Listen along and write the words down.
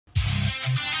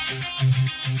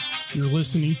You're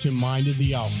listening to Mind of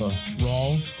the Alpha,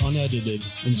 raw, unedited,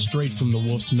 and straight from the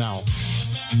wolf's mouth.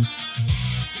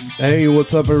 Hey,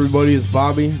 what's up, everybody? It's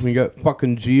Bobby. We got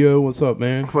fucking Gio. What's up,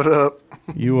 man? What up?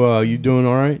 You doing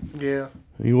all right? Yeah.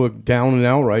 You look down and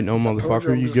out right now,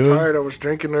 motherfucker. I'm You just good? tired. I was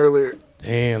drinking earlier.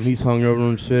 Damn, he's hungover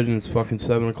and shit, and it's fucking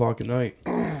 7 o'clock at night.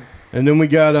 And then we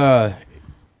got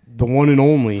the one and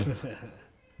only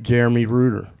Jeremy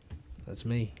Reuter. That's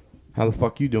me. How the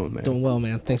fuck you doing, man? Doing well,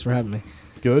 man. Thanks for having me.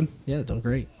 Good? Yeah, doing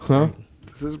great. Huh?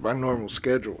 This is my normal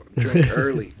schedule. Drink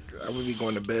early. I would be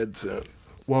going to bed soon.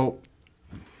 Well,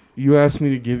 you asked me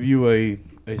to give you a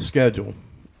schedule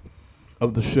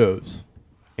of the shows,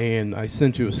 and I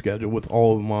sent you a schedule with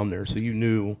all of them on there, so you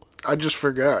knew. I just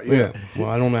forgot. Yeah. Well,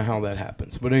 I don't know how that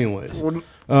happens, but anyways.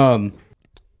 Well,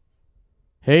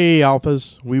 Hey,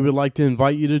 Alphas. We would like to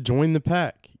invite you to join the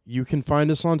pack. You can find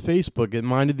us on Facebook at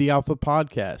Mind of the Alpha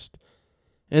Podcast,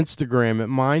 Instagram at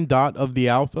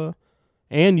Mind.of_the_Alpha,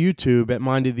 and YouTube at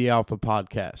Mind of the Alpha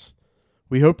Podcast.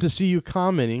 We hope to see you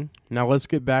commenting. Now let's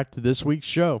get back to this week's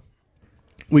show.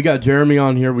 We got Jeremy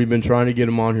on here. We've been trying to get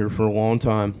him on here for a long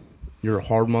time. You're a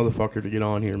hard motherfucker to get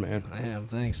on here, man. I am.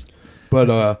 Thanks.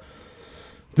 But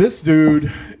this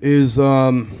dude is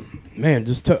man.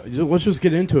 Let's just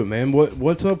get into it, man.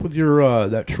 What's up with your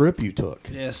that trip you took?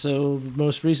 Yeah. So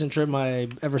most recent trip, my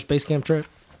Everest base camp trip.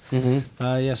 Mm-hmm.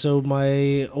 Yeah. So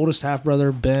my oldest half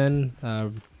brother Ben,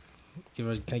 can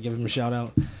I give him a shout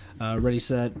out? Ready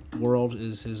Set World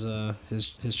is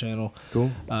his channel.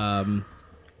 Cool.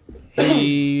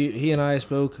 He and I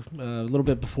spoke a little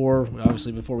bit before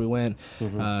we went.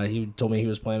 Mm-hmm. He told me he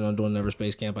was planning on doing Everest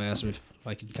base camp. I asked him if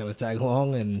I could kind of tag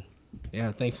along, and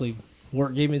yeah, thankfully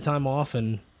work gave me time off,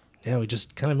 and yeah, we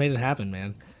just kind of made it happen,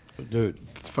 man. Dude,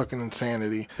 it's fucking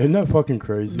insanity. isn't that fucking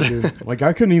crazy, dude? Like,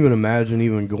 I couldn't even imagine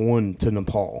even going to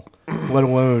Nepal, let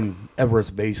alone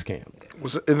Everest base camp.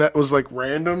 And that was like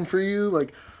random for you?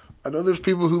 Like, I know there's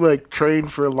people who like train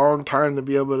for a long time to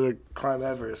be able to climb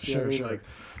Everest. You know what I mean? Like,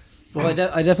 well, I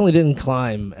definitely didn't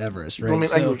climb Everest, right?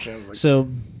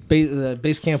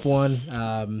 Base Camp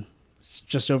 1, it's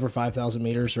just over 5,000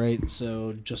 meters, right?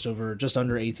 So just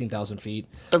under 18,000 feet.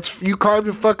 you climbed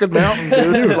a fucking mountain,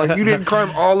 dude. Like, you didn't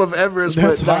climb all of Everest,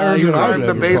 That's but you than climbed I've the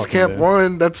ever Base fucking Camp been.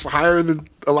 1. That's higher than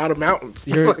a lot of mountains.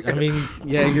 You're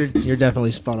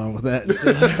definitely spot on with that.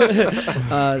 So,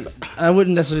 I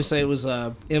wouldn't necessarily say it was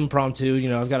impromptu. You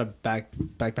know, I've got a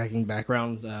backpacking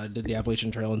background. Did the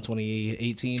Appalachian Trail in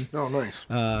 2018. Oh, nice.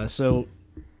 So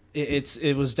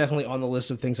it was definitely on the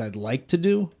list of things I'd like to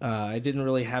do. I didn't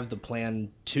really have the plan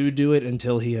to do it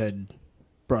until he had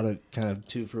brought it kind of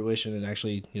to fruition and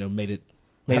actually, you know, made it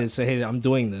say, hey, I'm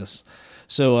doing this.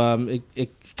 So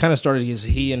it kind of started because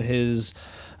he and his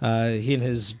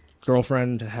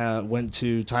girlfriend went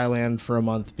to Thailand for a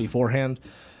month beforehand.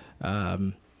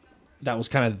 That was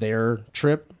kind of their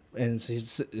trip, and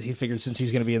so he figured since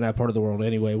he's going to be in that part of the world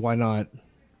anyway, why not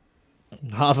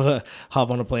hop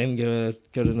on a plane, go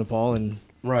to Nepal, and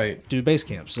Right. do base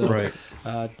camp. So Right.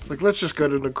 It's like, let's just go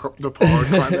to Nepal and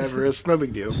climb Everest. No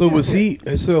big deal.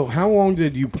 So how long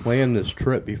did you plan this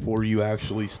trip before you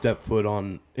actually stepped foot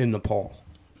in Nepal?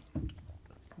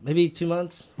 maybe 2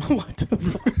 months. What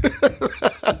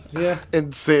the Yeah.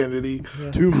 Insanity.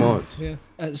 Yeah. 2 months. Yeah.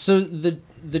 So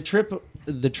the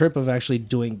trip of actually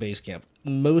doing base camp,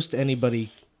 most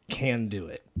anybody can do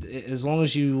it as long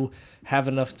as you have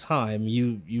enough time.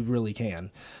 You really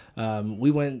can.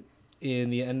 We went in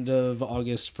the end of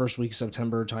August, first week of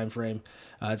September timeframe.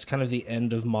 It's kind of the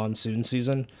end of monsoon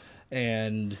season,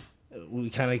 and we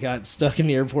kind of got stuck in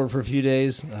the airport for a few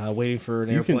days, waiting for an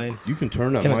airplane. You can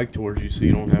turn that Can I- mic towards you so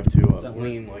you don't have to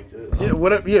lean like this. Yeah,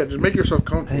 whatever. Yeah, just make yourself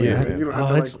comfortable. Yeah, You don't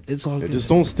have to it's all Yeah, good. just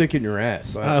don't stick it in your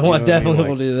ass. I you know definitely what I mean?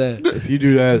 will do that. If you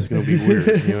do that, it's gonna be weird.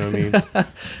 You know what I mean?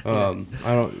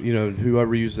 I don't. You know,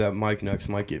 whoever uses that mic next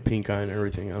might get pink eye and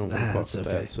everything. I don't want to fuck That's with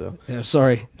okay. that. So Yeah,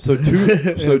 sorry.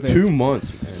 2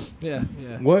 months, man. Yeah.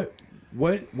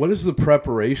 What is the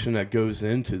preparation that goes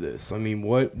into this? I mean,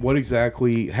 what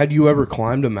exactly? Had you ever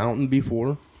climbed a mountain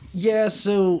before? Yeah,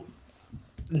 so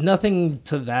nothing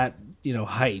to that,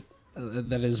 height.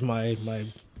 That is my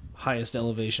highest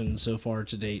elevation so far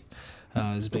to date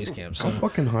is base camp. So How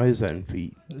fucking high is that in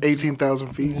feet? 18,000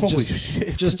 feet. Holy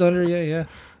shit! just under, yeah.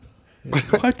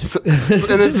 What?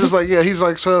 And it's just like, yeah, he's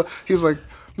like,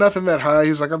 nothing that high.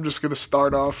 He's like, I'm just going to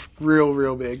start off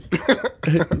real big.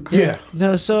 Yeah.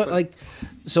 No, so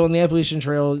on the Appalachian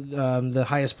Trail, the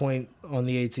highest point on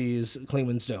the AT is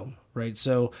Clingman's Dome, right?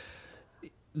 So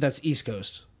that's East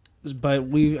Coast. But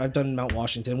I've done Mount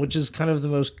Washington, which is kind of the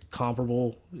most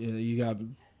comparable. You got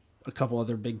a couple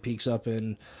other big peaks up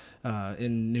in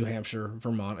in New Hampshire,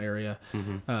 Vermont area.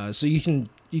 So you can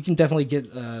definitely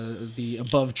get the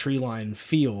above tree line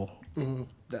feel.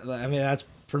 I mean, that's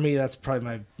for me. That's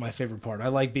probably my favorite part. I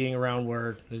like being around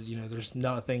where there's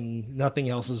nothing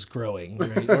else is growing,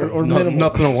 right? Or minimal.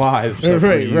 Nothing alive.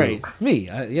 Right. Me,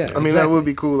 yeah. I mean, exactly. that would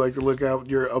be cool, like to look out.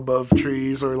 You're above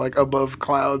trees or like above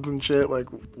clouds and shit. Like,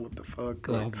 what the fuck?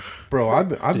 Like, Bro,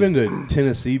 I've been to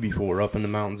Tennessee before, up in the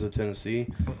mountains of Tennessee,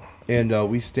 and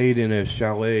we stayed in a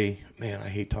chalet. Man, I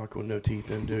hate talking with no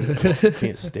teeth in, dude. I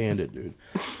can't stand it, dude.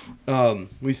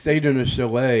 We stayed in a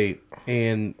chalet,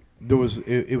 and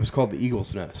it was called the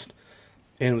Eagle's Nest,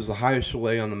 and it was the highest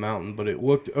chalet on the mountain, but it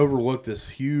overlooked this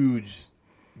huge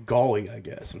gully, I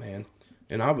guess, man.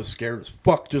 And I was scared as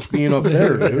fuck just being up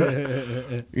there,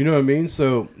 dude. You know what I mean?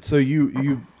 So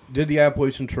you did the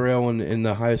Appalachian Trail, and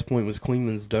the highest point was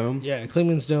Clingman's Dome? Yeah,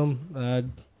 Clingman's Dome.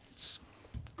 It's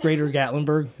Greater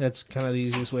Gatlinburg. That's kind of the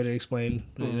easiest way to explain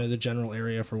the general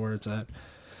area for where it's at.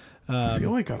 I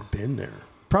feel like I've been there.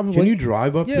 Probably. Can you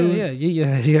drive up to it? Yeah.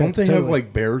 Don't they have totally.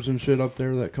 like bears and shit up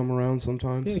there that come around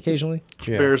sometimes? Yeah, occasionally.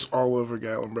 Yeah. bears all over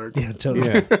Gatlinburg. Yeah, totally.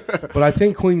 Yeah, but I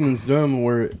think Clingman's Dome,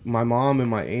 where my mom and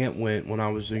my aunt went when I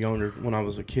was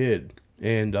a kid,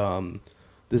 and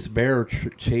this bear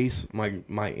chased my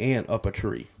aunt up a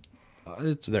tree.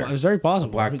 It was very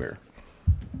possible. Black bear.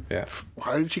 Yeah.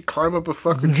 Why did she climb up a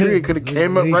fucking tree? It could have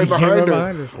came up right behind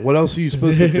her. What else are you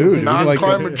supposed to do? dude? Not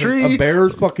climb a tree. A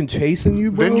bear's fucking chasing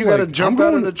you, bro. Then you got to Like, jump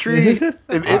out of the tree,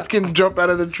 and it can jump out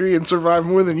of the tree and survive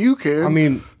more than you can. I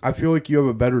mean, I feel like you have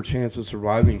a better chance of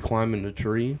surviving climbing the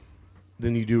tree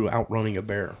than you do outrunning a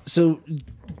bear. So,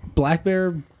 black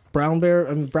bear, brown bear.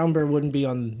 I mean, brown bear wouldn't be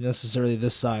on necessarily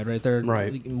this side, right? They're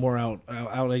Right. more out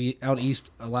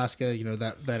east, Alaska.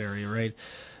 That area, right?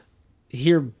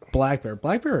 Here, black bear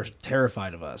are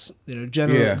terrified of us.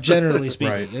 Generally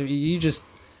speaking, Right. I mean,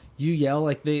 you yell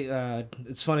like they.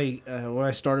 It's funny when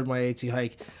I started my AT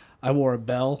hike, I wore a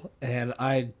bell, and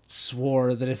I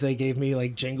swore that if they gave me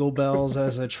like Jingle Bells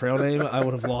as a trail name, I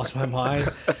would have lost my mind.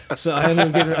 So I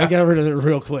got rid of it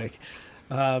real quick.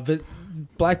 But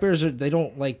black bears they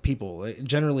don't like people.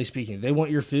 Generally speaking, they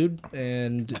want your food,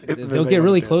 and they'll get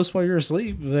really close while you're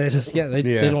asleep. But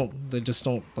they just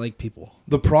don't like people.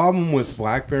 The problem with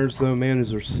black bears, though, man, is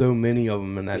there's so many of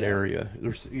them in that area.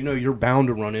 There's, you're bound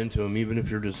to run into them, even if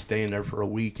you're just staying there for a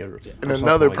week. Or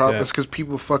another like problem that. is because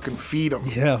people fucking feed them.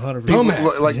 Yeah,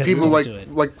 100%. People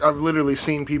like I've literally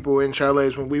seen people in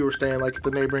chalets when we were staying, like at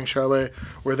the neighboring chalet,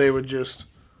 where they would just.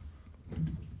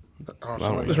 I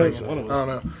don't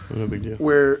know. No big deal.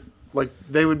 Where like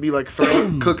they would be like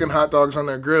cooking hot dogs on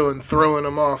their grill and throwing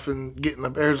them off and getting the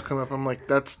bears to come up. I'm like,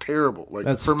 that's terrible. Like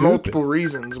That's for stupid. multiple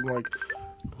reasons. I'm like,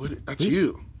 what? That's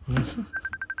you.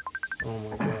 Oh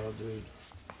my god, dude.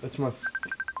 That's my.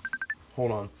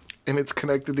 Hold on. And it's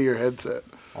connected to your headset.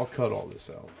 I'll cut all this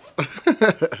out.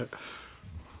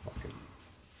 Fucking.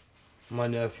 My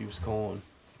nephew's calling.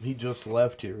 He just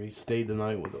left here. He stayed the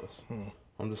night with us.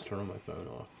 I'm just turning my phone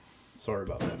off. Sorry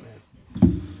about that,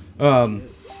 man.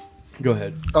 Go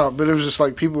ahead. But it was just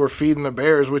like people were feeding the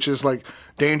bears, which is like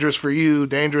dangerous for you,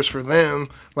 dangerous for them.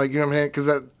 Like, you know what I'm saying? Because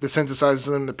that desensitizes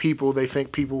them to people. They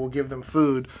think people will give them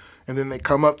food. And then they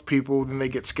come up to people, then they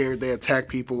get scared, they attack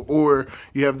people. Or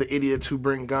you have the idiots who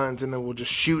bring guns and then will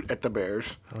just shoot at the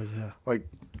bears. Oh yeah. Like,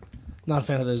 not a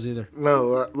fan of those either.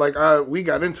 no, we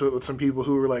got into it with some people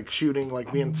who were like shooting,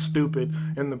 like being stupid,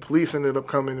 and the police ended up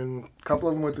coming, and a couple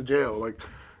of them went to jail. Like,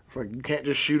 it's like you can't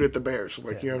just shoot at the bears.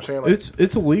 Like, you know what I'm saying? Like,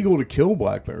 It's illegal to kill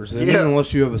black bears, isn't it? Yeah.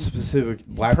 Unless you have a specific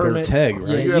black bear Permit. tag, right?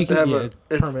 Yeah, you have you to can have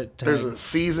get a permit tag. There's a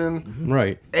season,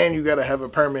 Right. and you got to have a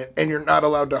permit, and you're not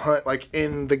allowed to hunt like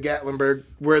in the Gatlinburg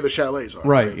where the chalets are.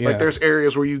 Right, yeah. Like there's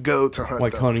areas where you go to hunt,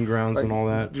 Like them. hunting grounds Like, and all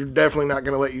that. You're definitely not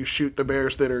going to let you shoot the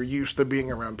bears that are used to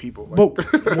being around people. Like,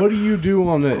 But what do you do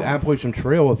on the Appalachian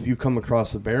Trail if you come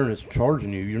across a bear and it's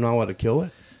charging you? You're not allowed to kill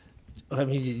it? I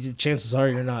mean, chances are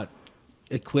you're not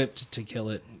equipped to kill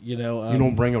it. You You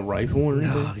don't bring a rifle or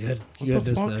anything? No, What the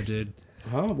goodness, fuck? no, dude.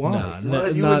 Huh? Why?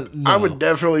 No, I would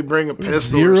definitely bring a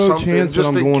pistol Zero or something chance that just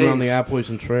I'm in going case. on the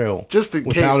Appalachian Trail Just in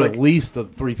case, without like- at least a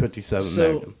 357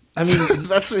 So, Magnum. I mean,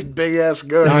 That's a big ass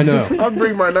gun. I know. I'd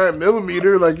bring my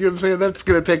 9mm. Like, you know what I'm saying? That's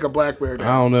gonna take a black bear I down.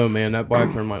 don't know, man. That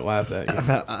black bear might laugh at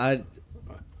you.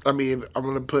 I mean, I'm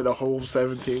gonna put a whole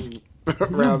 17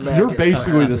 round mag. You're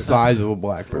basically the size of a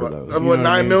black bear, though. You know What what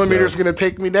I 9mm is So, gonna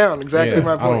take me down? Exactly yeah,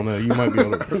 my I don't point. know. You might be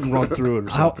able to run through it or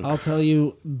something. I'll tell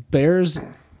you, bears,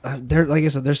 they're like I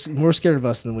said, they're more scared of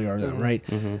us than we are them, right?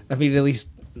 I mean, at least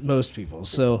most people.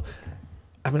 So,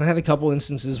 I mean, I had a couple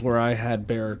instances where I had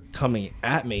bear coming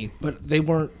at me, but they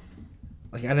weren't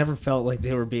Like I never felt like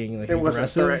they were being like It wasn't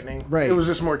aggressive. threatening. Right. It was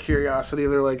just more curiosity.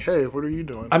 They're like, hey, what are you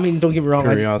doing? I mean, don't get me wrong.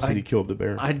 Curiosity killed the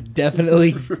bear. I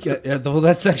definitely. Well,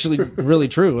 that's actually really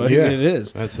true. I mean, it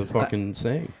is. That's a fucking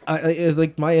saying. It's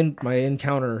like my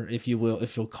encounter, if you will,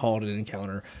 if you'll call it an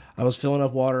encounter. I was filling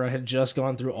up water. I had just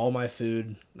gone through all my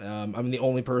food. I'm the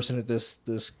only person at this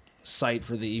site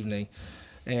for the evening,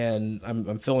 and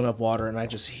I'm filling up water, and I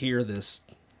just hear this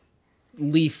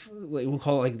leaf, like, we'll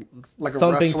call it Like a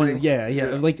thumping rustling? yeah,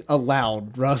 like a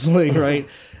loud rustling, right?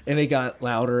 And it got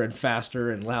louder and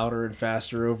faster and louder and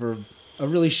faster over a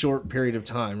really short period of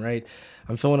time, right?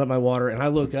 I'm filling up my water, and I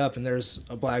look up, and there's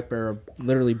a black bear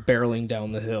literally barreling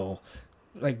down the hill,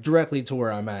 like directly to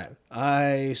where I'm at.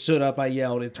 I stood up, I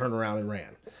yelled, it turned around and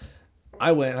ran.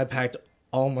 I went, I packed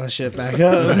all my shit back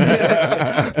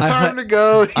up. Time to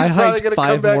go. He's I probably hiked going to come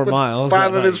 5 back more with miles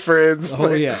 5 that of his night. friends.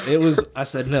 Oh yeah, it was. I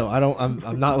said no.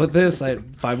 I'm not with this. I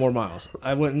had 5 more miles.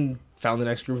 I went and found the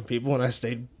next group of people, and I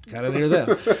stayed kind of near them.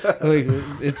 Like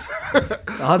it's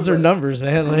odds are numbers,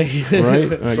 man. Like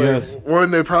Right? I guess.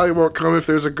 One, they probably won't come if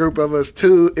there's a group of us.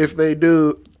 2, if they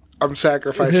do, I'm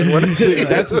sacrificing one of these.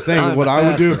 That's the thing. I'm What I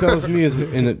would do if faster. that was me is,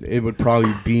 and it would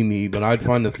probably be me, but I'd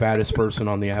find the fattest person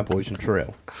on the Appalachian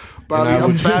Trail. Bobby, And I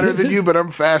I'm would- fatter than you, but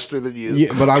I'm faster than you.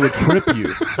 Yeah, but I would trip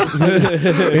you.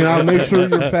 And I'll make sure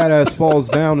your fat ass falls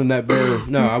down and that bear.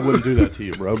 No, I wouldn't do that to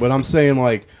you, bro. But I'm saying,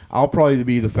 like, I'll probably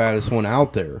be the fattest one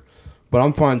out there. But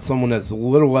I'm finding someone that's a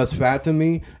little less fat than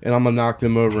me, and I'm going to knock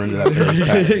them over into that bear's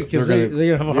path. because they're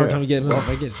gonna have a hard time getting up.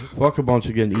 I get you. Fuck a bunch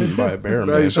of getting eaten by a bear,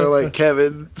 Now man. you sound like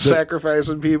Kevin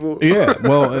sacrificing people. Yeah,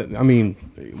 well, I mean,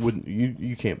 wouldn't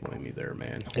you can't blame me there,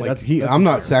 man. Like that's I'm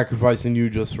not sacrificing you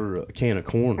just for a can of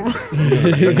corn. You know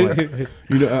what I mean?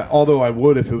 Like, although I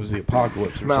would if it was the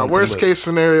apocalypse. Or Now, something, worst but- case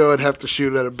scenario, I'd have to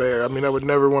shoot at a bear. I mean, I would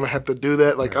never want to have to do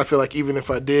that. Like, I feel like even if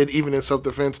I did, even in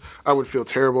self-defense, I would feel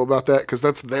terrible about that because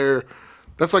that's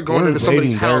like going We're into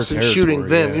somebody's invading their house and shooting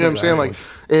territory, them. yeah, You know what I'm saying? Like,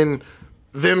 exactly. and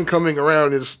them coming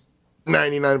around is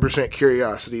 99%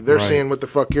 curiosity. They're Right. seeing what the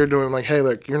fuck you're doing. Like, hey,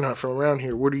 like, you're not from around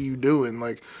here. What are you doing?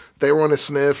 Like, they want to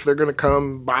sniff. They're going to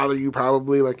come bother you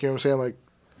probably. Like, you know what I'm saying? Like,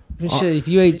 I mean, shit, if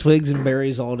you ate twigs and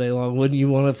berries all day long, wouldn't you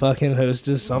want to fucking host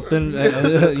us something?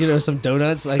 Some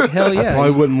donuts? Like hell yeah.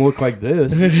 Probably wouldn't look like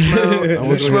this. you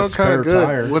look smell like a kind of spare good.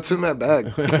 tire. What's in that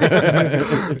bag?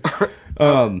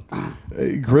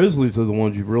 Grizzlies are the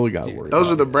ones you really got to worry Those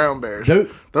are about. the brown bears.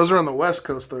 Those- Those are on the West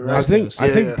Coast, though, right? I think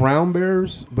Yeah, yeah. brown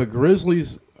bears, but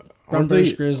grizzlies. Brown aren't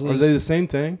bears, they, grizzlies. Are they the same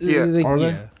thing? Yeah. Are they?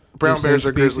 Yeah. Brown They're bears same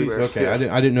are grizzly species? bears. Okay,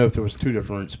 Yeah. I didn't know if there was 2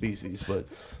 different species, but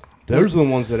those are the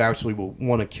ones that actually will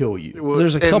want to kill you, Well,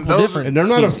 There's a and couple those- different. and they're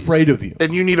not species. afraid of you.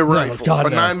 And you need a rifle. God, a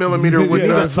no. 9mm would Yeah,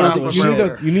 not that's stop something- a You brown need a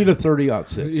bear. you need a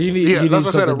 30-06. You need, Yeah, you that's need what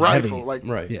I said. A something rifle, heavy. like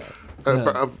Right. Yeah.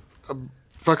 a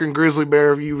fucking grizzly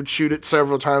bear. You would shoot it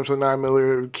several times with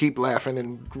 9mm, it would keep laughing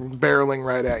and barreling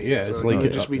right at you. Yeah, so it's you like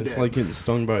would just be it's dead. like getting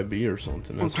stung by a bee or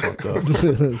something. That's fucked up.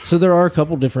 So there are a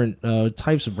couple different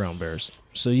types of brown bears.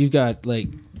 So you've got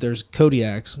there's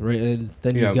Kodiaks, right, and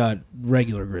then Yeah. you've got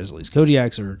regular grizzlies.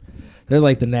 Kodiaks they're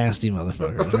like the nasty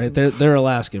motherfuckers, right? They're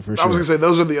Alaska for I sure. was gonna say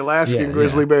those are the Alaskan Yeah,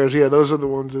 grizzly yeah. bears. Yeah, those are the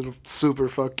ones that'll super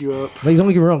fuck you up. Like, don't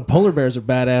get me wrong, polar bears are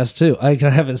badass too. I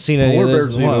haven't seen any Polar of those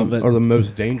bears in a while, but are the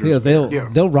most dangerous. yeah, Yeah.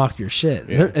 they'll rock your shit.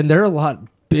 Yeah. They're a lot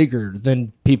bigger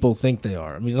than people think they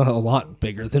are. I mean, not a lot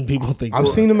bigger than people think. I've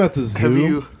they seen them at the zoo, Have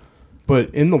you? but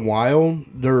in the wild,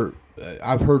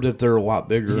 I've heard that they're a lot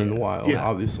bigger in the wild. Yeah.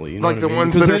 Obviously, you know Like what the I mean?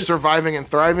 ones 'Cause that are they- surviving and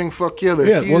thriving, fuck yeah, they're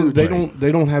Yeah, huge. well,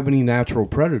 they don't have any natural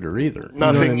predator either. You know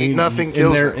what Nothing- nothing And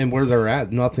kills they're- them. And where they're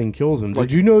at, nothing kills them.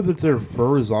 Did you know that their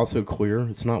fur is also clear?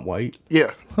 It's not white.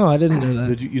 Yeah, Oh, I didn't know that.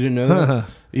 Did you didn't know that?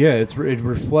 Yeah, it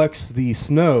reflects the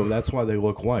snow. That's why they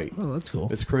look white. Oh, that's cool.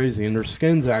 It's crazy, and their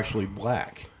skin's actually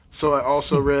black. So I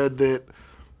also read that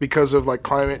because of like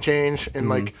climate change and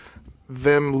like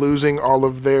them losing all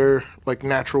of their like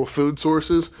natural food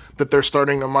sources, that they're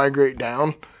starting to migrate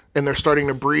down and they're starting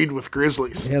to breed with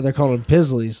grizzlies. Yeah, they're called them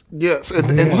Pizzlies. Yes,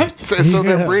 and so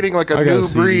they're breeding like a I gotta new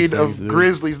see breed these of things, dude.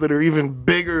 grizzlies that are even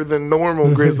bigger than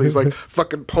normal grizzlies, like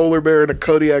fucking polar bear and a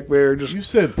Kodiak bear. Just You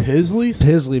said Pizzlies?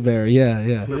 Pizzly bear,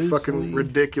 yeah. they're fucking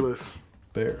ridiculous,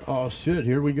 Bear. Oh shit!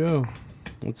 Here we go.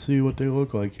 Let's see what they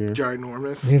look like here.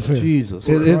 ginormous. Jesus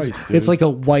Christ, dude. It's like a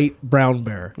white brown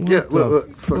bear. Yeah,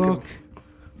 look, fucking. Fuck.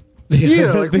 Yeah,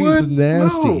 That like thing's what?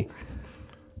 nasty. No.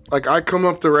 Like I come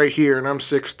up to right here and I'm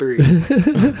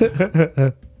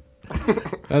 6'3".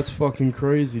 That's fucking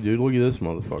crazy, dude. Look at this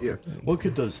motherfucker. Yeah. Look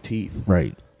at those teeth.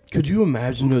 Right. Could you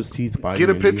imagine those teeth biting Get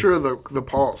a into you? picture of the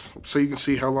paws so you can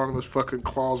see how long those fucking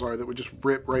claws are that would just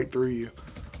rip right through you.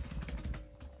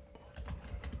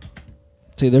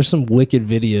 See, there's some wicked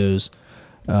videos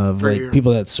of Right like here.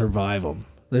 people that survive them.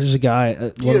 There's a guy,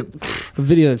 a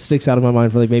video that sticks out of my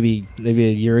mind for like maybe a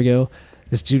year ago.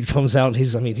 This dude comes out and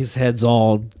his head's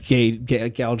all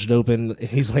gouged open. And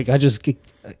he's like, I just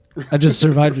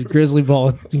survived a grizzly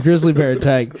bear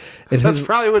attack. And That's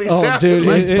probably what he sounded dude,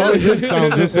 like. It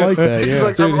sounds just like that. He's Yeah.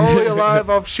 like, I'm only alive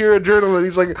off sheer adrenaline.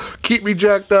 He's like, keep me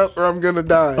jacked up or I'm gonna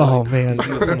die. oh man,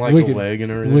 Like wicked, a leg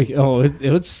and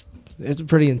everything. it's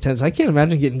pretty intense. I can't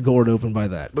imagine getting gored open by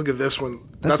that. Look at this one.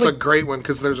 That's That's like- a great one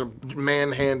because there's a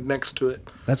man hand next to it.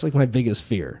 That's like my biggest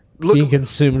fear. Look, being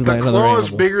consumed by the another claw is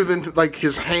animal. bigger than like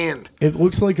his hand. It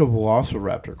looks like a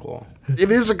velociraptor claw.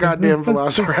 It is a goddamn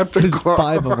velociraptor There's claw.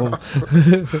 5 of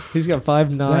them. He's got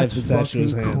 5 knives That's attached to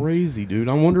his fucking hand. crazy, dude.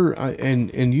 I wonder,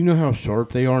 and you know how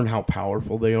sharp they are and how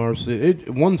powerful they are. So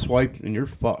one swipe and you're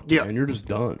fucked. Yeah. And you're just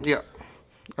done. Yeah,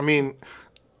 I mean,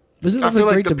 Isn't I that the feel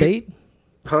like great the debate?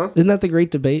 huh? Isn't that the great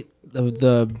debate?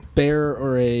 The bear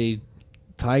or a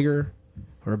tiger,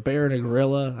 or a bear and a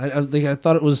gorilla? I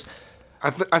thought it was.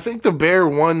 I think the bear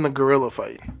won the gorilla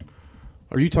fight.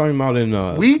 Are you talking about in?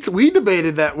 We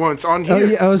debated that once on here. Oh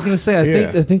yeah, I was gonna say. Yeah.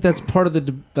 I think that's part of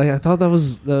the. I thought that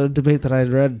was the debate that I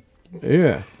had read.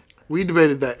 Yeah. We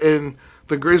debated that, and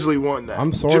the grizzly won that.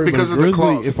 I'm sorry, just because but of the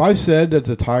Grizzly. claws. If I said that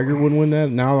the tiger would win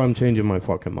that, now I'm changing my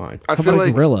fucking mind. I How feel about a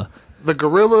like gorilla? the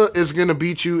gorilla is gonna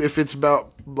beat you if it's about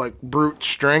like brute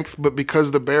strength, but because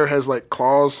the bear has like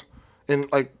claws,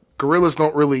 and like gorillas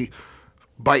don't really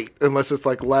bite unless it's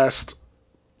like last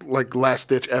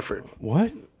ditch effort.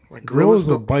 What? Like Gorillas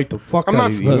will don't- bite the fuck I'm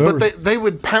out not, of you. but they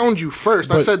would pound you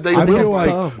first. I But said they I will, feel like,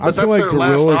 thumbs. but I that's feel like their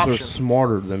last gorillas are option.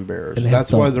 smarter than bears. And they have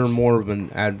That's why they're thumbs. more of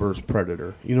an adverse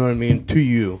predator. You know what I mean? To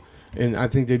you, and I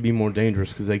think they'd be more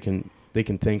dangerous because they can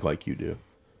think like you do.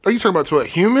 Are you talking about to a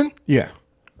human? Yeah,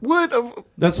 What?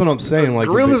 that's what I'm saying. Like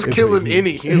Gorillas if killing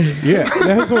any human. Yeah,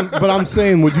 but I'm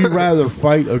saying, would you rather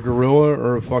fight a gorilla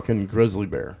or a fucking grizzly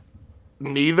bear?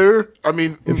 Neither. I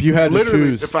mean, If you had to literally,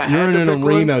 choose, if I you're had in to an pick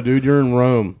one, arena, dude. You're in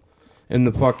Rome, in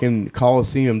the fucking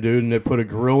Colosseum, dude, and they put a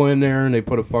gorilla in there and they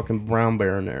put a fucking brown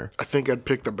bear in there. I think I'd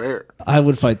pick the bear. I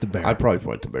would fight the bear. I'd probably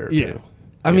fight the bear Yeah. too.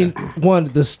 I mean,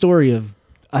 the story of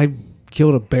I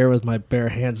killed a bear with my bare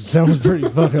hands sounds pretty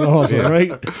fucking awesome,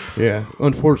 right? Yeah.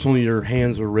 Unfortunately, your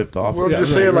hands were ripped off. Well, I'm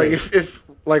just saying, like, if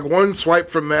like one swipe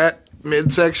from that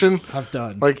midsection, I've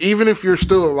done. like even if you're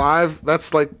still alive,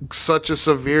 that's like such a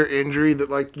severe injury that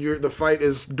like the fight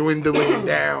is dwindling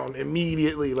down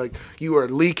immediately. Like you are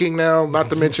leaking now.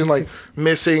 Not to mention like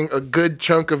missing a good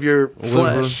chunk of your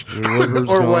flesh Your liver's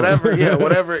or gone. whatever. Yeah,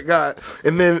 whatever it got.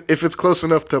 And then if it's close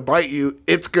enough to bite you,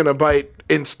 it's gonna bite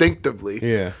instinctively.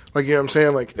 Yeah. Like you know what I'm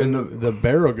saying? Like And the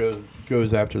bear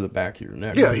goes after the back of your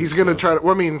neck. yeah, he's gonna try to.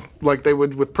 Well, I mean, like they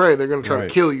would with prey, they're gonna try Right.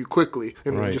 to kill you quickly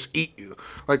and then Right. just eat you.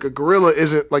 Like a gorilla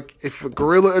isn't like if a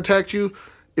gorilla attacked you,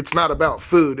 it's not about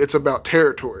food; it's about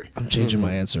territory. I'm changing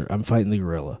my answer. I'm fighting the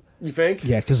gorilla. You think?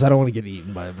 Yeah, because I don't want to get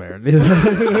eaten by a bear.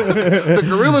 The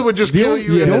gorilla would just kill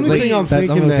you. The and only then thing I'm leave. That- I'm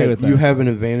thinking okay that with you that. have an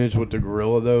advantage with the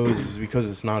gorilla though is because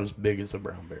it's not as big as a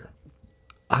brown bear.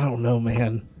 I don't know,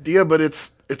 man. Yeah, but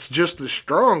it's just as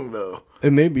strong though.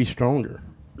 It may be stronger.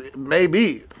 It may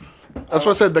be. That's what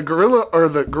I said. The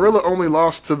gorilla only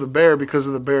lost to the bear because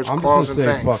of the bear's I'm claws just and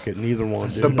gonna say fangs. fuck it. Neither one.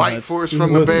 The Dude. bite force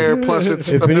from the Listen, bear plus its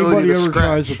If ability anybody to ever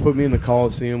tries scratch. to put me in the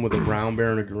Coliseum with a brown bear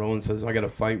and a gorilla and says I got to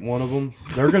fight one of them,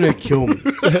 they're gonna kill me.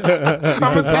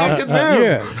 I'm attacking them.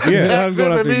 Yeah. Attack I'm going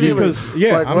them after you. immediately. Because,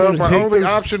 yeah, like, I'm well, gonna my take only those-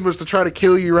 option was to try to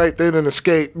kill you right then and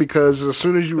escape because as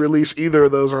soon as you release either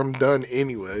of those, I'm done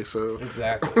anyway. So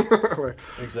Exactly.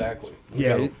 Exactly.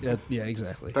 Yeah, yeah,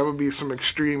 exactly. that would be some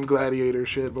extreme gladiator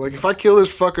shit. But like, if I kill this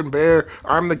fucking bear,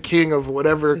 I'm the king of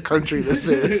whatever country this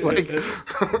is.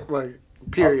 Like,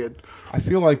 period. I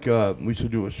feel like we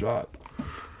should do a shot.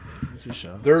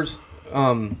 There's,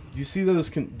 you see those?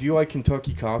 Do you like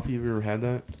Kentucky coffee? Have you ever had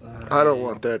that? I don't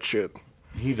want that shit.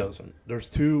 He doesn't. There's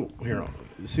two here.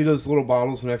 See those little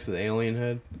bottles next to the alien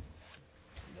head?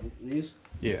 These?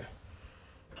 Yeah.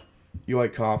 You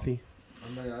like coffee?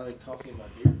 I like coffee in my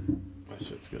beer. That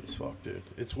shit's good as fuck, dude.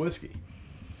 It's whiskey.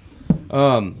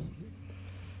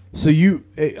 So you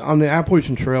on the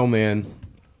Appalachian Trail, man.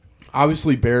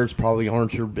 Obviously, bears probably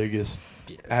aren't your biggest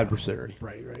adversary,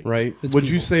 right? It's Would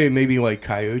you people. say maybe like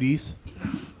coyotes?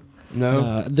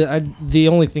 No, The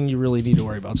only thing you really need to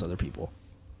worry about is other people.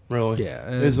 really. Yeah.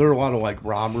 Is there a lot of like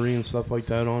robbery and stuff like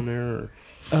that on there?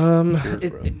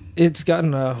 It's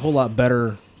gotten a whole lot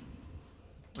better.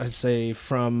 I'd say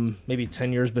from maybe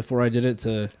 10 years before I did it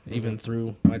to even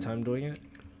through my time doing it.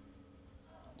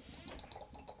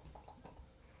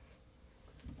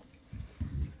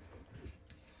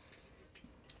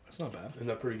 That's not bad. Isn't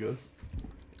that pretty good?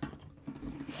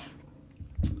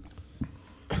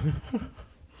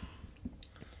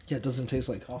 Yeah, it doesn't taste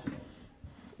like coffee.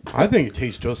 I think it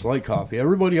tastes just like coffee.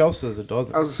 Everybody else says it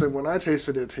doesn't. I was gonna say when I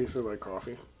tasted it, it tasted like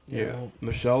coffee. Yeah.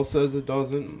 Michelle says it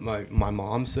doesn't. My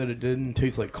mom said it didn't. It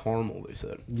tastes like caramel, they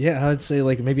said. Yeah, I'd say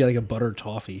like maybe like a buttered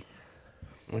toffee.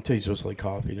 It tastes just like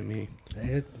coffee to me.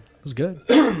 It was good.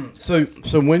 So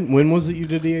when was it you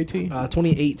did the AT?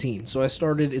 2018. So I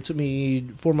started, it took me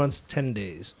 4 months, 10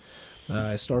 days.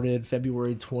 I started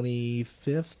February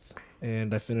 25th,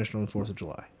 and I finished on the 4th of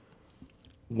July.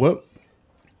 What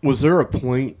was there a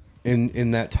point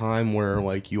in that time where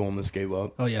like you almost gave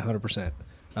up? Oh yeah, 100%.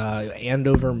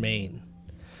 Andover, Maine.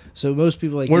 So most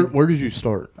people like Where did you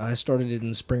start? I started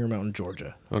in Springer Mountain,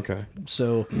 Georgia. Okay.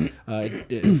 So for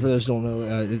those who don't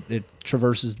know, it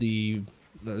traverses the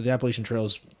Appalachian Trail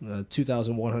is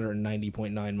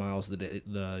 2,190.9 miles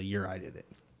the year I did it.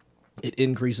 It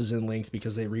increases in length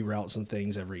because they reroute some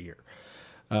things every year.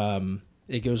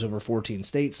 It goes over 14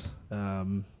 states,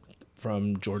 from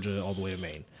Georgia all the way to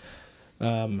Maine.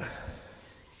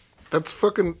 That's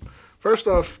fucking. First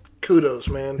off, kudos,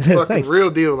 man. Fucking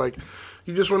real deal. Like,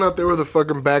 you just went out there with a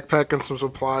fucking backpack and some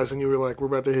supplies, and you were like, "We're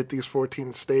about to hit these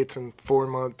 14 states in 4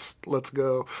 months. Let's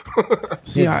go."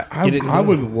 See, I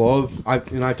would love.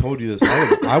 And I told you this.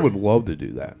 I would love to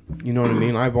do that. You know what I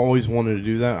mean? I've always wanted to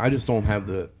do that. I just don't have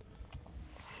the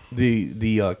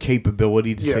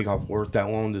capability to take off work that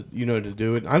long to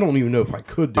do it. I don't even know if I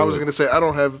could do it. I was going to say, I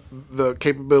don't have the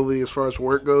capability as far as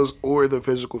work goes or the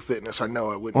physical fitness. I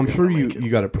know I wouldn't. I'm sure you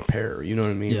got to prepare. You know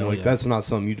what I mean? Yeah, That's not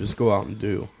something you just go out and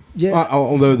do. Yeah.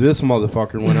 Although this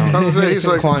motherfucker went out he's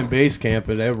like, climb base camp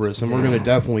at Everest, and we're going to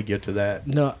definitely get to that.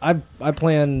 No, I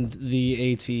planned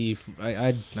the AT.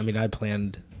 I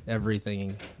planned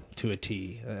everything to a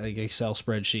T. Like Excel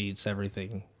spreadsheets,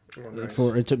 everything. nice.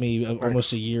 It took me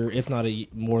almost a year, if not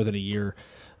more than a year,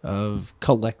 of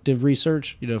collective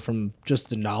research. From just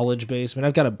the knowledge base. I mean,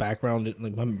 I've got a background,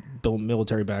 like my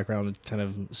military background, it kind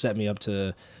of set me up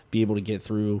to be able to get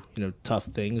through tough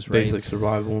things. Right? Basic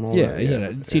survival and all Yeah,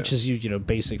 that. it teaches you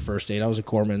basic first aid. I was a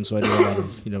corpsman, so I did a lot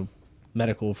of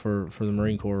medical for the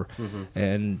Marine Corps,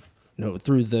 and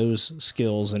through those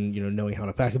skills and knowing how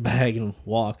to pack a bag and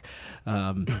walk,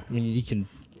 you can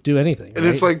do anything. And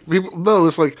right? it's like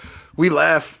it's like we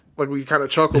laugh, like we kind of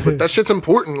chuckle, but that shit's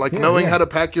important. Like knowing how to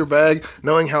pack your bag,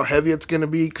 knowing how heavy it's gonna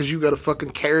be, because you got to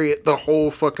fucking carry it the whole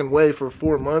fucking way for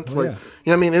 4 months. You know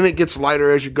what I mean? And it gets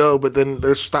lighter as you go, but then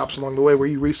there's stops along the way where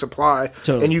you resupply,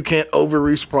 and you can't over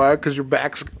resupply because your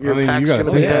pack's gonna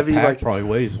be heavy. Pack Like probably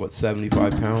weighs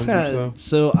 75 pounds or so.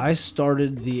 So I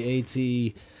started the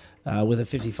AT. With a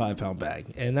 55-pound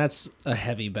bag, and that's a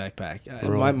heavy backpack.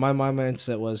 Really? My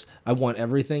mindset was I want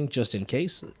everything just in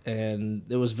case, and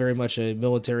it was very much a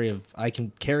military of I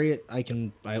can carry it,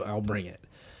 I'll bring it,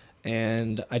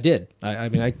 and I did. I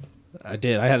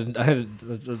did. I had a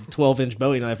 12-inch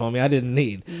Bowie knife on me. I didn't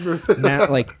need.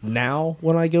 Now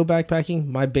when I go backpacking,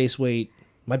 my base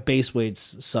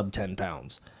weight's sub 10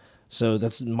 pounds, so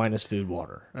that's minus food,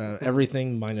 water,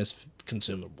 everything minus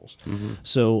consumables.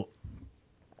 So.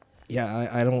 Yeah,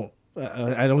 I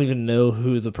don't even know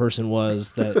who the person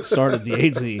was that started the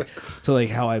AT to like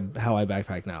how I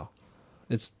backpack now.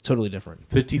 It's totally different.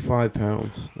 55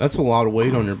 pounds. That's a lot of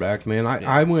weight on your back, man.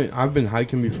 I've been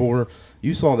hiking before.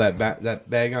 You saw that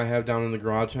bag I have down in the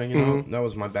garage hanging out? That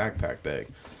was my backpack bag.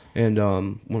 And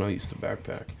when I used to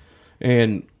backpack.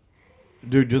 And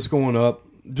dude, just going up,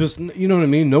 you know what I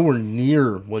mean? Nowhere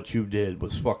near what you did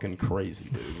was fucking crazy,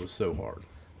 dude. It was so hard.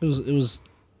 It was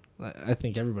I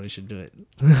think everybody should do it.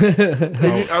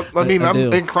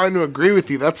 I'm inclined to agree with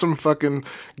you. That's some fucking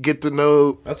get to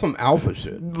know. That's some alpha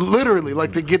shit. Literally,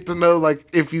 like to get to know, like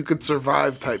if you could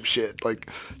survive type shit.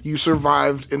 Like you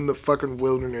survived in the fucking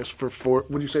wilderness for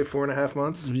 4.5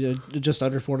 months? Yeah, just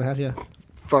under 4.5, yeah.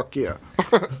 Fuck yeah.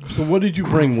 So what did you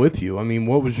bring with you? I mean,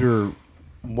 what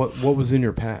was in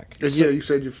your pack? And you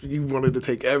said you wanted to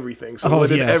take everything. So what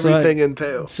did everything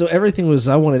entail? So everything was,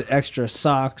 I wanted extra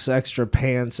socks, extra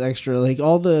pants, extra, like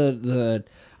all the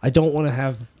I don't want to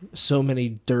have so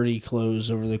many dirty clothes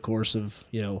over the course of,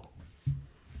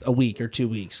 a week or 2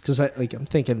 weeks. Because I'm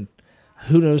thinking,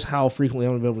 who knows how frequently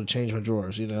I'm going to be able to change my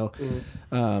drawers,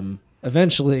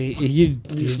 Eventually,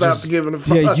 you stopped giving a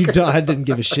fuck. Yeah, I didn't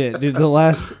give a shit, dude. The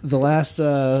last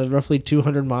roughly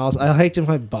 200 miles, I hiked in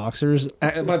my boxers.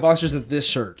 My boxers and this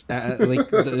shirt, like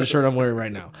the shirt I'm wearing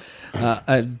right now.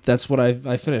 That's what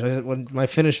I finished. When my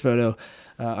finished photo,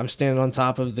 I'm standing on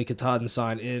top of the Katahdin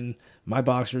sign in my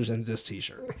boxers and this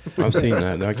T-shirt. I've seen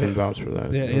that. I can vouch for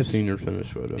that. Yeah, I've seen your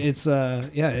finished photo.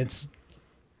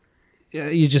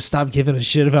 You just stop giving a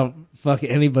shit about fuck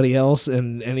anybody else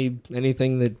and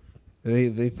anything that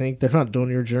They think they're not doing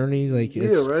your journey. Like, Yeah,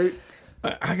 it's, right.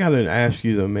 I gotta ask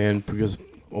you though, man, because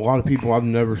a lot of people, I've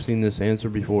never seen this answer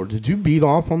before. Did you beat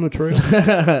off on the trail?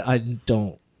 I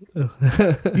don't.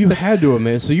 You had to have,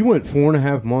 man. So you went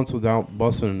 4.5 months without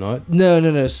busting a nut?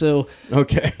 No. So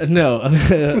Okay. no,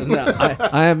 no.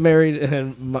 I am married,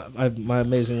 and my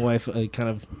amazing wife kind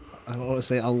of, I don't want to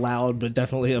say allowed, but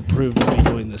definitely approved of me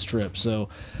doing this trip. So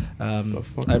I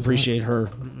appreciate her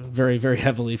very, very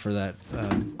heavily for that.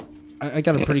 I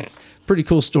got a pretty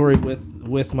cool story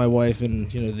with my wife,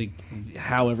 and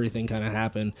how everything kind of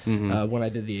happened when I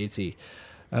did the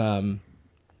AT.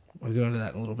 We'll go into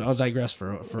that in a little bit. I'll digress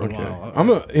for a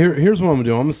while. Here's what I'm gonna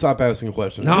do. I'm gonna stop asking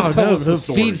questions. Just tell us the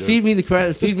story, feed me the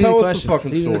questions. Just tell us the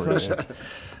fucking story.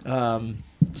 Man.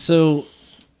 So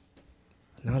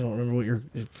now I don't remember what your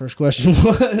first question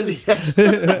was.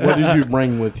 What did you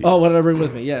bring with you? Oh, what did I bring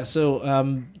with me? Yeah. So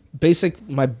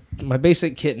my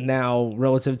basic kit now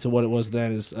relative to what it was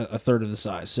then is a third of the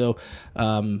size. So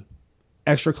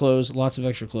extra clothes, lots of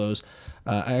extra clothes.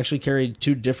 I actually carried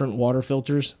 2 different water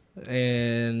filters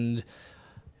and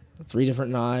 3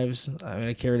 different knives.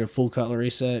 I carried a full cutlery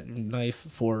set, knife,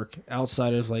 fork,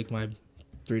 outside of like my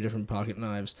 3 different pocket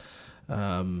knives.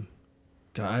 I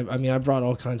brought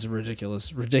all kinds of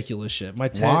ridiculous shit. My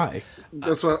tent. Why?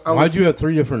 That's what. Why'd you have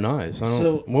 3 different knives?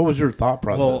 What was your thought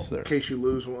process there? In case you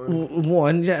lose one.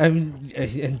 One, yeah,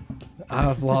 and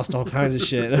I've lost all kinds of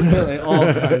shit. Like,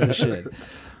 all kinds of shit.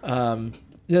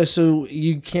 So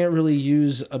you can't really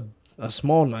use a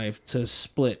small knife to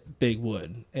split big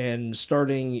wood. And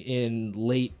starting in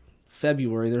late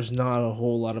February, there's not a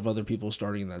whole lot of other people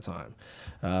starting in that time.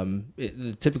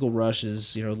 The typical rush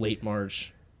is late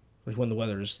March, like when the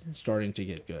weather is starting to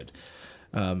get good.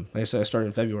 Like I said, I started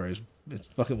in February. It's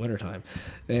fucking wintertime.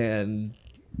 And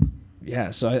yeah,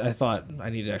 so I thought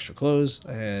I needed extra clothes,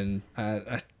 and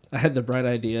I had the bright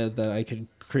idea that I could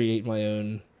create my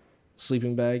own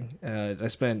sleeping bag. I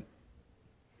spent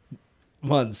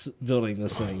months building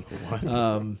this thing.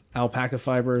 Alpaca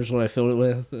fiber is what I filled it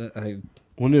with.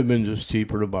 Wouldn't it have been just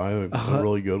cheaper to buy a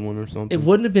really good one or something? It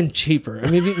wouldn't have been cheaper.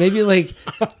 Maybe like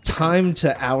time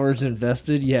to hours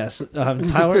invested, yes.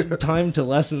 Time to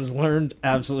lessons learned,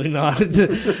 absolutely not.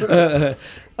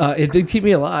 It did keep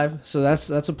me alive, so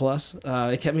that's a plus.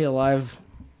 It kept me alive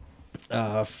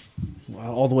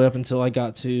all the way up until I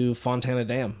got to Fontana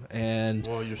Dam, and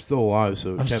well, you're still alive,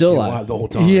 so I'm still alive the whole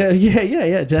time. Yeah.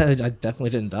 I definitely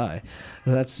didn't die.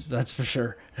 That's for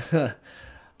sure. So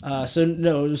I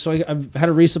had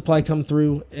a resupply come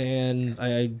through, and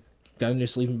I got a new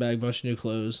sleeping bag, a bunch of new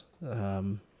clothes, a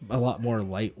lot more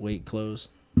lightweight clothes,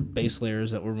 base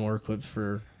layers that were more equipped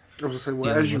for. I was gonna say,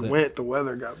 well, as you went, the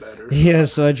weather got better. Yeah,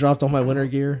 so I dropped all my winter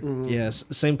gear. Mm-hmm. Yes,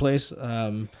 same place.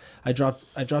 I dropped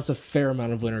a fair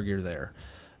amount of winter gear there.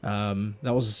 That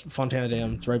was Fontana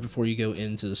Dam. It's right before you go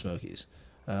into the Smokies.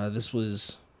 This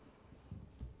was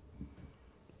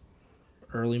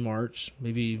early March,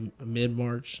 maybe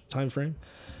mid-March time frame.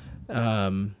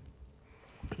 Got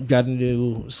a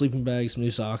new sleeping bag, some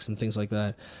new socks, and things like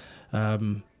that.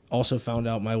 Also found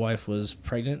out my wife was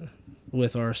pregnant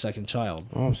with our second child.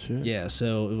 Oh shit! Yeah,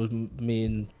 so it was me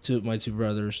and two of my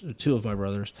brothers.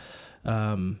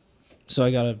 So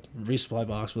I got a resupply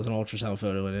box with an ultrasound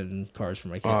photo in it and cards for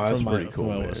my kid. Oh, that's pretty cool,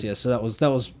 man. Yeah, so that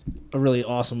was a really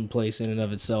awesome place in and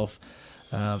of itself.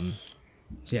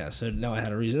 Yeah, so now I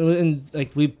had a reason, and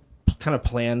like we kind of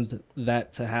planned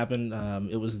that to happen.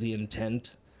 It was the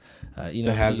intent.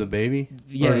 To have the baby?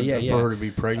 Yeah, For her to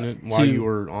be pregnant while you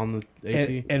were on the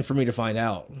AT? And for me to find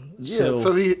out. Yeah,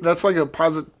 so that's like a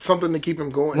positive, something to keep him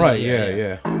going. Right,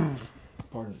 yeah.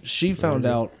 Pardon. She found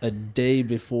out a day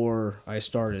before I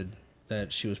started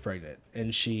that she was pregnant,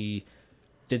 and she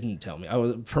didn't tell me. I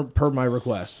was per my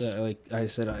request. Like I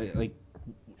said,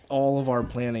 all of our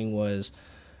planning was,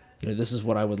 this is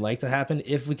what I would like to happen.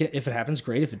 If it happens,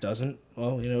 great. If it doesn't,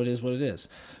 well, it is what it is.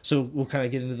 So we'll kind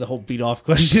of get into the whole beat off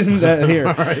question here.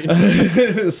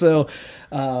 Right. So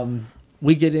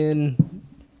we get in.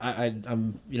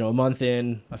 I'm a month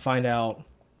in. I find out.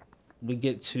 We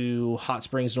get to Hot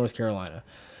Springs, North Carolina,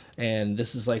 and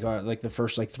this is like the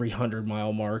first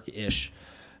 300-mile mark ish,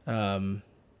 and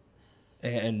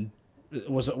it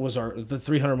was the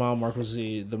 300-mile mark was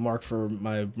the mark for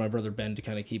my brother Ben to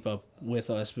kind of keep up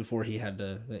with us before he had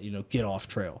to get off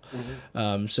trail.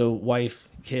 Mm-hmm. So wife,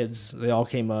 kids, they all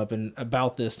came up, and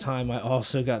about this time I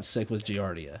also got sick with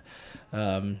Giardia.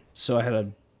 So I had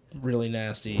a really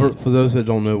nasty. For those that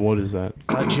don't know, what is that?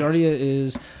 Giardia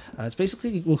is it's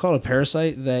basically, we'll call it a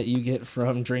parasite that you get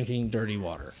from drinking dirty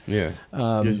water. Yeah,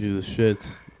 gives you the shits,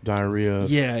 diarrhea,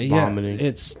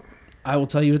 vomiting. I will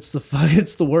tell you, it's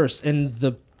the worst. And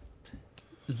the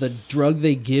the drug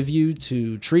they give you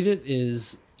to treat it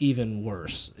is even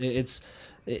worse. It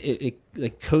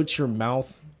like coats your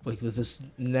mouth like with this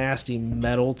nasty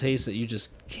metal taste that you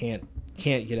just can't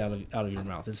get out of your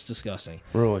mouth. It's disgusting.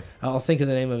 Really? I'll think of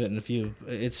the name of it in a few.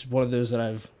 It's one of those that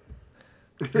I've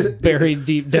buried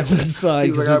deep down inside.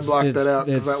 He's like, I blocked that out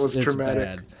because that was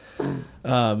traumatic.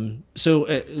 So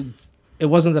it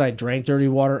wasn't that I drank dirty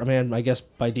water. I mean, I guess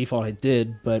by default I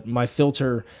did, but my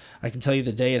filter, I can tell you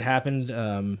the day it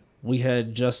happened, we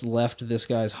had just left this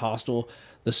guy's hostel.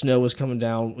 The snow was coming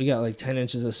down. We got like 10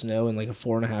 inches of snow in like a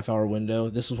 4.5 hour window.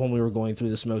 This was when we were going through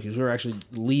the Smokies. We were actually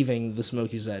leaving the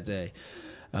Smokies that day.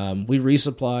 We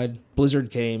resupplied.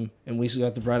 Blizzard came, and we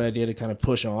got the bright idea to kind of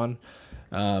push on.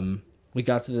 We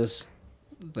got to this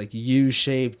like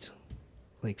U-shaped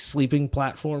like sleeping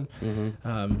platform.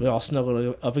 We all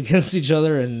snuggled up against each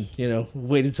other and,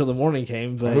 waited till the morning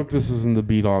came. But I hope this isn't the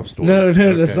beat off story. No,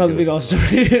 that's not the beat off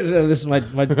story. No, this is my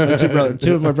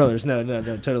two of my brothers. No,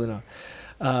 totally not.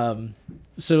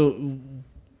 So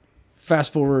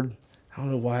fast forward, I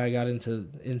don't know why I got into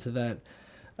that.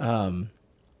 I'm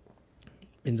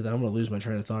going to lose my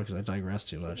train of thought because I digress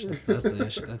too much. That's the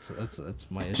issue.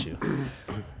 That's my issue.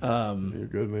 You're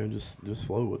good, man. Just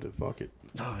flow with it. Fuck it.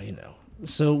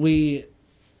 So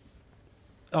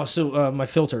my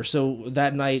filter. So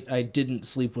that night I didn't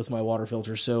sleep with my water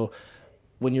filter. So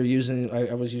when you're using,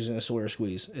 I was using a Sawyer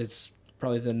Squeeze. It's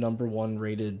probably the number one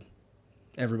rated.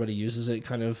 Everybody uses it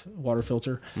kind of water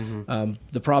filter.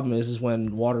 The problem is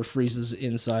when water freezes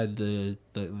inside the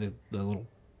little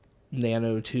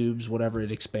nano tubes, whatever,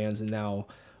 it expands, and now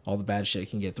all the bad shit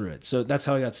can get through it. So that's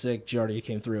how I got sick. Giardia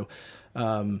came through.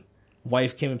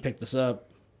 Wife came and picked us up.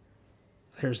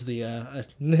 Here's the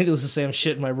needless to say, I'm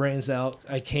shitting my brains out.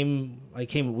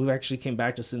 We actually came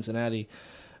back to Cincinnati.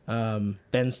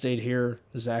 Ben stayed here.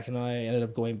 Zach and I ended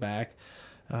up going back.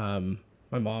 My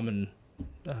mom and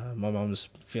my mom's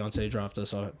fiance dropped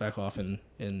us back off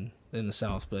in the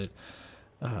South, but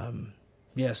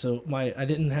so I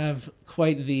didn't have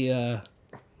quite the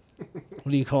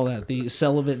what do you call that? The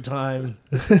celibate time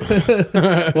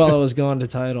while I was gone to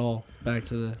tie it all back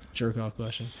to the jerk off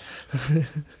question.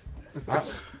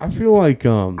 I feel like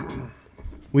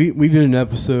we did an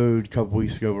episode a couple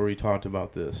weeks ago where we talked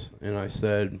about this, and I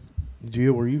said,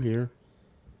 Gio, were you here?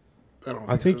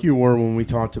 I think so. you were when we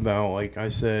talked about, like, I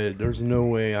said, there's no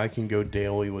way I can go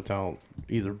daily without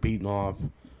either beating off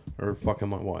or fucking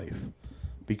my wife.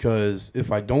 Because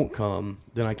if I don't come,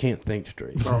 then I can't think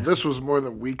straight. Oh, this was more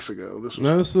than weeks ago. This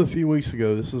was a few weeks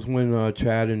ago. This is when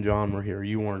Chad and John were here.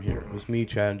 You weren't here. It was me,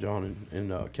 Chad, John,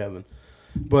 and Kevin.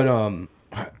 But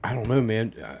I don't know,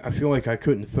 man. I feel like I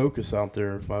couldn't focus out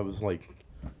there if I was like.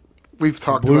 We've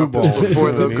talked about this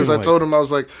before, though, because I told him, I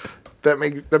was like, that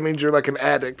means you're like an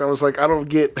addict. I was like, I don't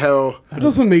get how. It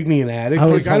doesn't make me an addict.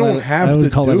 I don't have to do it. I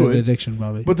would call that an addiction,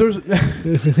 Bobby. But there's.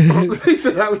 He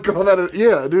said I would call that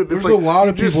yeah, dude. There's like, a lot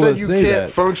of people that say that. You can't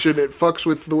function. It fucks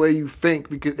with the way you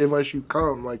think unless you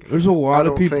come. Like there's a lot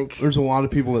of people. There's a lot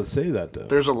of people that say that though.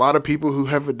 There's a lot of people who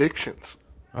have addictions.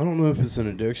 I don't know if it's an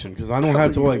addiction because I don't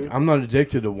have to like. I'm not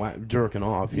addicted to jerking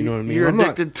off. You know what I mean? You're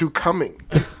addicted to coming.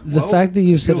 The fact that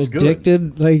you said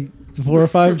addicted, like 4 or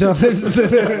 5 times,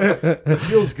 it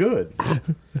feels good.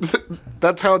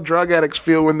 That's how drug addicts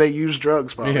feel when they use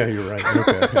drugs, Bobby. Yeah, you're right.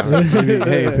 Okay.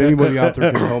 Hey, if anybody out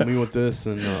there can help me with this,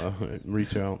 and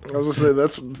reach out. I was gonna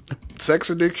say sex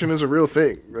addiction is a real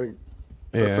thing. Like,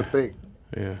 that's a thing.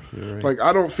 Yeah, you're right. Like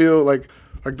I don't feel like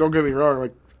don't get me wrong.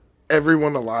 Like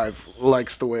everyone alive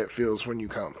likes the way it feels when you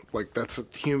come. Like that's a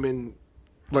human.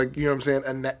 Like you know what I'm saying,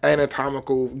 an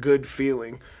anatomical good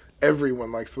feeling.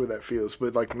 Everyone likes the way that feels,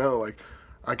 but like no, like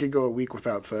I could go a week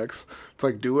without sex. It's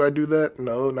like, do I do that?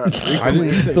 No, not frequently. I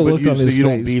didn't say, but you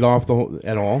don't beat off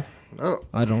at all. No,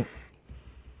 I don't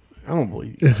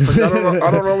believe you. Like, I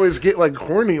don't always get like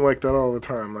horny like that all the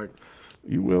time. Like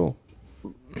you will.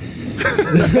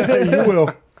 You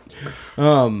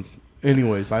will.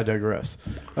 Anyways, I digress.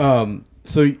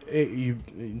 So you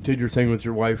did your thing with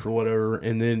your wife or whatever,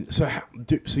 and then so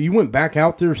you went back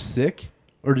out there sick.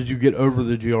 Or did you get over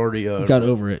the Giardia? Got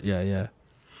over it, yeah.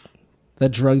 That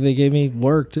drug they gave me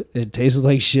worked. It tasted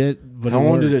like shit, but how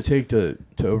long did it take to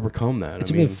overcome that? It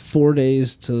took me 4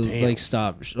 days to like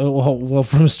stop. Well,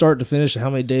 from start to finish, how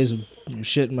many days of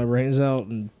shitting my brains out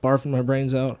and barfing my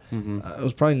brains out? Mm-hmm. It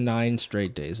was probably 9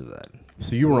 straight days of that.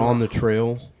 So you were on the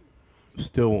trail,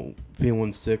 still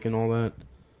feeling sick and all that.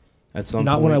 At some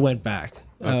not point? when I went back,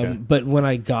 okay. But when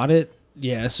I got it,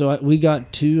 yeah. So we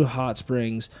got 2 hot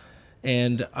springs.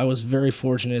 And I was very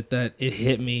fortunate that it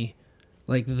hit me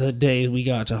like the day we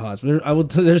got to hospital.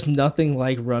 There's nothing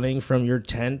like running from your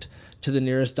tent to the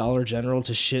nearest Dollar General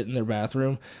to shit in their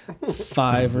bathroom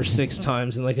 5 or 6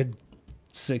 times in like a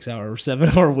 6-hour or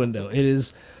 7-hour window.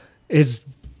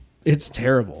 It's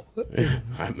terrible.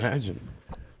 I imagine.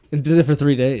 And did it for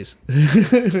 3 days.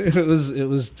 It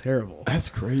was terrible. That's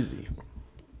crazy.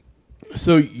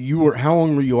 So how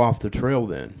long were you off the trail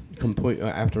then?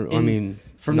 After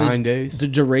from 9 days? The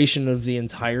duration of the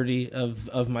entirety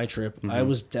of my trip, I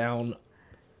was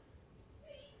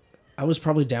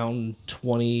probably down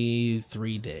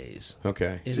 23 days.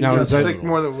 Okay. So you got sick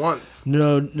more than once.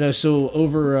 No. So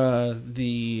over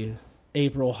the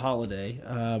April holiday,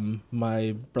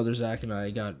 my brother Zach and I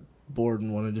got bored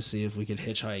and wanted to see if we could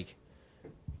hitchhike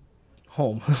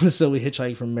home. So we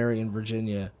hitchhiked from Marion,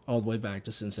 Virginia, all the way back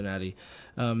to Cincinnati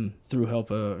through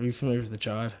Helpa. Are you familiar with the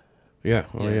Chive? Yeah.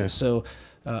 Oh, yeah. So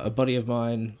a buddy of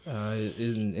mine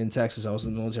in Texas, I was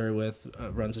in the military with,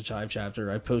 runs a Chive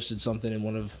chapter. I posted something in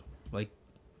one of like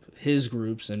his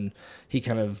groups, and he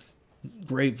kind of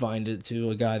grapevined it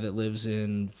to a guy that lives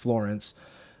in Florence.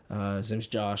 His name's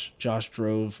Josh. Josh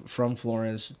drove from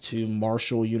Florence to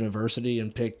Marshall University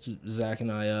and picked Zach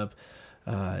and I up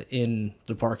in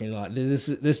the parking lot.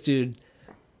 This dude,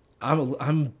 I'm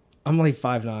like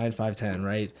 5'9", 5'10",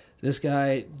 right? This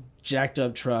guy, jacked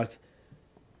up truck.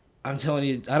 I'm telling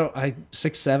you,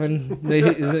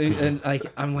 6'7", and like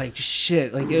I'm like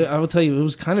shit. Like I will tell you, it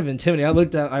was kind of intimidating. I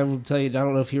looked at, I will tell you, I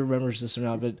don't know if he remembers this or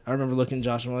not, but I remember looking at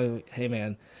Josh and I'm like, hey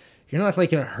man, you're not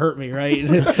like gonna hurt me, right?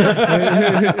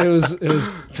 it was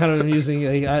kind of amusing.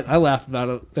 Like, I laughed about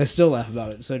it. I still laugh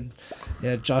about it. So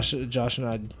yeah, Josh and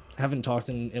I haven't talked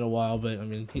in a while, but I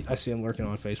mean, I see him lurking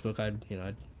on Facebook. I'd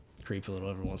creep a little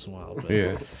every once in a while. But,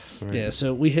 yeah. Right. Yeah.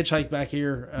 So we hitchhiked back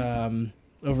here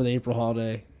over the April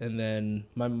holiday, and then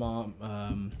my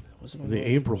mom. The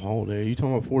April holiday? Are you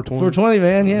talking about 420? 420,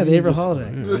 man. Yeah, the April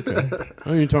holiday. Yeah, okay.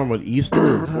 Are you talking about Easter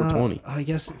or 420? I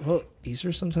guess. Well,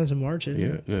 Easter's sometimes in March. Isn't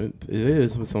it? Yeah, it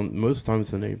is. But most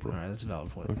times in April. All right, that's a valid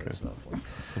point. Okay. That's a valid point.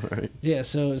 All right. Yeah.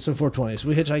 So 420. So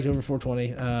we hitchhiked over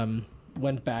 420.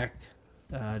 Went back.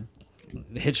 My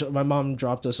mom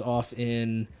dropped us off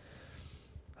in.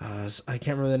 I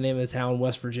can't remember the name of the town,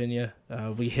 West Virginia.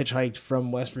 We hitchhiked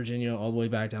from West Virginia all the way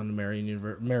back down to Marion,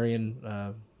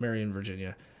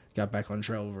 Virginia. Got back on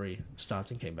trail where we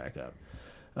stopped and came back up.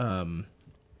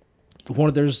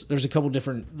 There's a couple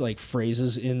different like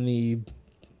phrases in the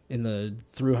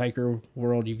through hiker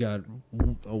world. You got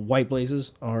white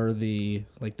blazes are the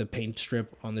paint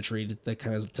strip on the tree that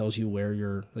kind of tells you where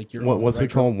you're what's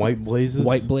it called? White blazes?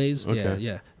 White blaze. Okay.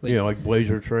 Yeah. Like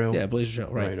Blazer Trail. Yeah, Blazer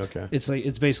Trail. Right. Okay.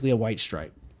 It's basically a white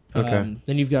stripe. Okay.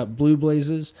 Then you've got blue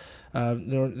blazes.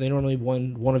 They normally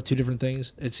one of two different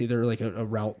things. It's either like a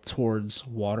route towards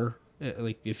water,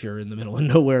 like if you're in the middle of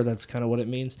nowhere, that's kind of what it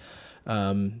means.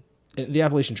 The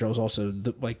Appalachian Trail is also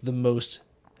the most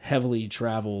heavily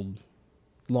traveled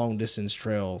long distance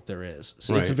trail there is.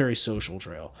 So It's a very social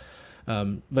trail.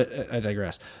 But I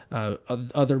digress.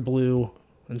 Other blue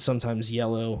and sometimes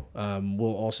yellow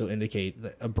will also indicate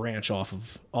a branch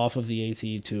off of the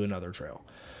AT to another trail.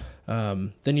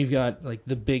 Then you've got like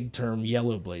the big term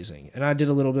yellow blazing, and I did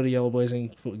a little bit of yellow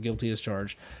blazing, guilty as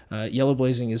charged. Yellow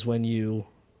blazing is when you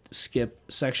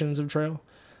skip sections of trail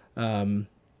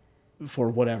for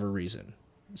whatever reason.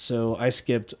 So I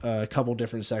skipped a couple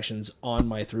different sections on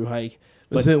my through hike.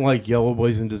 Is it like yellow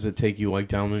blazing? Does it take you like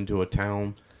down into a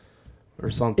town or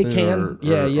something? It can,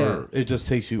 or it just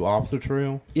takes you off the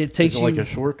trail. It takes you like a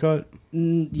shortcut.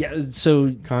 Yeah,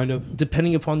 so kind of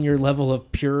depending upon your level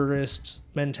of purist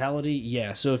mentality,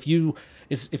 yeah. So if you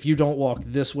don't walk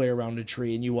this way around a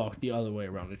tree and you walk the other way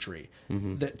around a tree,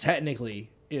 that technically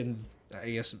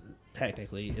it's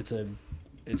a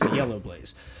yellow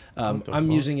blaze. I'm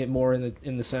using it more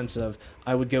in the sense of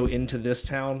I would go into this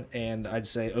town and I'd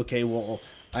say, okay, well,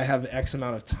 I have X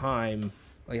amount of time.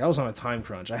 Like I was on a time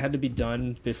crunch. I had to be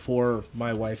done before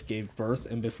my wife gave birth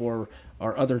and before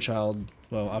our other child.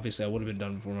 Well, obviously I would have been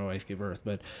done before my wife gave birth,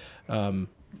 but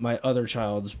my other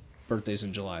child's birthday's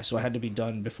in July, so I had to be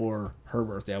done before her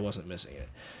birthday. I wasn't missing it.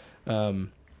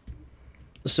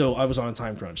 So I was on a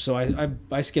time crunch. So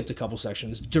I skipped a couple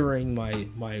sections during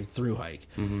my through hike.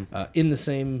 In the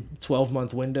same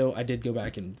 12-month window, I did go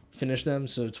back and finish them,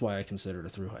 so it's why I consider it a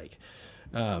through hike.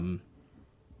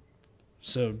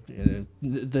 So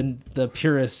the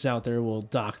purists out there will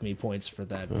dock me points for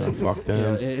that. But, fuck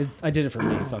them. I did it for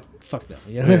me. Fuck them.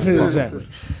 Yeah, exactly.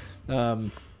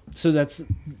 So that's.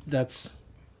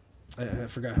 I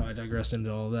forgot how I digressed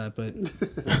into all that, but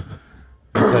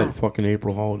that fucking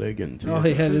April holiday getting to you? Oh,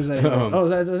 yeah, it is that.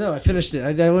 No, I finished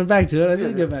it. I went back to it. I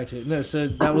did go back to it. No, so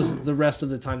that was the rest of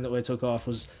the time that I took off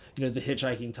was, the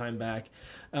hitchhiking time back.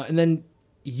 And then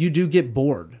you do get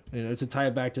bored, to tie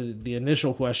it back to the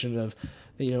initial question of,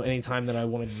 any time that I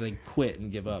wanted to quit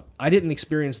and give up. I didn't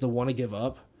experience the want to give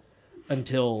up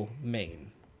until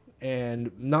Maine.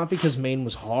 And not because Maine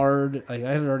was hard. I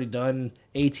had already done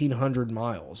 1,800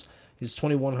 miles. It's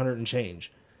 2,100 and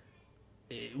change.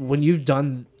 When you've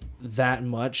done that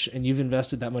much and you've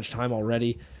invested that much time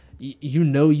already,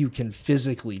 you can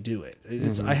physically do it.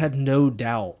 I had no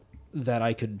doubt that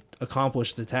I could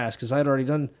accomplish the task because I had already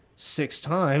done 6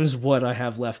 times what I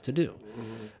have left to do.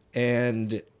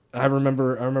 And I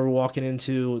remember walking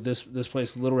into this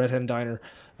place, Little Red Hen Diner.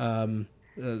 The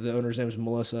owner's name is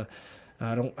Melissa.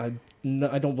 I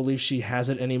don't believe she has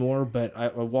it anymore, but I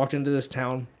walked into this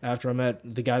town after I met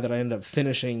the guy that I ended up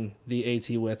finishing the AT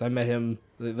with. I met him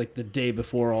the day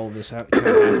before all of this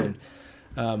happened.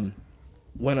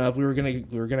 Went up. We were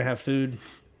gonna have food,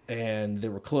 and they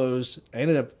were closed. I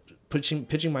ended up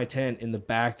pitching my tent in the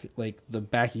back, the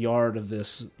backyard of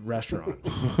this restaurant.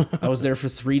 I was there for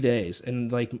 3 days,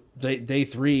 and day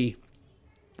 3,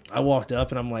 I walked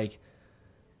up and I'm like,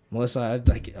 Melissa,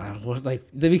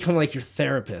 they become like your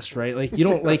therapist, right? You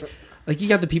don't you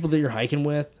got the people that you're hiking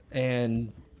with,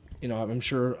 and I'm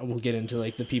sure we'll get into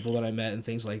the people that I met and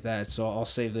things like that. So I'll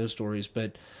save those stories.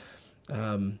 But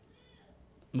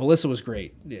Melissa was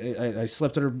great. I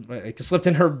slept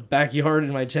in her backyard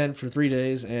in my tent for 3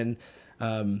 days, and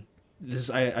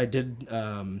I did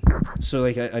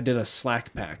I did a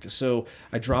slack pack. So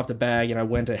I dropped a bag and I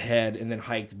went ahead and then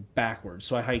hiked backwards.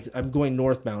 So I'm going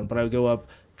northbound, but I would go up,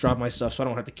 drop my stuff so I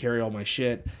don't have to carry all my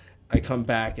shit. I come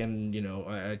back and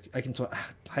I can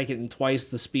hike it in twice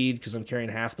the speed because I'm carrying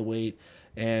half the weight,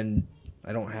 and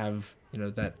I don't have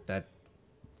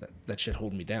that shit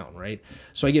holding me down, right?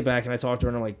 So I get back and I talk to her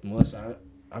and I'm like, Melissa,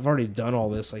 I've already done all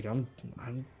this. I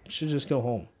should just go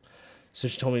home. So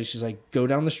she told me, she's like, go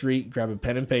down the street, grab a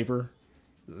pen and paper,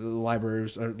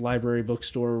 library,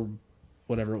 bookstore,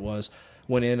 whatever it was.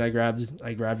 Went in, I grabbed it,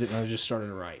 and I just started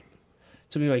to write. It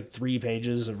took me 3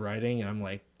 pages of writing, and I'm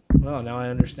like, well, now I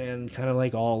understand kind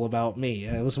of all about me.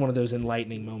 It was one of those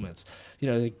enlightening moments.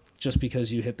 Just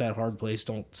because you hit that hard place,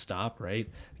 don't stop, right?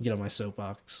 Get on my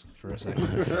soapbox for a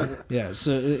second. Yeah,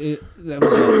 so that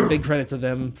was a big credit to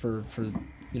them for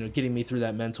getting me through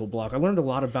that mental block. I learned a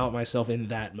lot about myself in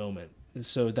that moment.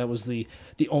 So that was the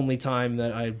only time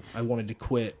that I wanted to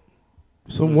quit.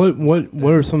 So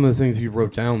what are some of the things you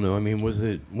wrote down though? I mean, was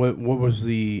it what was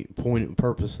the point and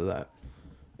purpose of that?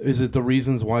 Is it the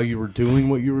reasons why you were doing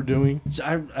what you were doing?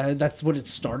 So that's what it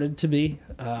started to be.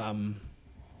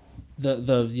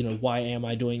 The why am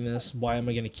I doing this? Why am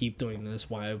I going to keep doing this?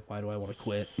 Why do I want to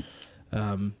quit?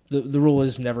 The rule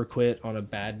is never quit on a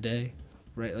bad day,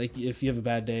 right? If you have a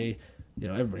bad day,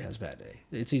 everybody has a bad day.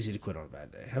 It's easy to quit on a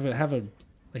bad day. Have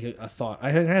a thought.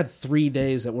 I had 3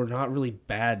 days that were not really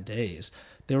bad days.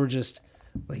 They were just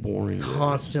boring,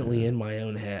 constantly in my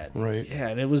own head. Right. Yeah,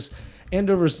 and it was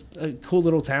Andover's a cool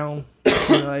little town,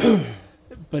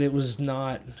 but it was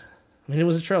not. I mean, it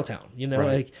was a trail town,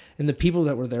 right. And the people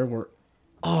that were there were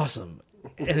awesome,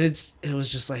 and it was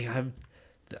just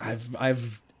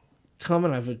I've come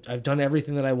and I've done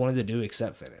everything that I wanted to do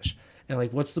except finish,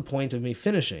 and what's the point of me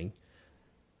finishing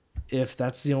if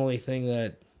that's the only thing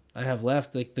that I have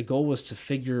left? The goal was to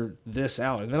figure this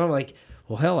out, and then I'm like,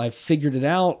 well, hell, I figured it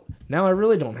out. Now I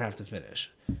really don't have to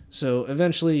finish. So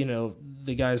eventually,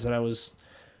 the guys that I was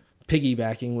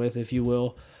piggybacking with, if you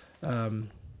will,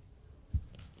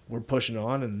 we're pushing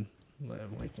on, and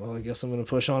I'm like, well, I guess I'm going to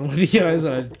push on with you guys,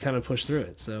 and I kind of pushed through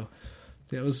it. So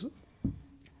it was a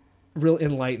real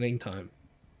enlightening time.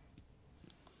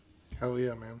 Hell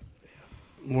yeah, man.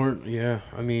 Yeah.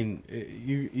 I mean,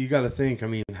 you got to think. I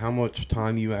mean, how much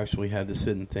time you actually had to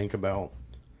sit and think about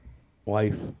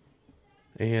life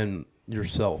and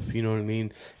yourself. You know what I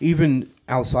mean? Even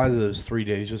outside of those 3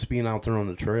 days, just being out there on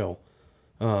the trail.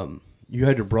 You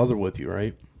had your brother with you,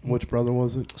 right? Which brother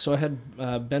was it? So I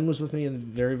had Ben was with me in the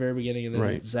very, very beginning, and then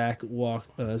right. Zach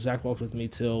walked with me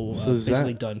till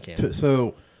basically done camp.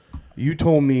 So you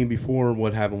told me before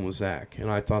what happened with Zach,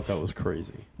 and I thought that was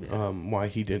crazy. Yeah. Why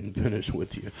he didn't finish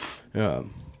with you?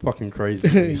 Fucking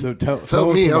crazy. So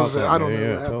tell me. Us I don't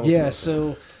know. Yeah.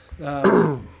 So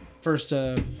first,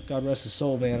 God rest his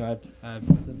soul, man. I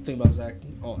think about Zach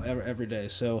every day.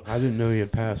 So I didn't know he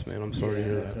had passed, man. I'm sorry to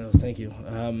hear that. No, thank you.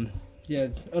 Yeah,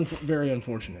 very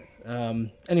unfortunate.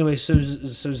 Anyway, so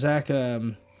Zach,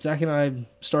 Zach and I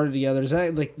started together.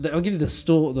 Zach, I'll give you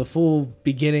the full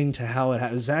beginning to how it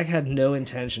happened. Zach had no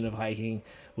intention of hiking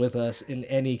with us in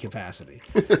any capacity,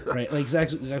 right? Like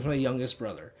Zach's my youngest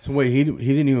brother. So wait, he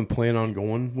didn't even plan on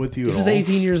going with you at all? He was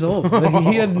 18 years old.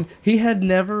 Like, he had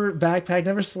never backpacked,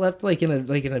 never slept in a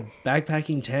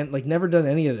backpacking tent, like never done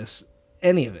any of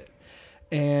it.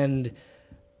 And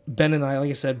Ben and I, like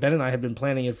I said, had been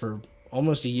planning it for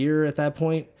almost a year at that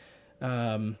point.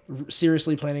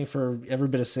 Seriously planning for every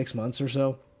bit of 6 months or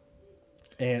so.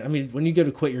 And I mean, when you go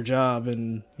to quit your job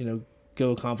and,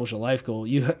 go accomplish a life goal,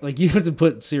 you have to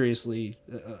put seriously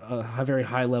a very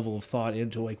high level of thought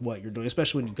into like what you're doing,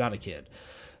 especially when you've got a kid.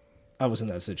 I was in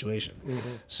that situation. Mm-hmm.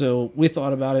 So we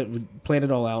thought about it, we planned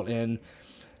it all out, and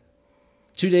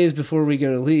 2 days before we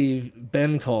go to leave,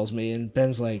 Ben calls me, and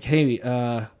Ben's like, hey,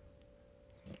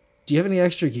 do you have any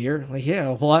extra gear? I'm like, yeah,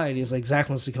 why? And he's like, Zach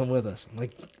wants to come with us. I'm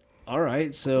like, all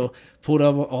right. So pulled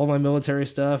up all my military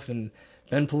stuff, and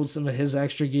Ben pulled some of his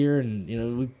extra gear, and,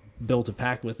 we built a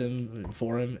pack with him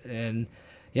for him. And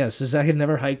yeah, so Zach had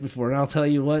never hiked before. And I'll tell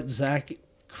you what, Zach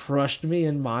crushed me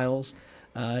in miles.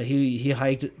 He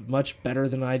hiked much better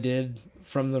than I did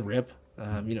from the rip.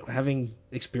 Having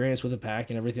experience with a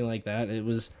pack and everything like that, it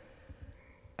was,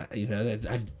 I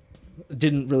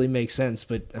didn't really make sense.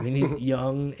 But I mean, he's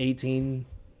young, 18,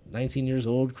 19 years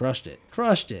old, crushed it.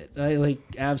 I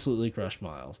absolutely crushed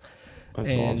miles.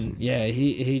 That's awesome. Yeah,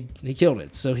 he killed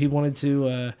it. So he wanted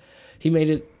to, he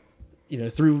made it,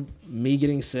 through me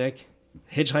getting sick,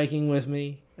 hitchhiking with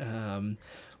me.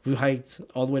 We hiked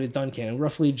all the way to Duncannon,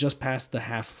 roughly just past the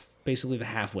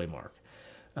halfway mark.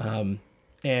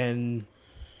 And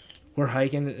we're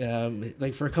hiking,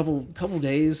 for a couple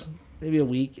days, maybe a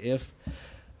week, if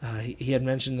he had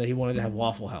mentioned that he wanted to have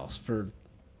Waffle House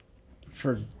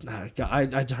God,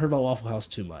 I heard about Waffle House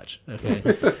too much. Okay.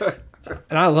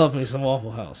 And I love me some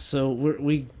Waffle House. So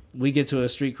we get to a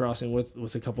street crossing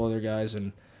with a couple other guys,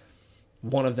 and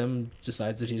one of them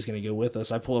decides that he's going to go with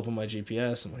us. I pull up on my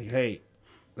GPS. I'm like, hey,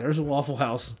 there's a Waffle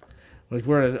House. Like,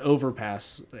 we're at an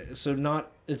overpass. So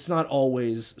it's not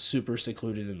always super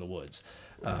secluded in the woods.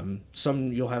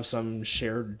 You'll have some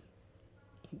shared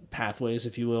pathways,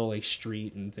 if you will, like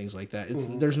street and things like that.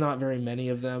 There's not very many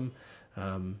of them.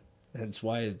 That's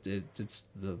why it's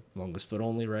the longest foot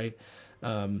only, right?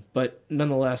 But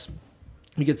nonetheless,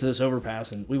 we get to this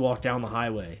overpass and we walk down the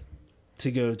highway to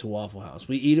go to Waffle House.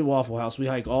 We eat at Waffle House. We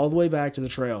hike all the way back to the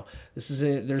trail. This is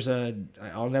it.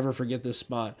 I'll never forget this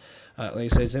spot. Like I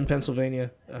said, it's in Pennsylvania,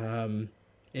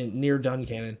 near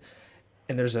Duncannon,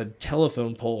 and there's a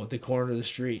telephone pole at the corner of the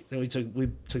street. And we took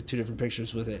 2 different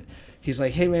pictures with it. He's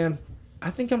like, "Hey man,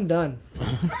 I think I'm done."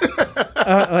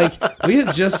 We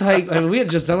had just hiked. We had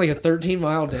just done like a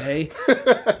 13-mile day.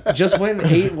 Just went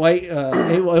and ate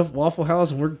Waffle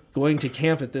House, and we're going to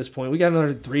camp at this point. We got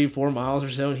another 3-4 miles or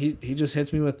so, and he just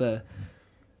hits me with the,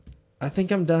 "I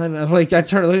think I'm done." I'm like, I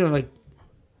turn to look at him, I'm like,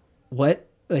 "What?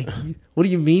 Like, what do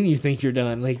you mean you think you're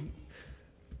done? Like,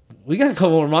 we got a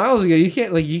couple more miles to go. You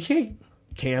can't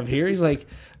camp here." He's like,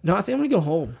 "No, I think I'm gonna go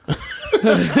home."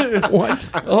 What?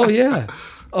 Oh yeah.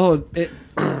 Oh,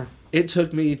 it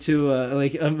took me to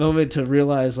a moment to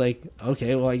realize, like,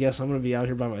 okay, well, I guess I'm going to be out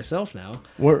here by myself now.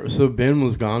 So Ben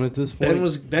was gone at this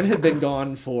point? Ben had been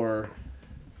gone for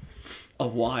a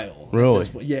while. Really?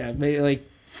 Yeah, maybe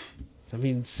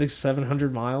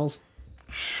 600-700 miles.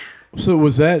 So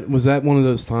was that one of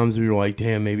those times where you're like,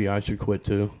 damn, maybe I should quit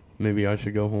too? Maybe I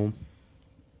should go home?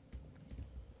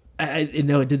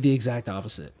 No, it did the exact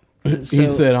opposite. He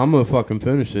said, "I'm gonna fucking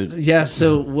finish it." Yeah.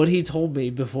 So what he told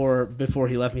me before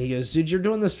he left me, he goes, "Dude, you're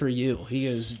doing this for you." He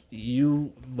goes,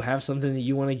 "You have something that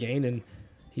you want to gain," and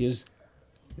he goes,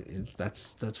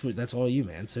 "That's all you,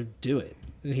 man. So do it."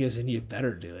 And he goes, "And you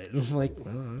better do it." And I'm like,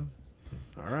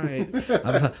 "All right."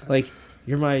 I'm like,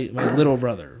 "You're my little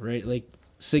brother, right? Like,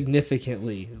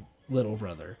 significantly little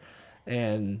brother,"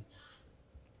 and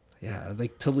yeah,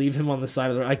 like to leave him on the side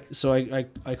of the road. So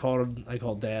I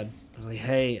called Dad. I was like,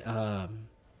 "Hey,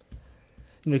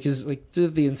 because through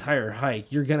the entire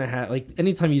hike, you're gonna have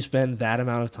anytime you spend that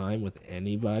amount of time with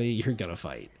anybody, you're gonna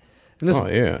fight." And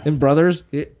and brothers,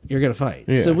 you're gonna fight.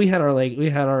 Yeah. So we had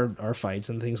our fights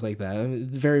and things like that. I mean,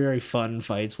 very, very fun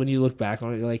fights. When you look back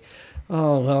on it, you're like,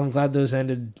 "Oh well, I'm glad those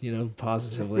ended,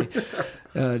 positively."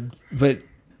 But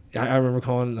I remember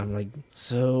calling. I'm like,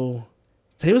 "So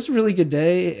today was a really good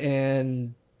day,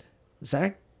 and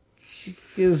Zach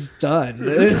is done."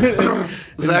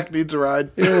 Zach needs a ride.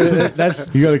 You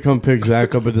got to come pick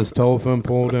Zach up at this telephone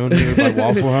pole down here by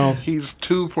Waffle House. He's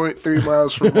 2.3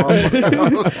 miles from Waffle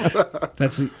House.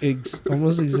 That's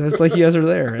almost exactly. It's like you guys are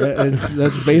there.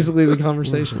 That's basically the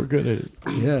conversation. We're good at it.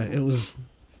 Yeah, it was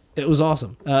It was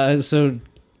awesome. So,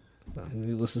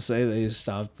 needless to say, they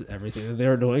stopped everything that they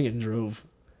were doing and drove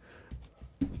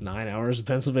 9 hours to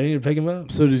Pennsylvania to pick him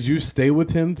up. So did you stay with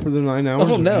him for the 9 hours?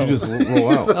 Oh, or no. Did you just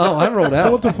roll out? Oh, I rolled So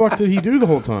out. what the fuck did he do the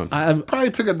whole time?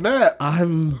 Probably took a nap. I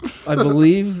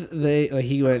believe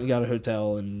he went and got a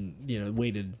hotel and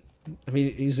waited. I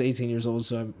mean, he's 18 years old,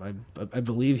 so I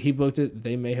believe he booked it.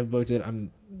 They may have booked it.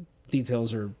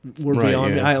 Details were Right,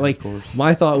 beyond yeah, me. of course.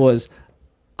 My thought was,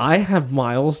 I have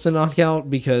miles to knock out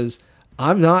because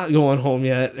I'm not going home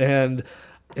yet, and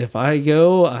if I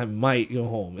go, I might go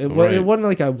home. It wasn't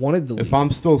like I wanted to leave. If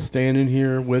I'm still standing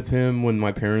here with him when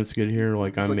my parents get here,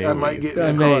 like I may might leave. get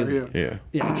in the car. Yeah. Yeah.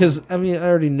 Yeah, because I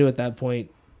already knew at that point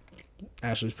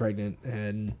Ashley was pregnant,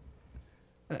 and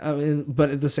but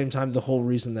at the same time, the whole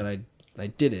reason that I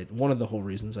did it, one of the whole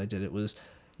reasons I did it was,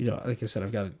 like I said,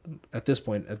 I've got at this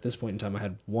point in time, I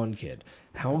had one kid.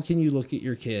 How can you look at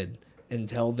your kid and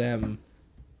tell them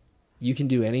you can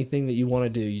do anything that you want to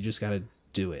do? You just got to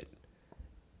do it.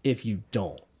 If you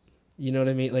don't, you know what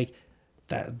I mean? Like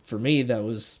that for me, that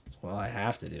was, well, I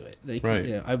have to do it. Like,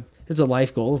 Right. It's a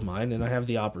life goal of mine, and I have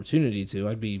the opportunity to.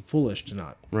 I'd be foolish to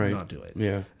not do it.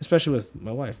 Yeah. Especially with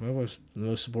my wife. My wife's the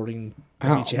most supporting. She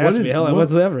What has to be. is- Hell, I what- went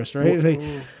to Everest, right?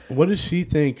 What did she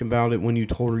think about it when you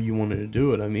told her you wanted to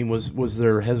do it? I mean, was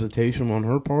there hesitation on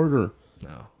her part or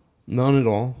No. none at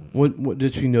all? What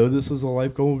did she know this was a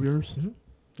life goal of yours? Mm-hmm.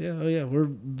 Yeah, oh yeah, we're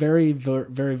very,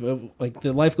 like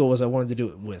the life goal was I wanted to do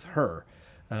it with her.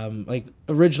 Like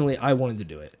originally I wanted to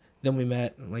do it. Then we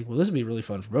met. I'm like, well, this would be really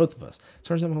fun for both of us.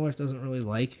 Turns out my wife doesn't really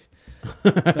like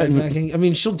backpacking. I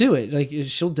mean, she'll do it. Like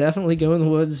she'll definitely go in the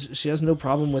woods. She has no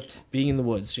problem with being in the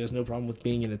woods. She has no problem with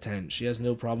being in a tent. She has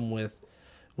no problem with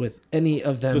any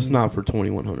of them. Just not for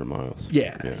 2,100 miles.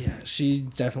 Yeah. She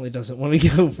definitely doesn't want to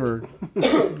go for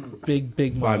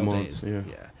big mile 5 months. days.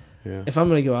 Yeah. If I'm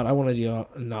gonna go out, I want to go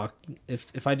out and knock.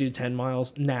 If I do 10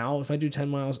 miles now, if I do 10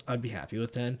 miles, I'd be happy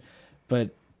with 10.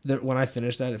 But when I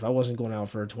finished that, if I wasn't going out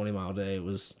for a 20-mile day, it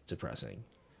was depressing.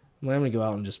 I'm gonna go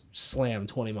out and just slam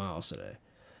 20 miles today.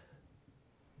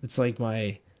 It's like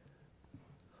my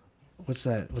what's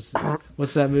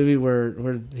that movie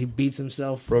where he beats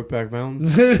himself? Brokeback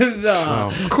Mountain? No,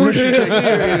 Of course you take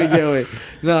it.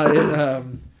 No.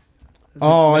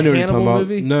 Oh, I know what you're Hannibal talking about.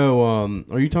 movie? No,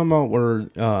 are you talking about where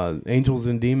Angels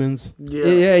and Demons?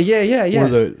 Yeah. Yeah.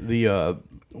 Where the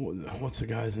what's the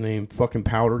guy's name? Fucking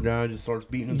powder guy just starts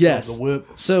beating himself Yes. with a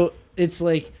whip. So it's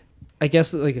like, I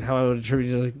guess like how I would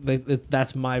attribute it, like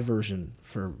that's my version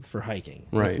for hiking.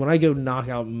 Right. Like, when I go knock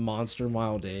out monster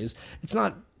mile days, it's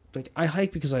not like I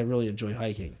hike because I really enjoy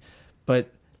hiking, but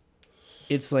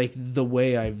it's like the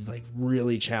way I like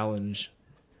really challenge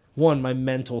my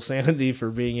mental sanity for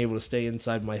being able to stay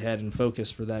inside my head and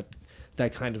focus for that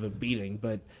kind of a beating.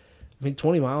 But I mean,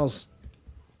 20 miles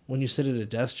when you sit at a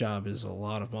desk job is a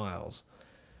lot of miles.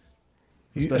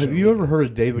 Have you ever heard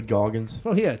of David Goggins?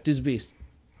 Oh yeah, dude's a beast.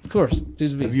 Of course,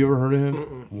 dude's a beast. Have you ever heard of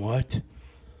him? What?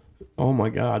 Oh my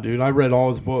god, dude! I read all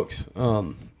his books.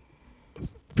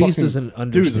 Beast is an Dude's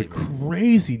understatement.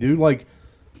 crazy, dude. Like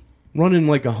running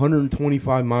like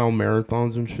 125-mile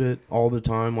marathons and shit all the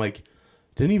time. Like,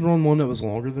 didn't he run one that was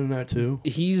longer than that too?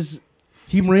 He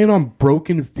ran on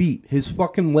broken feet. His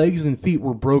fucking legs and feet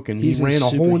were broken. He He's a ran a whole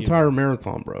superhuman. entire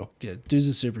marathon, bro. Yeah, dude's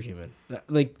a superhuman.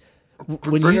 Like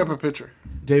Bring up a picture.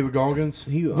 David Goggins.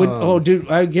 Dude,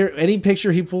 I get any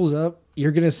picture he pulls up,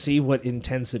 you're gonna see what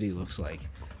intensity looks like.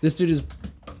 This dude is,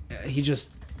 he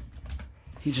just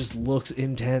looks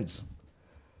intense.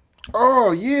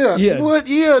 Oh yeah. Yeah. What?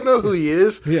 Yeah, I know who he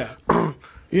is. Yeah.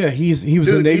 Yeah, he was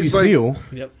a Dude, Navy he's like- SEAL.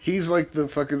 Yep. He's like the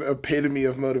fucking epitome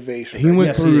of motivation. He went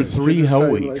Yes, he through is. 3 He's hell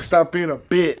like, weeks. stop being a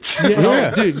bitch.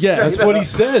 Yeah, dude. Yeah. That's what he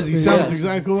says. He sounds Yes.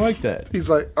 exactly like that. He's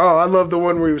like, oh, I love the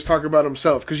one where he was talking about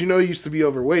himself because he used to be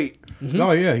overweight.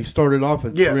 Oh yeah, he started off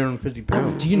at Yeah. 350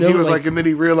 pounds. Do you know? He was like, and then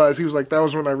he realized that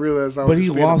was when I realized I was But he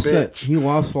just being lost a that. bitch. He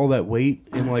lost all that weight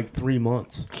in like 3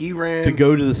 months He ran. to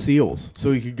go to the SEALs,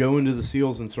 so he could go into the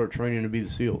SEAls and start training to be the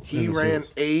SEAls. He in the ran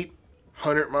SEAls.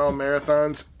 800-mile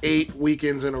marathons 8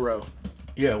 weekends in a row.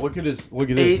 Yeah, look at this. 8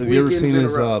 Have you ever weekends seen in a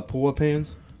his row. pull-up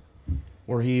hands?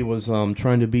 Where he was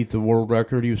trying to beat the world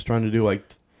record. He was trying to do like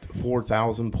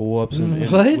 4,000 pull-ups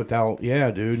and What? without, yeah,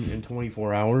 dude, in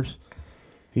 24 hours.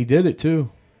 He did it too.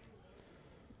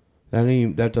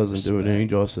 That doesn't do it any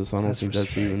justice. I don't think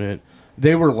that's even it.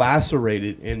 They were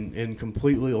lacerated and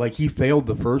completely, like, he failed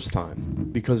the first time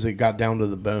because it got down to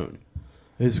the bone.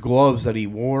 His gloves that he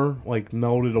wore like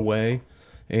melted away,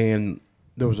 and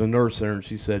there was a nurse there, and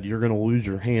she said, "You're going to lose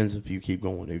your hands if you keep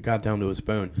going." It got down to his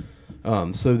bone.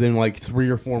 So then, like 3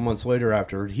 or 4 months later,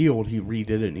 after it healed, he redid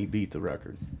it and he beat the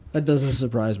record. that doesn't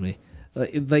surprise me.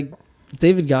 Like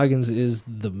David Goggins is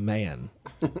the man.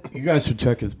 You guys should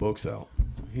check his books out.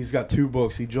 He's got 2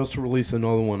 books. He just released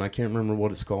another one. I can't remember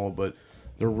what it's called, but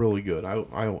they're really good.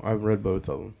 I've read both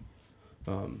of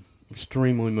them.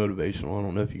 Extremely motivational. I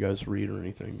don't know if you guys read or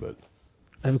anything, but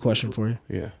I have a question for you.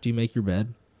 yeah. Do you make your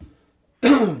bed?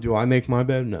 Do I make my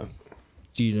bed? No.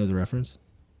 Do you know the reference?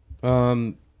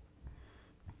 Kind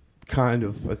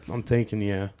of. But I'm thinking,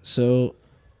 yeah. So,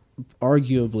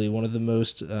 arguably one of the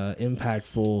most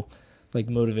impactful, like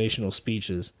motivational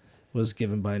speeches was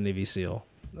given by a Navy SEAL.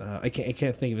 I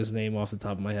can't think of his name off the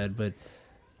top of my head, but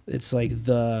it's like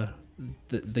the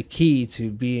key to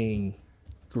being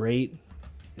great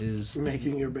is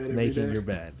Making your bed every making day. your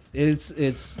bed. It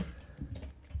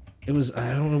was,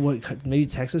 I don't know what, maybe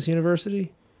Texas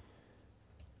University.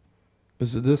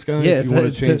 Is it this guy? Yeah, If you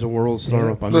want to change the world, start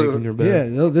off by making your bed. Yeah,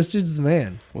 no, this dude's the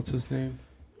man. What's his name?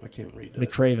 I can't read that.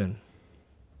 McCraven,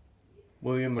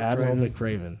 William McCraven. Admiral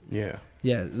McCraven. Yeah.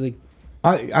 Yeah, like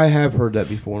I have heard that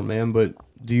before, man, but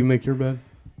do you make your bed?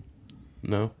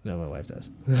 No. no, my wife does.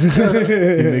 Do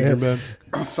you make your bed?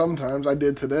 Sometimes I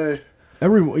did today. I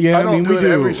mean, we do it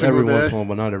do every single once in day. a while,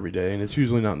 but not every day, and it's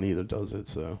usually not me that does it.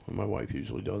 So my wife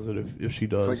usually does it if she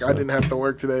does. It's like I didn't have to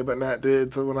work today, but Nat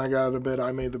did. So when I got out of bed,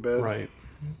 I made the bed. Right.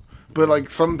 But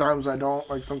like sometimes I don't.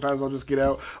 Like sometimes I'll just get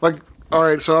out. Like all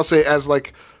right, so I'll say as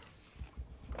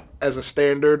a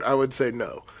standard, I would say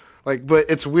no. Like, but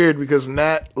it's weird because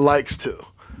Nat likes to,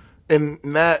 and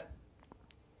Nat,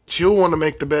 she'll want to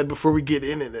make the bed before we get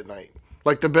in it at night.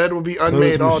 Like the bed will be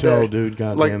unmade all Michelle, day. dude,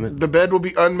 God like damn it. the bed will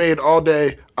be unmade all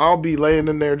day. I'll be laying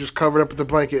in there just covered up with the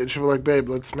blanket, and she'll be like, "Babe,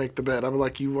 let's make the bed." I'll be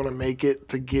like, "You want to make it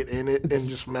to get in it and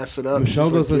just mess it up?"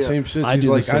 Michelle She's does like, the "Yeah." same shit. I She's do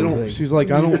the like, same thing. She's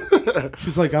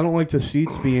like, I don't like the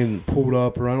sheets being pulled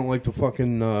up, or I don't like the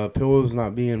fucking pillows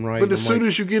not being right. But as soon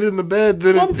as you get in the bed,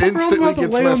 then it instantly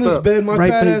gets lay messed on this up. bed. My Right,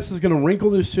 fat but ass is gonna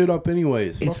wrinkle this shit up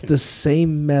anyways. It's Fucking- the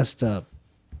same messed up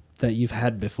that you've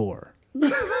had before.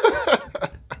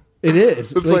 It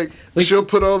is. It's like she'll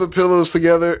put all the pillows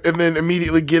together and then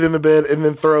immediately get in the bed and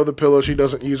then throw the pillow she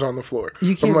doesn't use on the floor.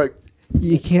 You I'm can't- like,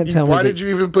 you can't tell me. why did you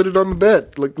even put it on the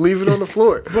bed? Like, leave it on the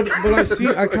floor. But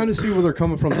I kind of see where they're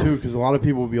coming from too, because a lot of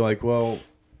people will be like, well,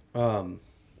 well,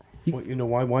 you know,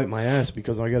 why wipe my ass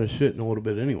because I got to shit in a little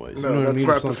bit anyways. You No, know what I that's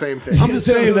mean? not the same thing. I'm just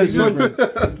saying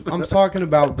that. I'm talking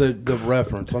about the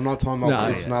reference. I'm not talking about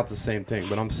No, it's yeah. not the same thing,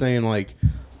 but I'm saying like.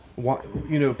 Why,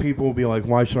 you know, people will be like,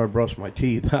 "Why should I brush my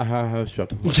teeth?" Shut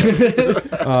the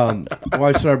fuck up.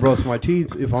 Why should I brush my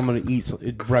teeth if I'm going to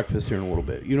eat breakfast here in a little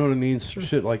bit? You know what I mean?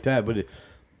 Shit like that. But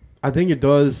I think it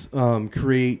does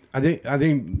create. I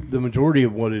think the majority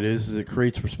of what it is it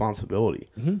creates responsibility,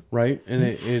 right? And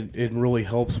it really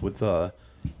helps with a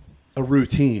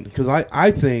routine, because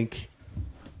I think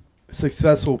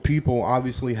successful people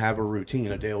obviously have a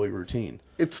routine, a daily routine.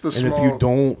 It's the And small if you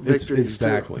don't, victories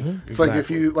exactly. too. It's like if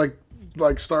you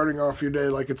like starting off your day,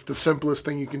 like it's the simplest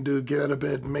thing you can do. Get out of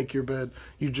bed and make your bed.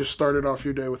 You just started off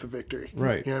your day with a victory.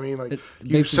 Right. You know what I mean? Like It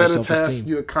you makes your set a task, self-esteem.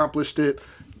 you accomplished it.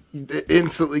 It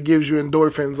instantly gives you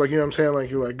endorphins. Like, you know what I'm saying? Like,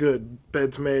 you're like, good,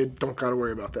 bed's made. Don't got to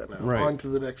worry about that now. Right. On to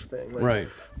the next thing. Like, Right.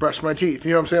 Brush my teeth.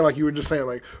 You know what I'm saying? Like you were just saying,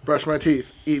 like, brush my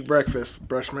teeth, eat breakfast,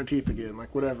 brush my teeth again.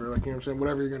 Like, whatever. Like, you know what I'm saying?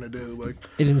 Whatever you're going to do. Like,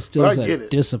 It instills But I get that it.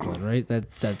 discipline, right?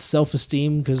 That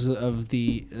self-esteem because of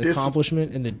the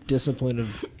accomplishment and the discipline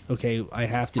of, okay, I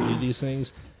have to do these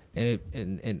things.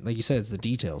 And like you said, it's the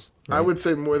details. Right? I would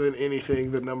say more than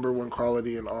anything, the number one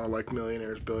quality in all like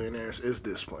millionaires, billionaires is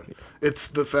discipline. It's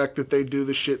the fact that they do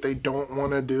the shit they don't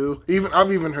want to do.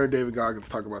 I've even heard David Goggins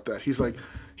talk about that. He's like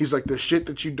the shit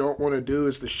that you don't want to do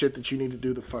is the shit that you need to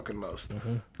do the fucking most.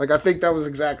 Mm-hmm. Like I think that was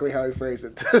exactly how he phrased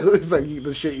it too. It's like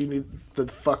the shit you need the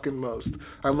fucking most.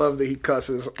 I love that he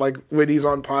cusses like when he's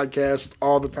on podcasts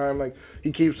all the time. Like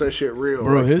he keeps that shit real.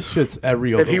 Bro, like, his shit's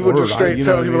every other and he would word. just straight you know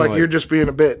tell what I him mean? like you're just being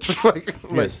a bitch. like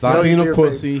Yeah, stop tell you being to a your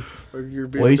pussy. face, like, you're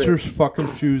being a Lace bitch. your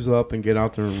fucking shoes up and get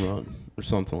out there and run, or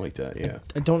something like that. Yeah.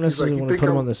 I don't necessarily "You want to think put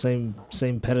him I'm-" on the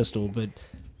same pedestal, but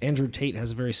Andrew Tate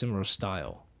has a very similar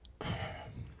style.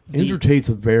 Andrew Tate's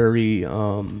a very.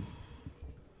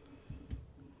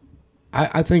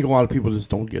 I think a lot of people just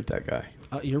don't get that guy.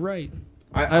 You're right.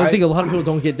 I I think a lot of people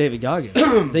don't get David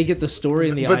Goggins. They get the story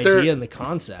and the But they're- idea and the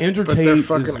concept. Andrew But Tate they're is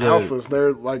fucking the- alphas.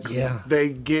 They're like, Yeah. they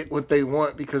get what they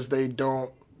want because they don't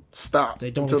stop.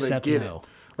 They don't until accept they get no. it.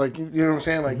 Like, you know what I'm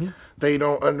saying? Like, they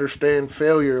don't understand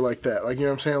failure like that. Like, you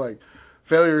know what I'm saying? Like,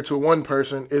 failure to one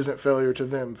person isn't failure to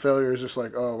them. Failure is just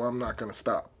like, oh, I'm not going to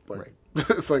stop. Like, Right.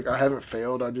 it's like, I haven't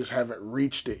failed. I just haven't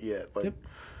reached it yet. Like,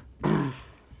 Yep.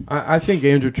 I think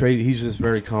Andrew Tate, he's just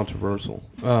very controversial.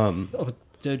 Oh,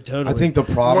 Totally. I think the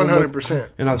problem, 100%.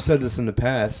 and I've said this in the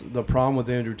past, the problem with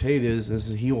Andrew Tate is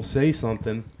he will say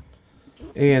something,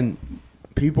 and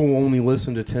people will only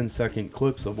listen to 10-second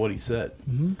clips of what he said.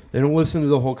 Mm-hmm. They don't listen to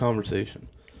the whole conversation.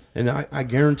 And I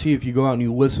guarantee if you go out and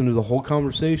you listen to the whole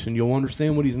conversation, you'll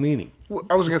understand what he's meaning. Well,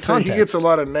 I was going to say, he gets a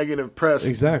lot of negative press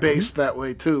based that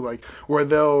way, too. Like, where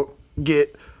they'll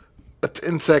get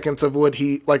 10 seconds of what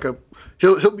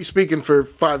he'll be speaking for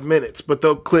 5 minutes, but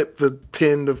they'll clip the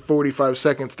 10 to 45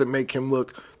 seconds that make him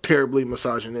look terribly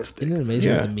misogynistic. Isn't it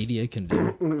amazing what the media can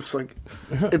do? It's like,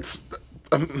 it's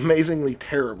amazingly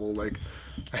terrible. Like,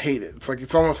 I hate it.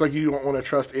 It's almost like you don't want to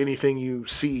trust anything you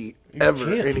see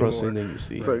ever anymore. Trust anything you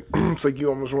see. It's like you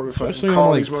almost want to fucking Especially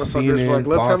call on, these like, motherfuckers CNN, for like,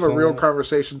 let's have a Fox, real all that.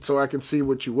 conversation so I can see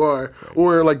what you are,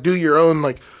 or like do your own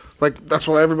like that's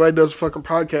why everybody does a fucking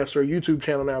podcast or a YouTube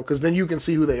channel now, because then you can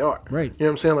see who they are. Right. You know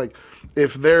what I'm saying? Like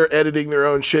if they're editing their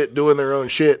own shit, doing their own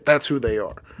shit, that's who they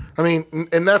are. I mean,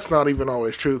 and that's not even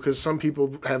always true, because some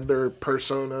people have their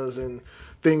personas and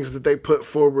things that they put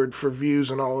forward for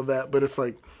views and all of that, but it's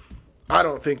like, I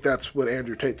don't think that's what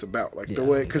Andrew Tate's about. Like the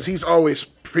way, because he's always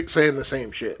saying the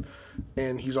same shit,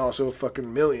 and he's also a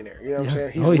fucking millionaire. You know what I'm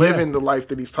saying? He's living the life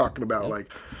that he's talking about.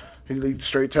 Like he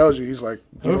straight tells you, he's like,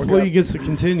 hopefully he gets to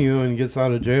continue and gets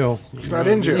out of jail. He's not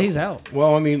in jail. He's out.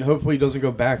 Well, I mean, hopefully he doesn't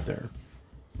go back there.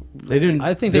 They didn't.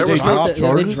 I think they they dropped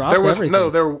charges. There was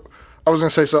no. I was gonna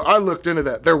say. So I looked into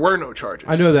that. There were no charges.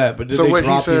 I know that, but did they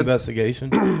drop the investigation?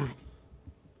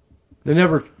 They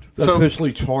never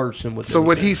officially charged him with it. So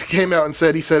what he came out and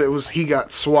said, he said he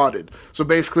got swatted. So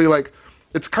basically, like,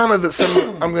 it's kind of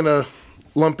I'm going to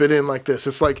lump it in like this.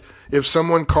 It's like if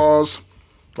someone calls,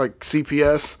 like,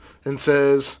 CPS and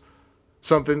says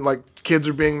something like kids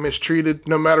are being mistreated,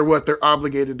 no matter what, they're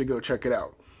obligated to go check it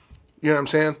out. You know what I'm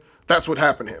saying? That's what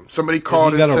happened to him. Somebody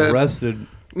called and said... He got arrested.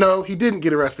 No, he didn't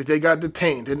get arrested. They got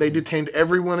detained, and they detained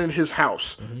everyone in his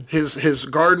house. Mm-hmm. His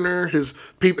gardener, his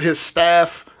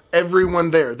staff...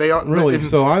 Everyone there. They all really,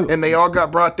 and they all got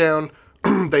brought down.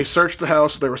 They searched the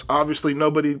house. There was obviously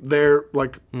nobody there,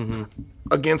 like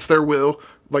against their will.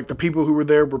 Like the people who were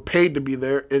there were paid to be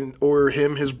there, or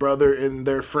him, his brother, and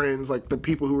their friends, like the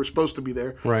people who were supposed to be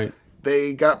there. Right.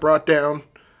 They got brought down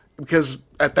because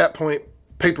at that point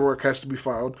paperwork has to be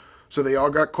filed. So they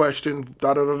all got questioned.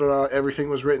 Everything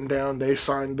was written down. They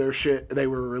signed their shit. They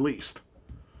were released.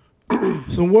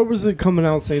 So what was it coming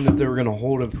out saying that they were going to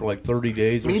hold him for like 30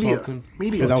 days or something?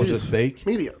 Media. That was just fake?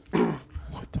 Media.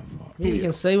 What the fuck? You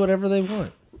can say whatever they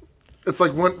want. It's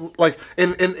like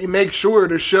and make sure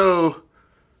to show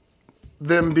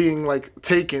them being like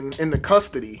taken into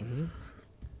custody.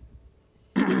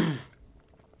 Mm-hmm.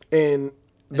 And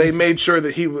they made sure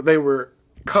that they were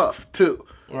cuffed too.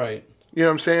 Right. You know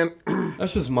what I'm saying?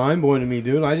 That's just mind-blowing to me,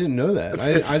 dude. I didn't know that.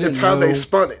 It's how they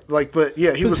spun it. Like, but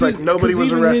yeah, he was like, nobody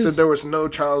was arrested. There was no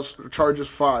charges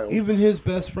filed. Even his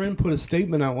best friend put a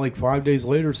statement out like 5 days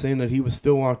later saying that he was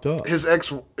still locked up. His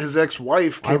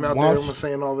ex-wife came out there and was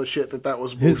saying all this shit that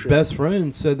was bullshit. His best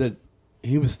friend said that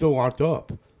he was still locked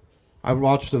up. I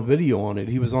watched a video on it.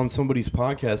 He was on somebody's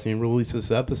podcast and he released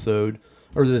this episode,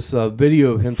 or this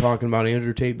video of him talking about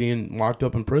Andrew Tate being locked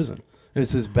up in prison. And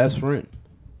it's his best friend.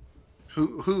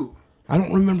 Who? I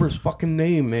don't remember his fucking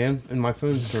name, man, and my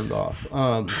phone's turned off.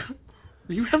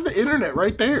 You have the internet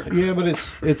right there. Yeah, but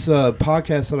it's a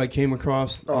podcast that I came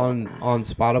across on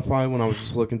Spotify when I was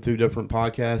just looking through different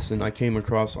podcasts, and I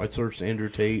searched Andrew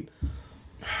Tate.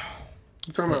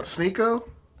 You talking about Sneeko?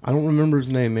 I don't remember his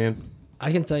name, man.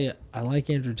 I can tell you, I like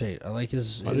Andrew Tate. I like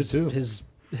his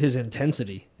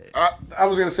intensity. I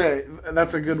was gonna say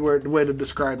that's a good way to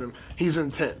describe him. He's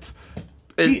intense.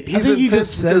 I think he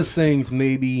just says things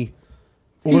maybe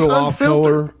a little off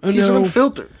color. He's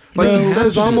unfiltered. Like he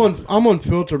says, I'm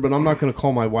unfiltered, but I'm not going to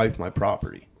call my wife my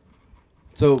property.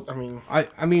 So I mean,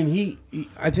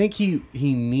 I think he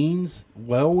means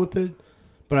well with it,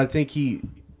 but I think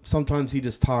sometimes he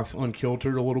just talks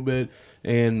unkiltered a little bit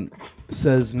and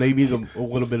says maybe a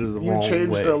little bit of the wrong way. You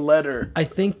changed the letter. I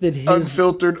think that his...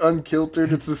 Unfiltered,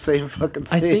 unkiltered, it's the same fucking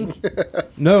thing.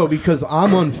 No, because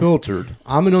I'm unfiltered.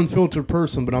 I'm an unfiltered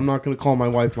person, but I'm not going to call my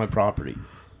wife my property.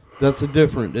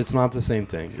 It's not the same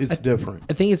thing. It's different.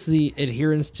 I think it's the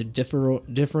adherence to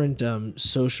different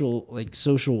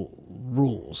social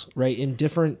rules, right? In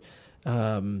different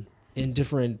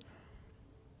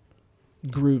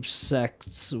groups,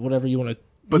 sects, whatever you want to...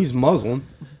 But he's Muslim.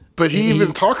 But he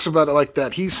even talks about it like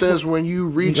that. He says when you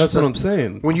reach That's what I'm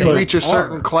saying. When you reach a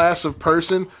certain class of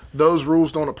person, those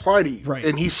rules don't apply to you. Right.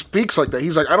 And he speaks like that.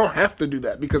 He's like, I don't have to do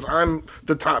that because I'm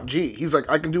the top G. He's like,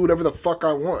 I can do whatever the fuck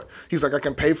I want. He's like, I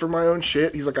can pay for my own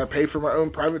shit. He's like, I pay for my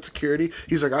own private security.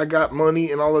 He's like, I got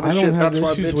money and all of this shit. That's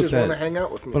why bitches want to hang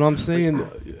out with me. But I'm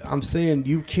saying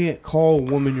you can't call a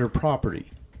woman your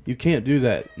property. You can't do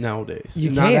that nowadays.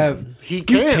 You can. He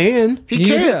can. He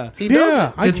can. Yeah. He does.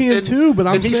 Yeah, I can too, but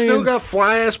and he's still got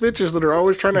fly ass bitches that are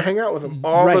always trying to hang out with him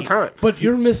all the time. But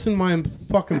you're missing my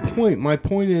fucking point. My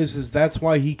point is that's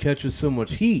why he catches so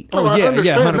much heat. I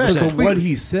understand that. Because of what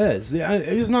he says.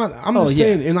 It's not. I'm just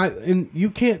saying, and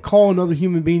you can't call another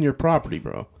human being your property,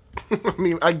 bro. I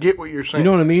mean, I get what you're saying.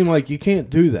 You know what I mean? Like, you can't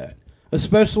do that,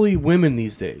 especially women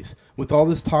these days with all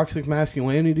this toxic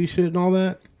masculinity shit and all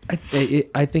that.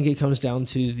 I think it comes down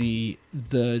to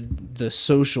the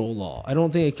social law. I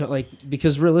don't think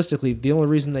because realistically, the only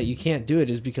reason that you can't do it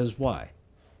is because why?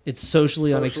 It's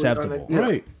socially unacceptable.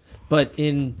 Right. But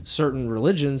in certain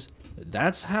religions,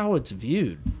 that's how it's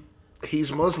viewed.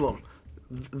 He's Muslim.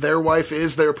 Their wife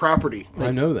is their property.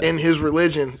 I know that. In his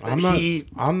religion,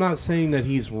 I'm not saying that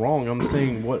he's wrong. I'm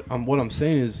saying what I'm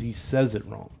saying is he says it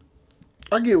wrong.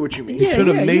 I get what you mean. He should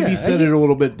have maybe said it a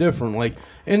little bit different. Like,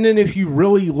 and then if you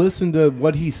really listen to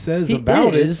what he says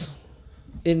about it,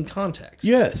 in context.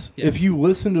 Yes, if you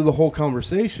listen to the whole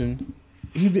conversation,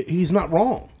 he's not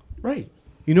wrong. Right.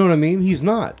 You know what I mean? He's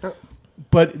not.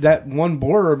 But that one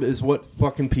blurb is what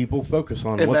fucking people focus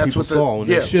on. And what that's people what saw.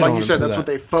 And like you said, that's what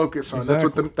they focus on.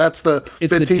 Exactly. That's the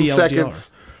 15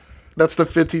 seconds. That's the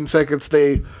 15 seconds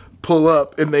they pull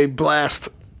up and they blast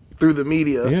through the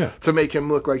media to make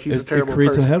him look like he's a terrible person. It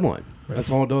creates a headline.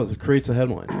 That's all it does. It creates a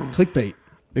headline. Clickbait.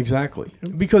 Exactly.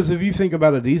 Because if you think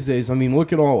about it these days, I mean,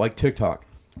 look at all like TikTok.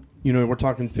 You know, we're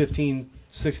talking 15,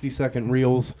 60-second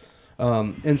reels.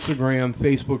 Instagram,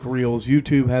 Facebook Reels,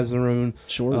 YouTube has their own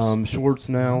shorts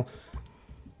now.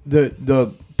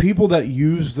 The people that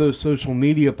use those social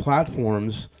media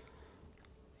platforms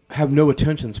have no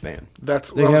attention span.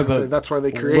 That's why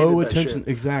they created low that attention. shit.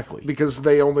 Exactly. Because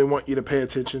they only want you to pay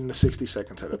attention to 60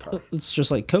 seconds at a time. It's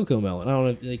just like Coco Melon. I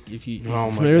don't know if you.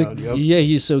 Oh my God! Yep.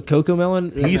 Yeah, so Coco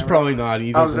Melon. He's probably not.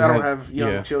 He I don't have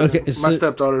young children. Okay, my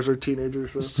stepdaughters are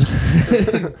teenagers.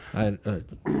 So. I'm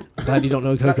glad you don't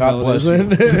know Coco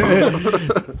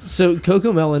Melon. So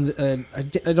Coco Melon, I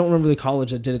don't remember the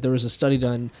college that did it. There was a study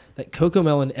done that Coco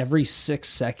Melon every 6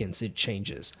 seconds it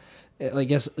changes. I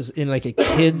guess in like a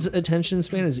kid's attention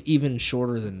span is even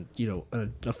shorter than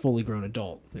a fully grown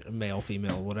adult, male,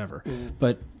 female, whatever.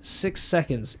 But 6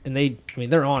 seconds, and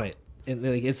they're on it, and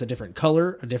it's a different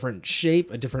color, a different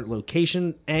shape, a different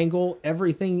location, angle,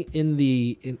 everything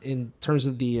in terms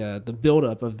of the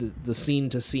buildup of the scene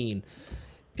to scene.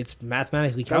 It's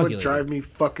mathematically calculated. That would drive me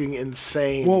fucking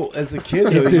insane. Well, as a kid,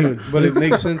 though, but it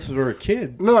makes sense for a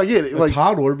kid. No, I get it. A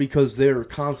toddler, because they're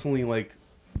constantly like,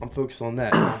 I'm focused on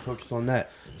that. I'm focused on that.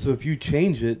 So if you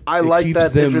change it, I like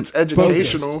that if it's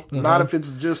educational, not if it's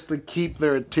just to keep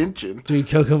their attention. Dude,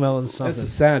 Coco Melon's something. That's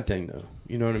a sad thing, though.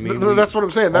 You know what I mean? That's what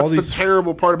I'm saying. That's the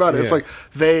terrible part about it. It's like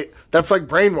that's like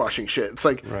brainwashing shit. It's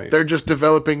like they're just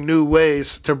developing new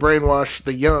ways to brainwash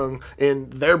the young,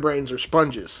 and their brains are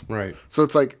sponges. Right. So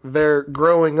it's like they're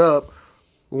growing up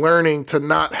learning to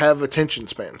not have attention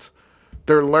spans.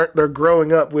 They're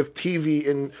growing up with TV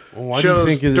and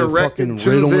shows directed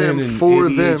to them for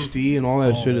ADHD them. And all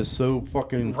that shit is so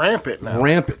fucking rampant now.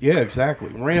 Rampant, yeah, exactly.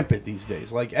 Rampant these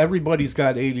days. Like everybody's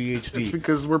got ADHD. It's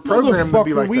because we're programmed to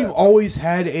be like We've always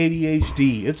had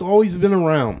ADHD. It's always been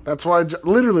around. That's why,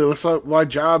 literally, that's why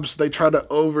jobs, they try to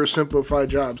oversimplify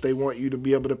jobs. They want you to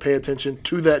be able to pay attention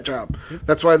to that job.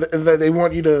 That's why they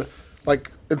want you to, like,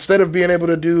 instead of being able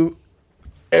to do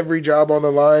every job on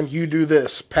the line, you do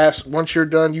this. Once you're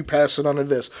done, you pass it on to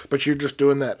this. But you're just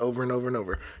doing that over and over and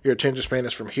over. Your attention span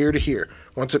is from here to here.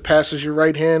 Once it passes your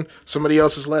right hand, somebody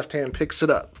else's left hand picks it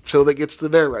up till it gets to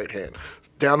their right hand.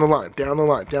 Down the line, down the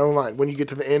line, down the line. When you get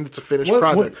to the end, it's a finished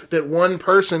project that one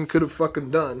person could have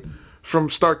fucking done from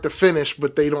start to finish,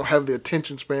 but they don't have the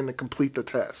attention span to complete the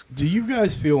task. Do you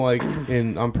guys feel like,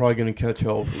 and I'm probably going to catch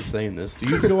hell for saying this, do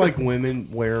you feel like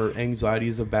women wear anxiety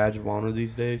as a badge of honor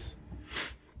these days?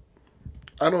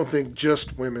 I don't think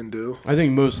just women do. I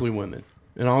think mostly women.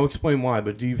 And I'll explain why,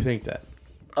 but do you think that?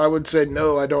 I would say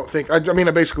no, I don't think. I mean,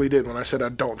 I basically did when I said I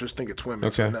don't just think it's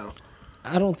women, so no.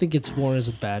 I don't think it's worn as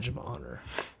a badge of honor.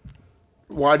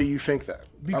 Why do you think that?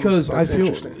 Because I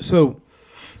feel... So,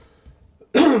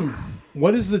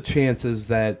 what is the chances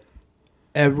that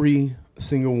every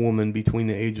single woman between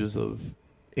the ages of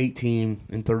 18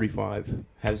 and 35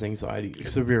 has anxiety,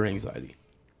 severe anxiety?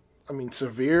 I mean,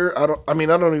 severe. I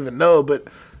don't even know, but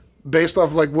based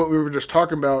off like what we were just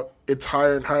talking about, it's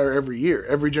higher and higher every year.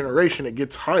 Every generation, it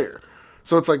gets higher.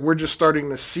 So it's like we're just starting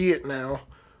to see it now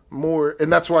more, and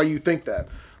that's why you think that.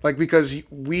 Like because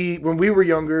when we were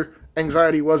younger,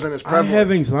 anxiety wasn't as prevalent. I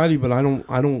have anxiety, but I don't.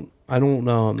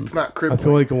 It's not crippling. I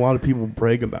feel like a lot of people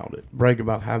brag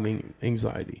about having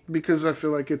anxiety because I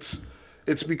feel like it's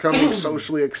becoming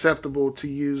socially acceptable to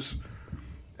use.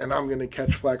 And I'm going to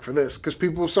catch flack for this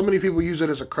because so many people use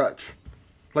it as a crutch.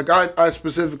 Like I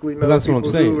specifically know that's people what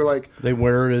I'm saying. who are like they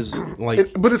wear it as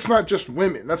like. But it's not just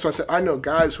women. That's why I said I know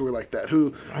guys who are like that. Who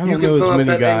you can know throw as up many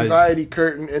that guys. anxiety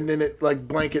curtain and then it like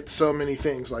blankets so many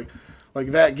things. Like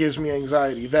that gives me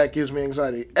anxiety. That gives me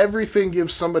anxiety. Everything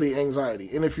gives somebody anxiety.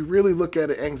 And if you really look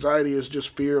at it, anxiety is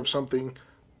just fear of something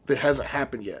that hasn't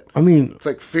happened yet. I mean, it's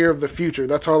like fear of the future.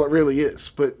 That's all it really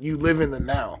is. But you live in the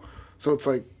now, so it's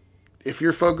like. If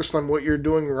you're focused on what you're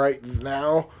doing right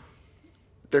now,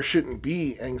 there shouldn't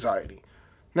be anxiety.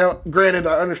 Now, granted,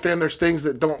 I understand there's things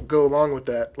that don't go along with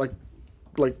that. Like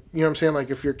you know what I'm saying?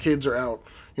 Like if your kids are out,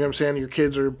 you know what I'm saying? Your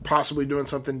kids are possibly doing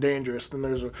something dangerous, then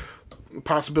there's a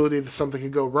possibility that something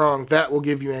could go wrong. That will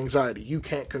give you anxiety. You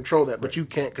can't control that, but you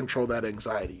can't control that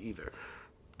anxiety either.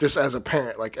 Just as a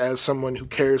parent, like as someone who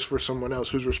cares for someone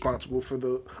else, who's responsible for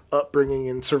the upbringing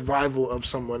and survival of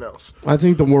someone else. I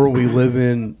think the world we live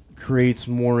in creates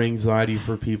more anxiety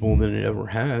for people than it ever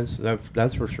has.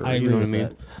 That's for sure. I agree with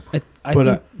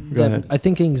that. I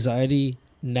think anxiety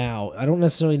now. I don't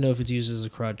necessarily know if it's used as a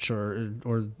crutch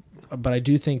but I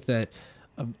do think that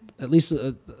at least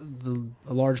a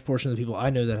large portion of the people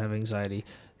I know that have anxiety,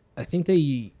 I think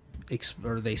they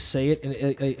say it, and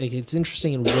it's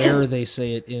interesting in where they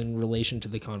say it in relation to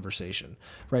the conversation.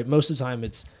 Right, most of the time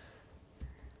it's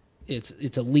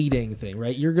a leading thing,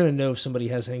 right? You're going to know if somebody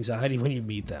has anxiety when you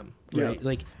meet them, right? Yeah.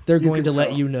 Like they're going to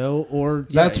let you know, or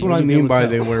that's what I mean by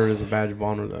they wear it as a badge of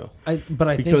honor, though.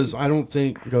 Because I don't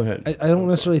think. Go ahead. I don't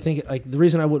necessarily think like the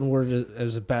reason I wouldn't word it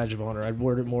as a badge of honor. I'd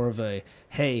word it more of a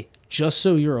hey, just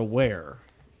so you're aware.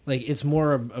 Like it's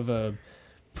more of a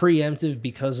preemptive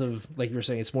because of like you were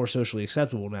saying, it's more socially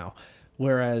acceptable now.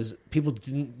 Whereas people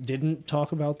didn't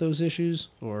talk about those issues,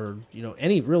 or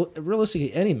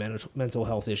realistically any mental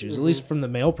health issues, at least from the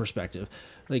male perspective,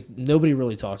 like nobody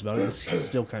really talked about it. It's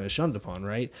still kind of shunned upon,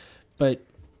 right? But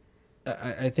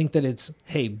I think that it's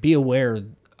hey, be aware.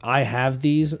 I have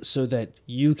these so that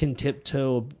you can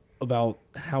tiptoe about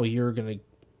how you're going to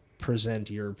present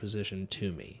your position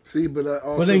to me. See, but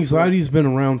anxiety's been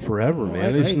around forever,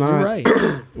 man. It's not. You're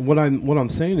right. What I'm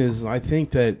saying is, I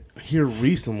think that here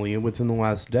recently, within the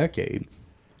last decade,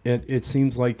 it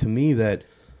seems like to me that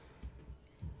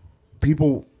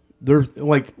people they're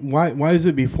like, why is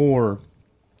it before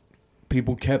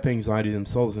people kept anxiety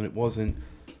themselves and it wasn't?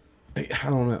 I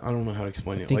don't know how to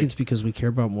explain it. I think it's because we care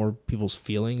about more people's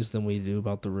feelings than we do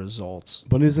about the results.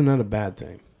 But isn't that a bad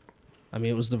thing? I mean,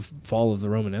 it was the fall of the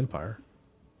Roman Empire.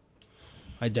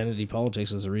 Identity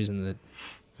politics is the reason that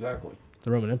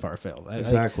the Roman Empire failed. I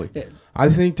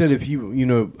think that if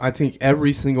I think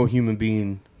every single human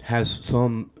being has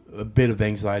a bit of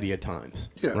anxiety at times,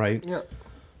 right? Yeah.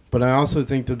 But I also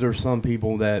think that there's some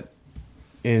people that,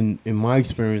 in my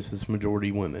experience, it's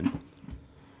majority women,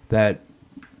 that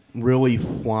really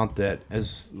flaunt that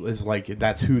as like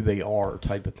that's who they are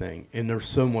type of thing. And there's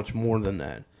so much more than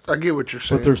that. I get what you're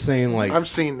saying. But they're saying like I've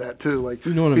seen that too. Like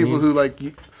you know what people I mean? who like,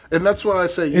 and that's why I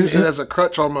say use it as a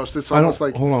crutch almost. It's almost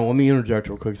like hold on. Let me interject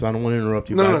real quick because I don't want to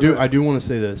interrupt you. No, but I do want to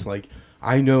say this. Like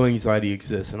I know anxiety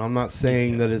exists, and I'm not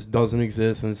saying that it doesn't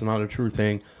exist and it's not a true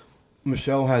thing.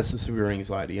 Michelle has severe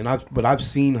anxiety, and I've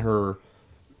seen her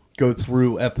go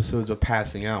through episodes of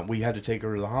passing out. We had to take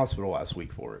her to the hospital last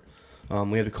week for it.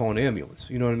 We had to call an ambulance.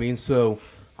 You know what I mean? So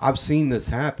I've seen this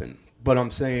happen, but I'm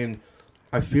saying.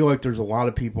 I feel like there's a lot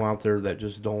of people out there that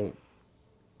just don't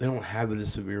have it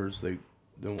as severe as they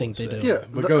think they do. Yeah,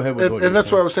 but go ahead with what and that's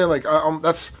saying. what I was saying. Like,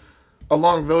 that's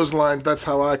along those lines. That's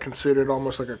how I consider it,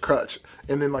 almost like a crutch.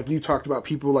 And then, like you talked about,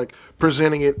 people like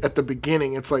presenting it at the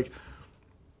beginning. It's like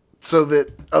so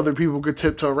that other people could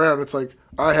tiptoe around. It's like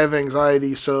I have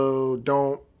anxiety, so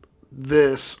don't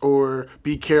this or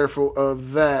be careful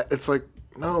of that. It's like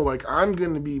no, like I'm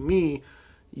going to be me.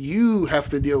 You have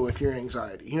to deal with your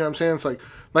anxiety. You know what I'm saying? It's like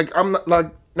I'm not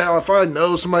like now if I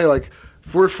know somebody, like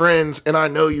if we're friends and I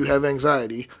know you have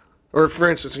anxiety, or for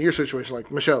instance in your situation like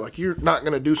Michelle, like you're not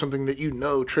going to do something that you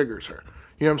know triggers her.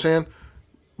 You know what I'm saying?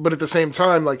 But at the same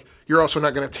time, like you're also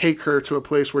not going to take her to a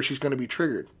place where she's going to be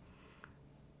triggered.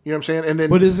 You know what I'm saying? And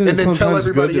then tell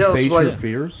everybody good to else face like your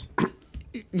fears?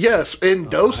 yes, in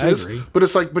doses, but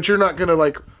it's like but you're not going to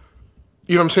like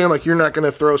You know what I'm saying? Like, you're not going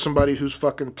to throw somebody who's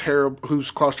fucking terrible,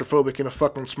 who's claustrophobic in a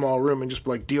fucking small room and just,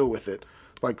 like, deal with it.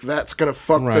 Like, that's going to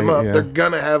fuck them up. Yeah. They're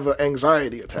going to have an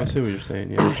anxiety attack. I see what you're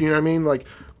saying, yeah. You know what I mean? Like,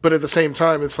 but at the same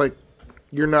time, it's like,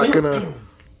 you're not going to,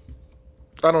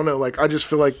 I don't know, like, I just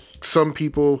feel like some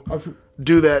people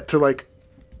do that to, like,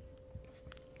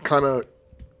 kind of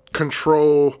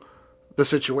control the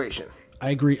situation. I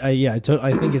agree. I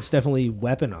think it's definitely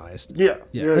weaponized. Yeah.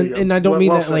 And I don't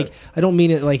mean that, like, I don't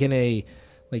mean it like in a,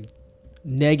 like,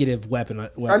 negative weapon. I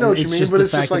know what you mean, just but the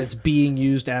it's fact just like, that it's being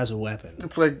used as a weapon.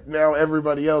 It's like now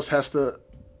everybody else has to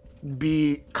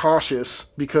be cautious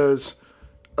because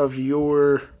of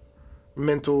your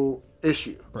mental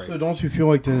issue. Right. So don't you feel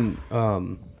like then?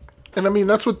 And I mean,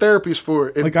 that's what therapy's for.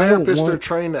 And like, therapists are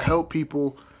trained to help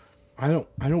people. I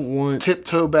don't want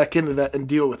tiptoe back into that and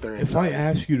deal with their anxiety. If I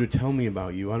ask you to tell me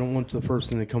about you, I don't want the first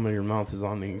thing that come out of your mouth is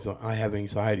I have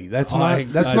anxiety. That's not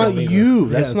you.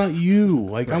 That's not you.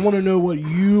 Like, I want to know what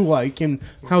you like and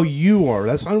how you are.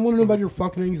 I don't want to know about your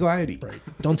fucking anxiety. Right.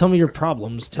 Don't tell me your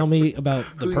problems. Tell me about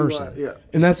the person. Yeah.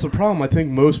 And that's the problem. I think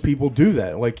most people do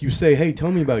that. Like, you say, "Hey,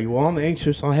 tell me about you." Well, I'm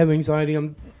anxious. I have anxiety.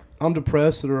 I'm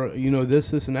depressed, or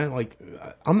this and that. Like,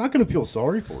 I'm not going to feel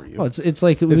sorry for you. Well, it's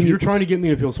like if you're trying to get me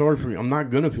to feel sorry for you, I'm not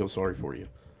going to feel sorry for you.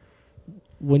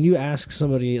 When you ask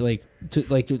somebody like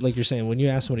you're saying, when you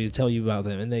ask somebody to tell you about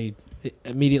them, and they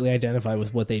immediately identify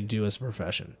with what they do as a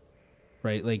profession,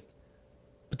 right? Like,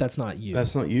 but that's not you.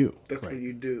 That's not you. That's what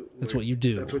you do. That's what you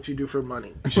do. That's what you do for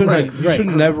money. You should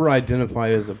never identify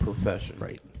as a profession.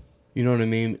 Right. You know what I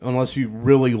mean? Unless you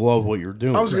really love what you're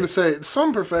doing. I was going to say,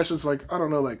 some professions, like, I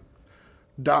don't know, like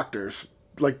doctors.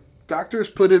 Like, doctors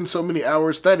put in so many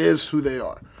hours. That is who they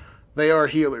are. They are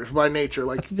healers by nature.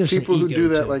 Like, people who do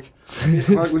that, like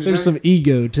there's some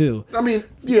ego too. I mean,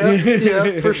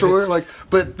 yeah, for sure. Like,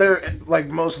 but they're like,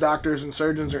 most doctors and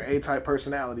surgeons are A-type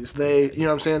personalities. They, you know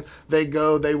what I'm saying?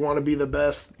 They want to be the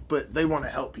best, but they want to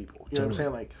help people. You know what I'm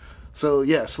saying? Like, so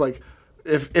yes, like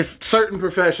if certain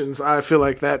professions, I feel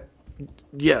like that.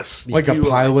 Yes, like a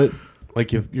pilot.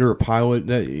 Like, if you're a pilot,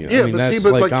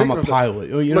 I'm a pilot.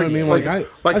 You know what I mean?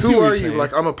 Like who are you?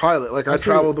 Like, I'm a pilot. Like, I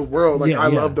travel the world. Like, I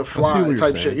love to fly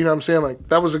type shit. You know what I'm saying? Like,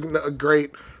 that was a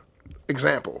great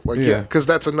example. Like, because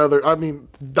that's another. I mean,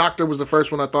 doctor was the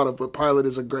first one I thought of, but pilot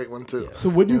is a great one too. So,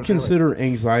 would you consider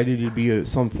anxiety to be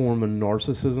some form of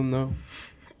narcissism, though?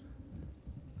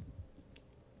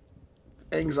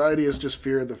 Anxiety is just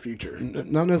fear of the future.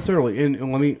 Not necessarily.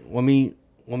 And let me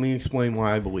explain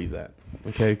why I believe that.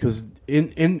 Okay, because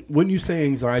when you say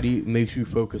anxiety, it makes you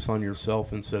focus on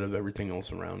yourself instead of everything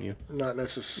else around you. Not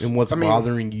necessarily. And what's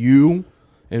bothering you,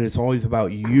 and it's always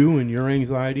about you and your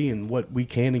anxiety and what we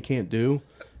can and can't do.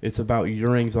 It's about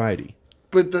your anxiety.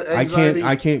 But the anxiety...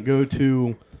 I can't go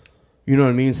to, you know what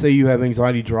I mean? Say you have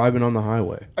anxiety driving on the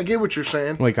highway. I get what you're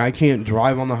saying. Like, I can't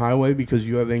drive on the highway because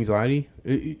you have anxiety.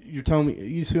 You're telling me,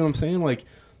 you see what I'm saying? Like,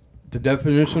 the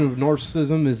definition of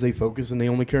narcissism is they focus and they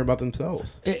only care about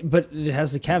themselves. But it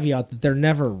has the caveat that they're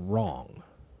never wrong,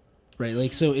 right?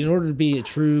 Like, so in order to be a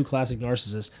true classic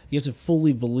narcissist, you have to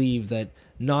fully believe that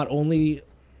not only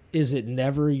is it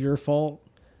never your fault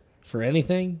for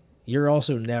anything, you're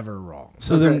also never wrong.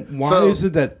 So then why is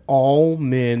it that all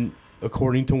men,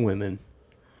 according to women,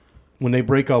 when they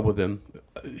break up with him,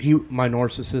 my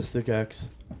narcissistic ex,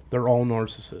 they're all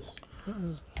narcissists?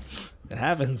 It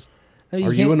happens. Are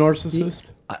you a narcissist?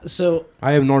 So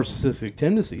I have narcissistic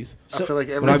tendencies. I feel like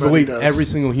everybody but I believe does. every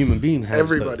single human being has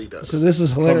Everybody those. does. So this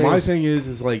is hilarious. But my thing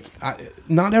is like,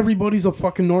 not everybody's a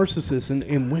fucking narcissist,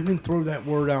 and women throw that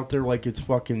word out there like it's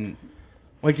fucking,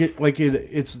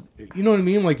 it's, you know what I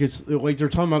mean? Like, it's like they're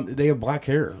talking about they have black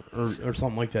hair or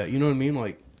something like that. You know what I mean?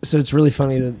 Like, so it's really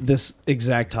funny that this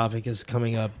exact topic is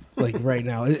coming up like right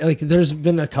now. Like, there's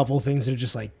been a couple things that are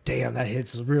just like, damn, that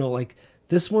hits real. Like,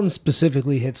 this one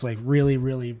specifically hits like really,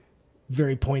 really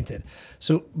very pointed.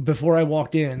 So before I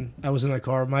walked in, I was in the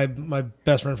car. My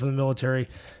best friend from the military,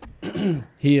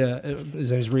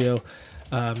 his name is Rio.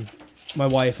 My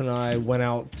wife and I went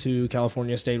out to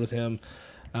California, stayed with him,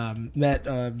 met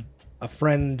a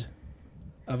friend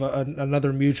of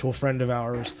another mutual friend of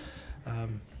ours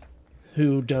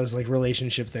who does like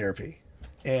relationship therapy.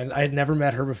 And I had never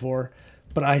met her before,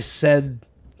 but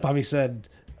Bobby said,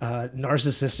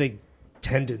 narcissistic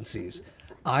tendencies.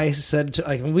 I said to,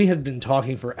 like, we had been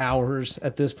talking for hours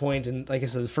at this point, and like I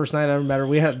said, the first night I ever met her,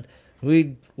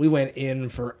 we went in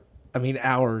for, I mean,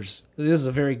 hours. This is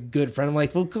a very good friend. I'm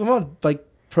like, well, come on, like,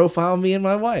 profile me and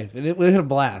my wife, and we had a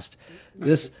blast.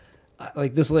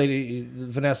 like this lady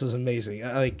Vanessa's amazing.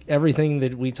 Like everything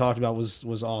that we talked about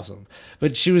was awesome.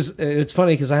 But it's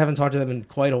funny because I haven't talked to them in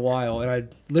quite a while, and I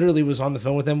literally was on the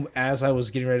phone with them as I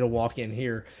was getting ready to walk in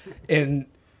here, and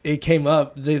it came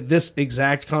up. This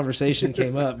exact conversation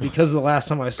came up because the last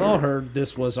time I saw her,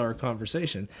 this was our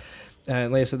conversation.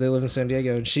 And like I said, they live in San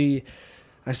Diego, and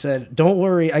I said, "Don't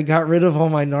worry, I got rid of all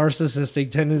my narcissistic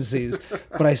tendencies,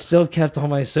 but I still kept all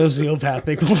my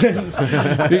sociopathic ones."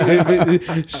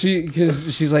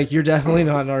 Because she's like, "You're definitely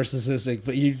not narcissistic,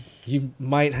 but you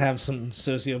might have some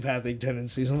sociopathic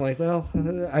tendencies." I'm like, "Well,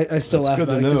 I still laugh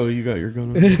about it." Good to know you got your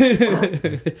gun.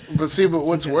 But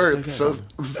what's worse,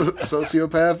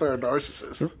 sociopath or a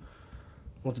narcissist?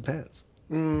 Well, it depends.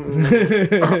 I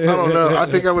don't know. I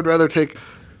think I would rather take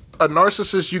a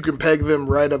narcissist. You can peg them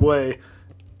right away.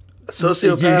 A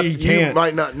sociopath, you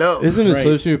might not know. Isn't a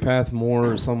sociopath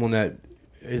more someone that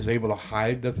is able to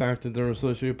hide the fact that they're a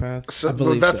sociopath? I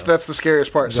believe that's the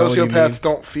scariest part. Sociopaths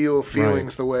don't feel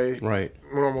feelings the way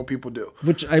normal people do.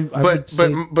 Which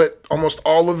but almost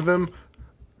all of them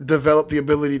develop the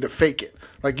ability to fake it.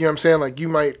 Like, you know what I'm saying? Like, you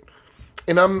might,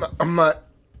 and I'm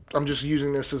just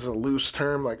using this as a loose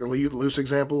term, like a loose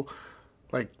example,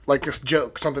 like a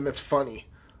joke, something that's funny.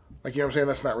 Like, you know what I'm saying?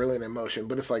 That's not really an emotion,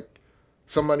 but it's like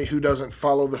somebody who doesn't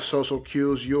follow the social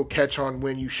cues, you'll catch on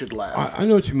when you should laugh. I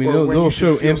know what you mean. They'll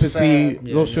show empathy.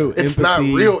 They'll show empathy. It's not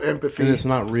real empathy. And it's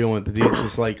not real empathy. It's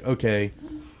just like, okay,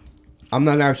 I'm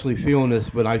not actually feeling this,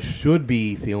 but I should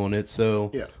be feeling it.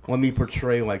 So let me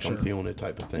portray like I'm feeling it,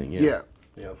 type of thing. Yeah.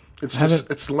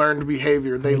 It's learned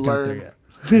behavior. They learn.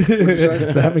 I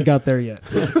haven't got there yet.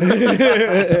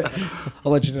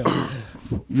 I'll let you know.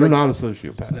 You're not a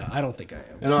sociopath. No, I don't think I am.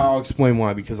 And I'll explain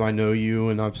why, because I know you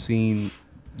and I've seen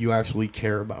you actually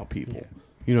care about people. Yeah.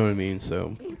 You know what I mean?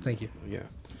 So thank you. Yeah.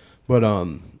 But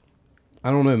I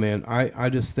don't know, man. I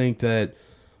just think that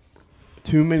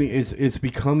too many it's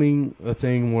becoming a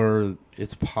thing where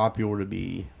it's popular to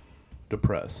be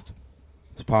depressed.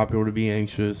 It's popular to be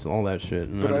anxious, all that shit,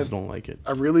 and I just don't like it.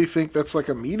 I really think that's like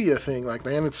a media thing. Like,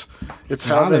 man, it's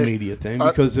how not a media thing,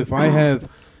 because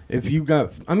if you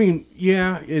got, I mean,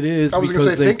 yeah, it is. I was because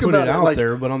gonna say, they think put about it out like,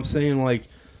 there, but I'm saying like,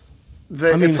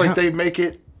 it's like they make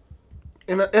it,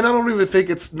 and I don't even think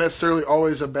it's necessarily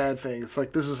always a bad thing. It's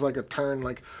like this is like a turn,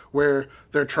 like where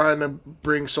they're trying to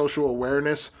bring social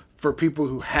awareness for people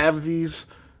who have these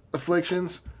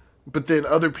afflictions, but then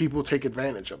other people take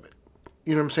advantage of it.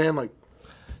 You know what I'm saying? Like,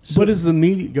 so, what is the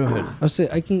media? Go ahead. I'll say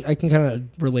I can kind of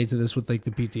relate to this with like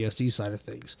the PTSD side of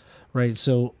things, right?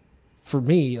 So for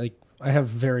me, like, I have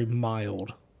very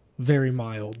mild,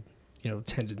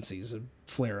 tendencies of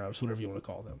flare-ups, whatever you want to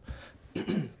call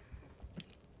them.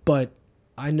 But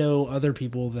I know other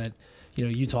people that,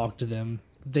 you talk to them,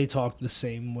 they talk the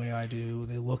same way I do,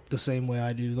 they look the same way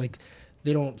I do. Like,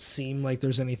 they don't seem like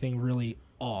there's anything really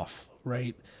off,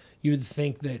 right? You would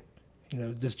think that,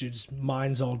 this dude's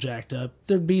mind's all jacked up.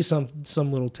 There'd be some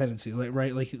little tendency, like,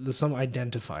 right? Like, there's some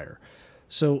identifier.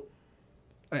 So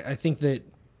I think that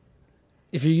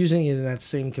if you're using it in that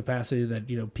same capacity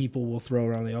that, people will throw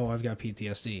around I've got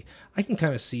PTSD, I can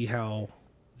kind of see how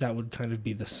that would kind of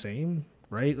be the same,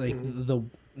 right? Like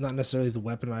not necessarily the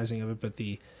weaponizing of it, but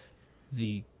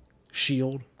the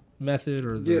shield method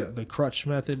or the crutch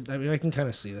method. I mean, I can kind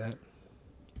of see that.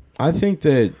 I think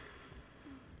that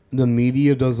the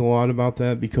media does a lot about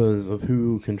that because of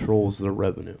who controls the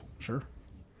revenue. Sure.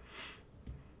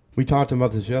 We talked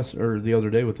about this the other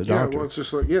day with the doctor. Yeah, well, it's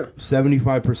just like,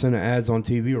 75% of ads on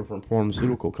TV are from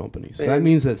pharmaceutical companies. So that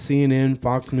means that CNN,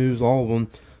 Fox News, all of them,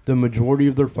 the majority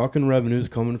of their fucking revenue is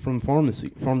coming from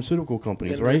pharmaceutical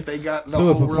companies, and right? If they got the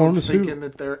whole world thinking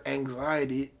that they're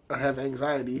have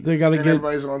anxiety, they got to get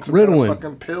everybody's on some Ritalin, kind of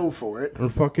fucking pill for it, or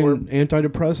fucking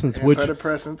antidepressants.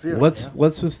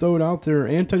 Let's just throw it out there.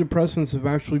 Antidepressants have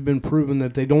actually been proven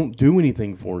that they don't do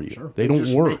anything for you. Sure. They don't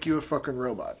just work. Make you a fucking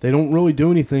robot. They don't really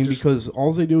do anything because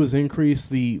all they do is increase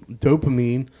the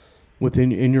dopamine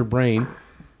in your brain,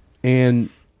 and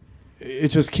it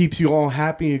just keeps you all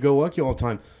happy and go lucky all the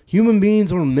time. Human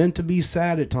beings are meant to be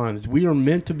sad at times. We are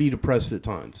meant to be depressed at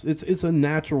times. It's a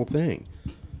natural thing.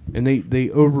 And they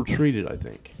over-treat it, I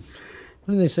think.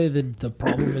 When they say that the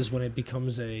problem is when it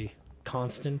becomes a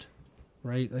constant,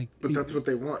 right? Like, but that's what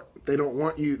they want. They don't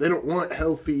want you. They don't want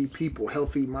healthy people,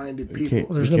 healthy-minded people.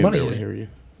 Well, there's no money in it. Hear you.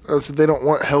 They don't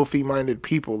want healthy-minded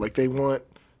people. Like, they want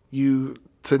you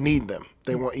to need them.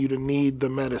 They want you to need the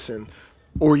medicine,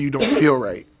 or you don't feel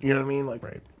right. You know what I mean? Like,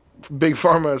 right. Big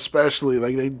Pharma especially,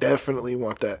 like, they definitely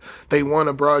want that. They want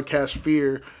to broadcast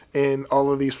fear in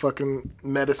all of these fucking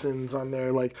medicines on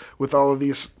there, like, with all of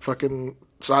these fucking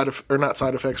not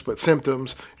side effects, but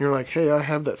symptoms. And you're like, hey, I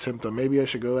have that symptom. Maybe I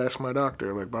should go ask my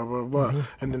doctor. Like blah blah blah.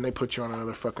 And then they put you on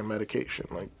another fucking medication.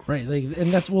 Like Right, like,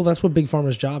 and that's what Big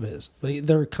Pharma's job is. Like,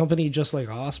 they're a company just like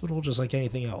a hospital, just like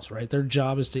anything else, right? Their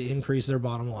job is to increase their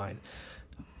bottom line.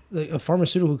 Like, a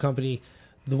pharmaceutical company,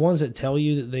 the ones that tell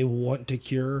you that they want to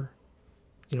cure,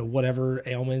 whatever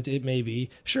ailment it may be.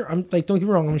 Sure, I'm like, don't get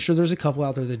me wrong, I'm sure there's a couple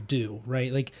out there that do,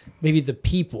 right? Like, maybe the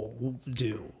people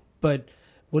do, but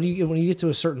when you get to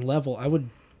a certain level, I would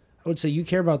say you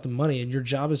care about the money, and your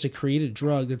job is to create a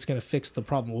drug that's going to fix the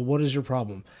problem. Well, what is your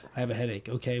problem? I have a headache.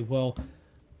 Okay, well,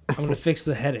 I'm going to fix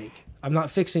the headache. I'm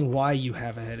not fixing why you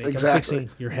have a headache. Exactly. I'm fixing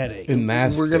your headache. And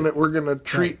we're gonna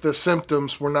treat the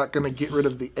symptoms. We're not gonna get rid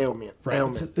of the ailment. Right.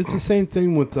 Ailment. It's the same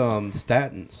thing with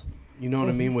statins. You know what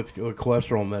I mean with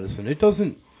cholesterol medicine. It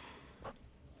doesn't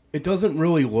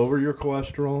really lower your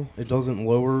cholesterol. It doesn't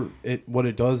lower it. What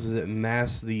it does is it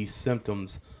masks the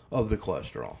symptoms of the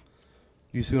cholesterol.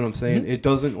 You see what I'm saying? It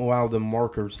doesn't allow the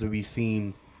markers to be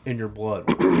seen in your blood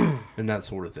and that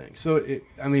sort of thing. So,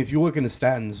 if you look into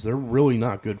statins, they're really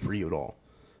not good for you at all.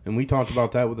 And we talked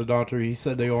about that with the doctor. He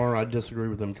said they are. I disagree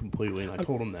with him completely, and I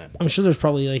told him that. I'm sure there's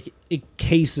probably like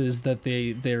cases that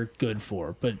they're good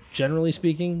for, but generally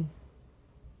speaking,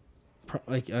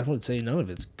 I would say none of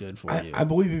it's good for you. I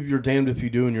believe if you're damned if you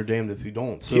do and you're damned if you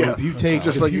don't. So Yeah, if you take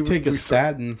just if like you you- take a we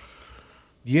statin,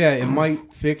 yeah, it might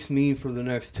fix me for the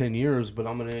next 10 years, but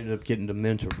I'm going to end up getting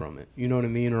dementia from it. You know what I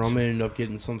mean? Or I'm going to end up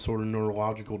getting some sort of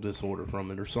neurological disorder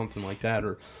from it or something like that,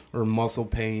 or muscle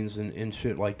pains and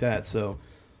shit like that. So,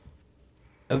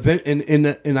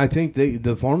 and I think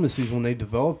the pharmacies, when they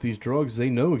develop these drugs, they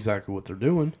know exactly what they're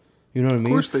doing. You know what I mean?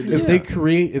 Of course they do. If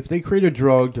they create a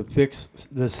drug to fix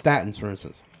the statins, for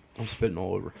instance, I'm spitting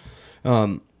all over.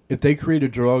 If they create a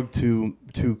drug to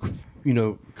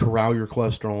corral your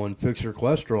cholesterol and fix your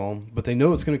cholesterol, but they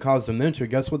know it's going to cause dementia,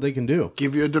 guess what they can do?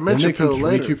 Give you a Then dementia they can pill treat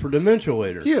later. you for dementia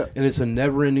later. Yeah. And it's a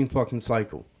never-ending fucking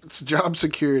cycle. It's job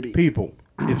security. People,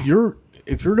 if you're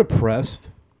depressed,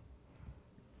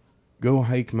 go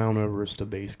hike Mount Everest to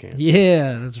base camp.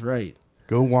 Yeah, that's right.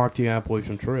 Go walk the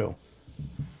Appalachian Trail.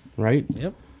 Right?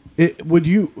 Yep.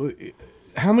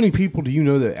 How many people do you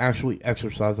know that actually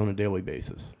exercise on a daily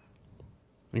basis,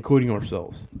 including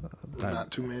ourselves?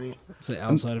 Not too many. Say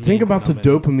outside of Think me, about the not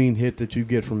many. dopamine hit that you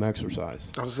get from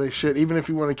exercise. I was say shit. Even if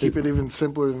you want to keep it even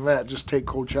simpler than that, just take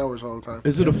cold showers all the time.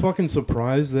 Is it a fucking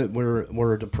surprise that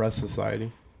we're a depressed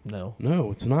society? No.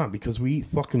 No, it's not, because we eat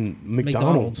fucking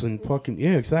McDonald's and fucking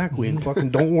exactly, and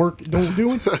fucking don't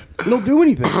do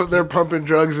anything. They're pumping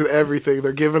drugs and everything.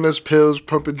 They're giving us pills,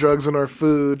 pumping drugs in our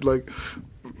food. Like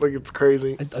it's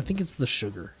crazy. I think it's the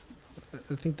sugar.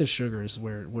 I think the sugar is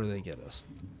where they get us.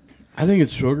 I think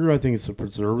it's sugar. I think it's the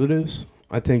preservatives.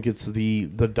 I think it's the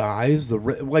dyes,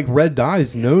 red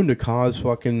dyes, known to cause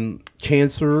fucking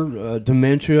cancer,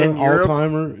 dementia, In Europe,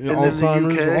 Alzheimer's, and in the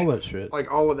Alzheimer's, UK, all that shit.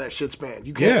 Like all of that shit's banned.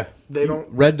 You can't. Yeah, They don't.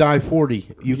 red dye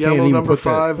 40. You Yellow can't even number put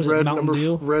 5, Was it red Mountain number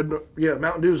Dew? red. Yeah,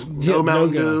 Mountain Dew's Yeah, no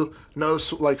Mountain no-go. Dew, no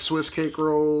like Swiss cake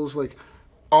rolls, like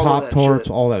all Pop of that Tarts,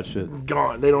 shit. all that shit.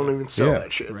 Gone. They don't even sell Yeah.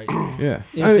 that shit. Right. Yeah,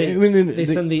 If they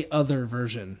send the other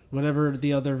version, whatever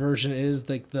the other version is,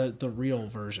 like the real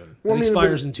version. Well, It I mean,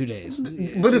 expires in 2 days.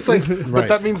 But it's like, Right. but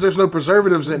that means there's no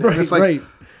preservatives in it. Right, It's like right.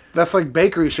 that's like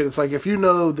bakery shit. It's like if you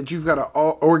know that you've got an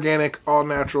all organic, all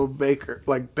natural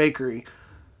bakery,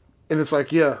 and it's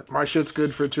like, yeah, my shit's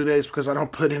good for 2 days because I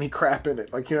don't put any crap in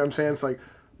it. Like, you know what I'm saying? It's like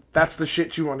that's the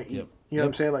shit you want to eat. Yep. You know what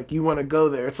I'm saying? Like you want to go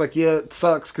there. It's like, yeah, it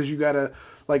sucks because you gotta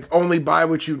like only buy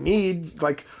what you need.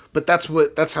 Like, but that's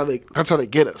how they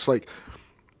get us. Like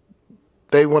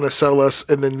they want to sell us,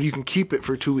 and then you can keep it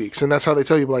for 2 weeks, and that's how they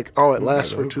tell you, like, oh, it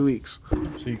lasts for 2 weeks.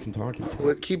 so you can talk it. Well,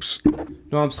 it keeps.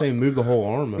 No, I'm saying move the whole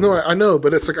arm. No, I know,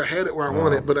 but it's like I had it where I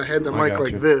want it, but I had the I mic got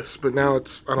like you. this, but now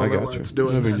it's I don't know got why you. it's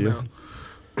doing No big that deal. now.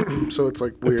 So it's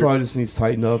like It weird. probably just needs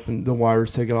tighten up, and the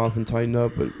wires take it off and tighten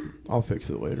up. But I'll fix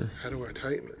it later. How do I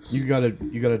tighten this? You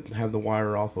gotta have the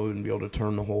wire offload and be able to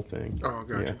turn the whole thing. Oh,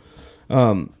 gotcha.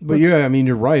 Yeah. But yeah, I mean,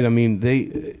 you're right. I mean,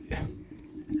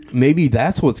 maybe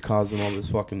that's what's causing all this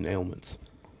fucking ailments.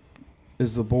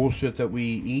 Is the bullshit that we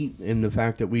eat and the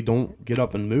fact that we don't get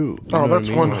up and move. You know Oh, what I that's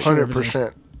mean?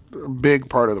 100% a big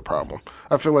part of the problem.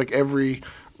 I feel like every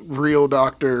real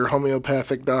doctor,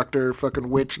 homeopathic doctor,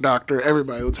 fucking witch doctor,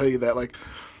 everybody will tell you that. Like,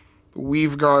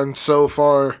 we've gone so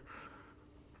far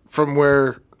from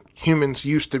where humans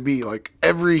used to be. Like,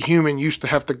 every human used to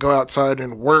have to go outside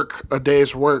and work a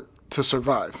day's work to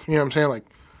survive. You know what I'm saying?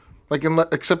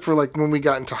 Except for like when we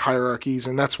got into hierarchies,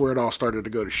 and that's where it all started to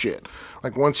go to shit.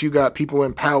 Like once you got people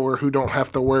in power who don't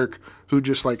have to work, who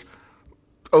just like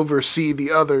oversee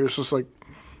the others, it's like,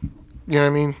 you know what I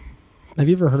mean? Have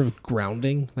you ever heard of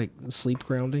grounding, like sleep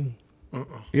grounding?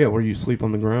 Yeah, where you sleep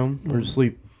on the ground or you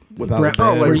sleep without a bed.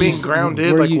 Oh, like Where being you-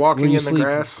 grounded, where like you- walking where you in the sleep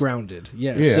grass. Grounded,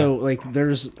 yeah. Yeah. So like, I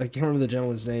can't remember the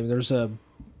gentleman's name. There's a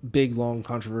big, long,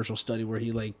 controversial study where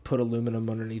he like put aluminum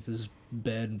underneath his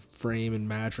bed frame and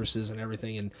mattresses and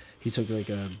everything, and he took like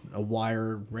a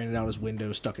wire, ran it out his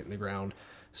window, stuck it in the ground.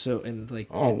 So and like,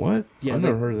 Oh, what? yeah, I've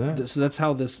never heard of that. So that's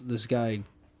how this guy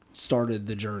started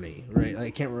the journey, right? I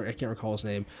can't recall his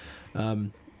name.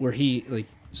 Where he like,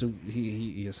 so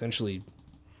he essentially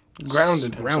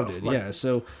Grounded grounded, himself, like- yeah.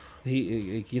 So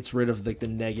he gets rid of like the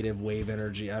negative wave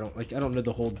energy. I don't know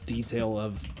the whole detail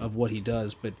of what he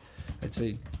does, but I'd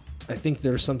say I think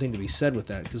there's something to be said with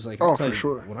that because like Oh, I'll tell for you,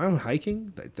 sure. when I'm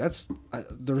hiking,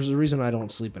 there's a reason I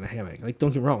don't sleep in a hammock. Like,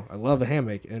 don't get me wrong, I love a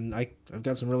hammock, and I've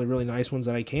got some really, really nice ones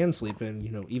that I can sleep in,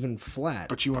 you know, even flat.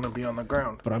 But you want to be on the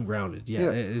ground. But I'm grounded. Yeah,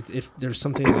 Yeah. If there's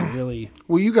something that really,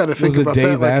 Well, you got to think Was it about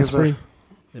Dave that like as Asprey?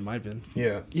 it might have been.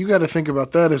 Yeah. you got to think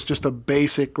about that as just a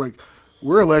basic like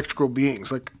we're electrical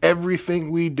beings. Like everything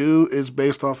we do is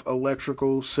based off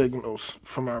electrical signals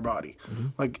from our body.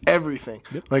 Like everything.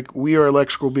 Like we are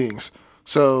electrical beings.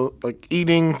 So like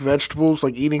eating vegetables,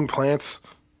 like eating plants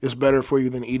is better for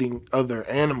you than eating other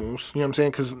animals. You know what I'm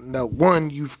saying? Because now one,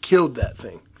 you've killed that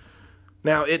thing.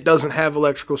 Now it doesn't have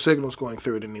electrical signals going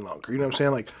through it any longer. You know what I'm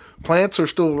saying? Like plants are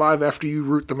still alive after you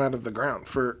root them out of the ground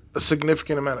for a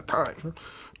significant amount of time.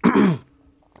 You know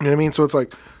what I mean? So it's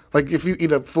like if you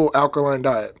eat a full alkaline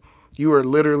diet, you are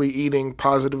literally eating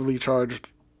positively charged.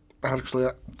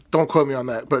 Actually, don't quote me on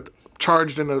that, but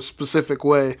charged in a specific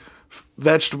way,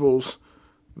 vegetables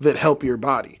that help your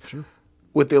body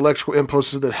with the electrical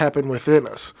impulses that happen within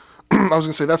us. I was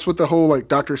gonna say that's what the whole like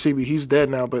Dr. Sebi, he's dead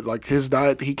now, but like his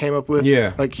diet that he came up with,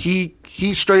 Yeah. like he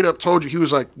straight up told you, he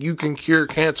was like, you can cure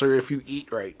cancer if you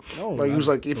eat right. Like he was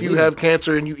like, if you have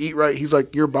cancer and you eat right, he's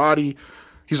like your body,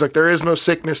 he's like there is no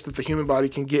sickness that the human body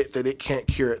can get that it can't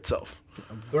cure itself.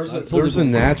 There's a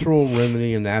natural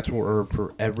remedy, a natural herb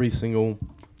for every single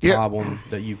problem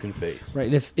that you can face.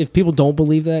 Right, and if people don't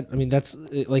believe that, I mean, that's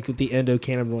like with the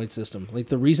endocannabinoid system. Like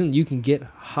the reason you can get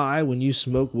high when you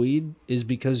smoke weed is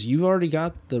because you've already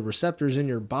got the receptors in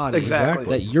your body. Exactly.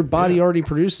 That your body already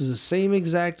produces the same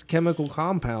exact chemical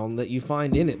compound that you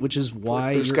find in it, which is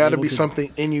why There's you're got to able be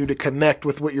something in you to connect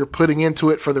with what you're putting into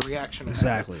it for the reaction. to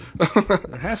happen. Exactly.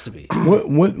 There has to be.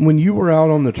 What when you were out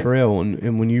on the trail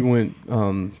and when you went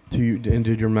and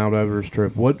did your Mount Everest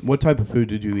trip, what type of food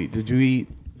did you eat? Did you eat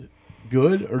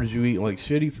good or did you eat like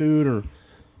shitty food or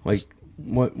like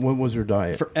what was your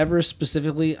diet? For Everest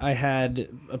specifically, I had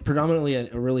predominantly a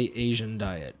really Asian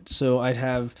diet. So I'd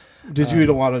have. Did you eat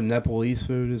a lot of Nepalese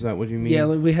food? Is that what you mean? Yeah,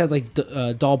 like we had like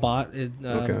dal bhat.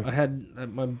 Okay. I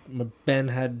had my Ben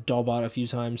had dal bhat a few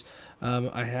times.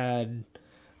 I had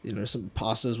some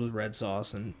pastas with red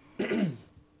sauce and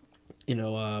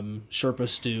Sherpa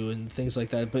stew and things like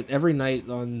that. But every night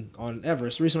on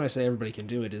Everest, the reason why I say everybody can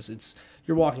do it is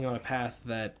you're walking on a path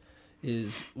that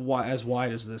is as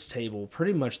wide as this table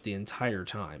pretty much the entire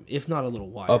time, if not a little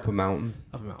wider. Up a mountain.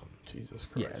 Up a mountain. Jesus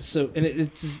Christ. Yeah. So and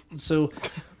it's so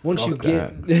once you Fuck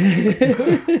get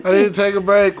that. I need to take a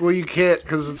break. Well, you can't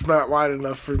because it's not wide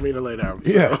enough for me to lay down.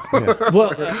 So. Yeah.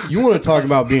 well, You want to talk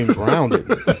about being grounded?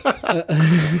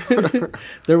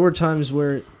 there were times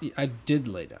where I did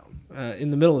lay down in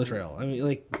the middle of the trail. I mean,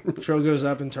 like, trail goes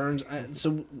up and turns.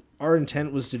 So our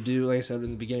intent was to do, like I said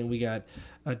in the beginning, we got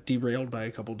derailed by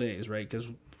a couple days, right? Because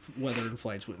weather and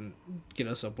flights wouldn't get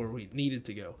us up where we needed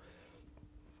to go.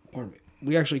 Pardon me.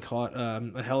 We actually caught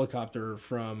a helicopter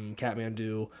from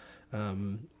Kathmandu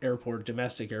airport,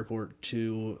 domestic airport,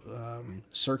 to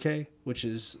Surkhe, which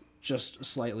is just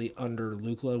slightly under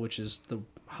Lukla, which is the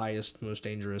highest, most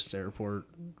dangerous airport,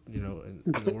 in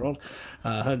the world.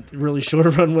 Really short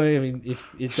runway. I mean,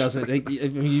 if it doesn't,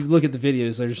 you look at the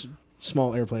videos, there's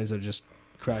small airplanes that just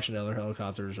crash into other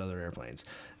helicopters, other airplanes.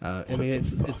 I mean,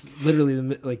 it's literally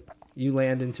like you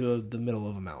land into the middle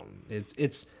of a mountain.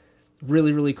 It's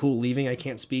really, really cool leaving. I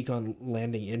can't speak on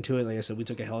landing into it. Like I said, we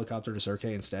took a helicopter to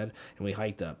Surkhe instead, and we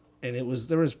hiked up. And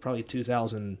there was probably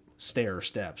 2,000 stair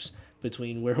steps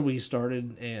between where we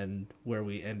started and where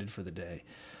we ended for the day.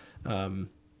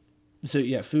 So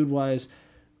yeah, food wise,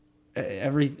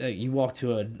 you walk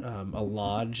to a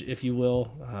lodge, if you will.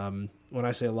 When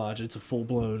I say a lodge, it's a full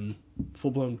blown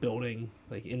building,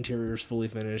 like interior's fully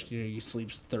finished. You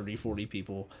sleep 30, 40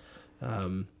 people.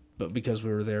 But because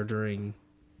we were there during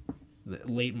the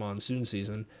late monsoon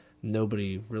season,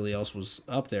 nobody really else was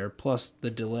up there. Plus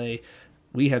the delay,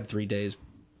 we had 3 days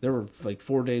there were like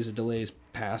 4 days of delays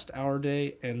past our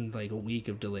day and like a week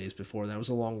of delays before. That was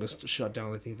the longest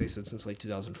shutdown I think they said since like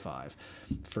 2005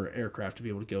 for aircraft to be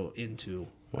able to go into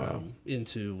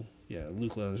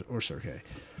Lukla or Surkey.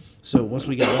 So once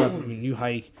we got up, I mean, you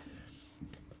hike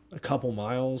a couple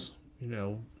miles,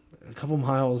 a couple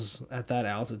miles at that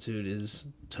altitude is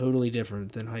totally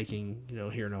different than hiking,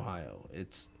 here in Ohio.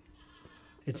 It's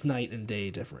night and day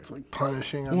different. It's like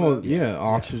punishing.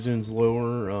 Oxygen's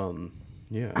lower. I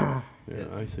see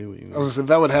what you mean. I was gonna say,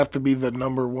 that would have to be the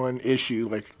number one issue.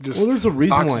 Like, just there's a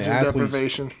reason why oxygen athletes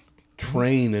deprivation.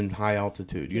 train in high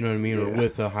altitude. You know what I mean, or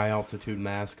with a high altitude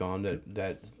mask on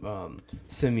that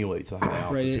simulates a high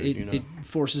altitude. Right. It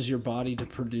forces your body to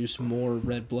produce more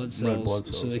red blood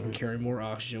cells, so they can carry more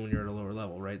oxygen when you're at a lower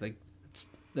level. Right. Like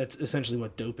that's essentially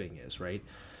what doping is. Right.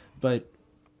 But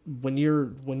when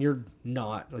you're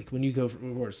not, like when you go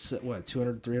from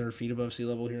 200, 300 feet above sea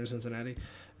level here in Cincinnati,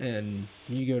 and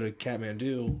you go to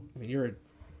Kathmandu, I mean, you're at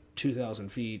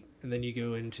 2,000 feet, and then you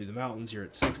go into the mountains, you're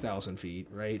at 6,000 feet,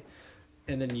 right?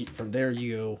 And then from there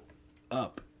you go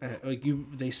up.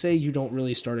 They say you don't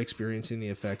really start experiencing the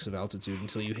effects of altitude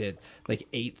until you hit like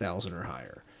 8,000 or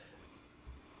higher.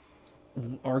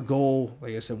 Our goal,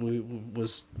 like I said,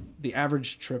 was the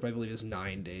average trip, I believe, is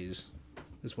 9 days.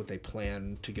 Is what they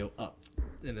plan to go up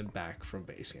and then back from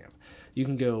base camp. You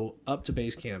can go up to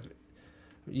base camp.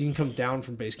 You can come down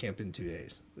from base camp in 2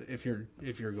 days if you're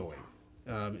going.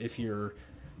 If you're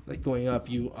like going up,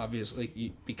 you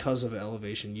obviously because of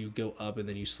elevation, you go up and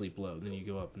then you sleep low. Then you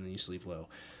go up and then you sleep low.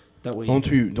 That way. Don't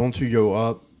you go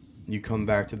up? You come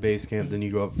back to base camp, then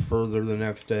you go up further the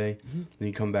next day. Then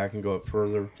you come back and go up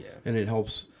further. Yeah. And it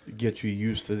helps get you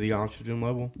used to the oxygen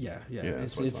level. Yeah.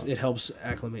 It helps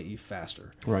acclimate you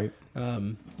faster. Right.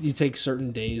 You take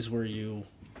certain days where you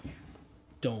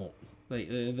don't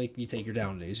like you take your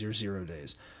down days, your 0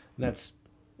 days. And that's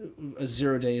a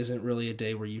 0 day isn't really a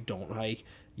day where you don't hike.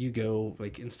 You go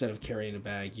like instead of carrying a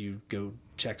bag, you go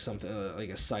check something like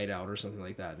a site out or something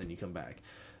like that, and then you come back.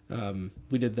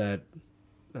 We did that.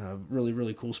 Really,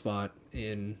 really cool spot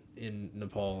in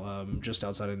Nepal, just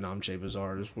outside of Namche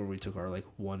Bazaar is where we took our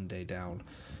 1 day down,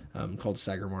 called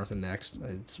Sagarmatha Next.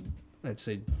 I'd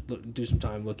say do some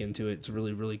time, look into it. It's a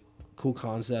really, really cool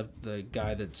concept. The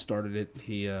guy that started it,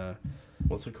 he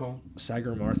what's it called?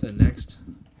 Sagarmatha Next.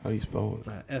 How do you spell it?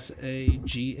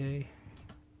 Sagarmartha.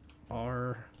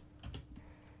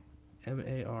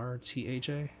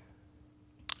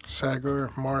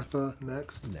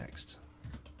 Sagarmatha Next.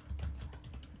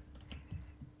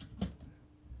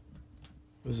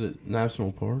 Was it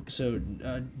National Park? So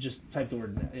just type the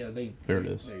word. Yeah, there it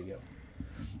is. There you go.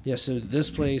 Yeah. So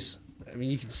this place, I mean,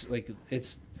 you can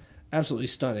it's absolutely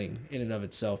stunning in and of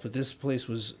itself. But this place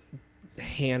was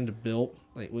hand built.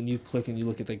 Like when you click and you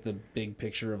look at the big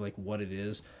picture of what it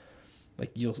is,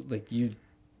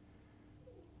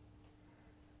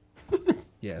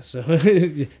 yeah. So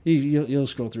you'll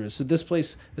scroll through it. So this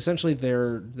place, essentially,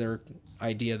 their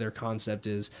idea, their concept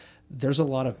is. There's a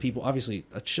lot of people, obviously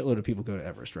a shitload of people go to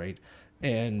Everest, right?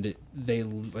 And they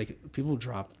people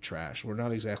drop trash. We're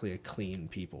not exactly a clean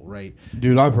people, right?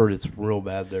 Dude, I've heard it's real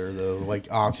bad there though. Like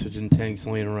oxygen tanks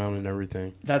laying around and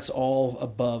everything. That's all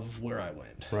above where I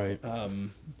went. Right.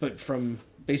 But from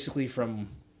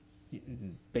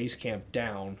base camp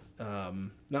down,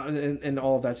 and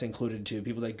all of that's included too.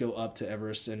 People that go up to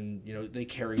Everest and they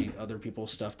carry other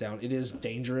people's stuff down. It is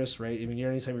dangerous, right? I mean,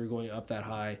 anytime you're going up that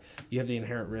high, you have the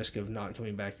inherent risk of not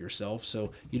coming back yourself.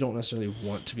 So you don't necessarily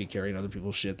want to be carrying other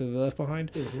people's shit that they left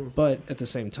behind. Mm-hmm. But at the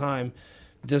same time,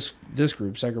 this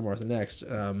group, Sagarmatha Next,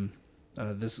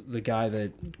 the guy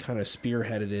that kind of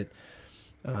spearheaded it,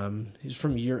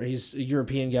 he's a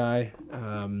European guy.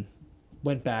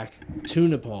 Went back to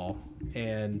Nepal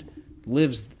and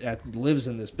lives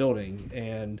in this building,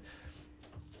 and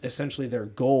essentially their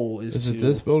goal is it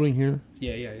this building here?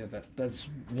 Yeah. That's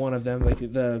one of them. Like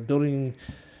the building.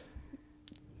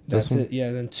 That's it. Yeah.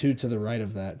 Then two to the right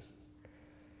of that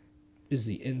is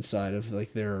the inside of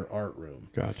their art room.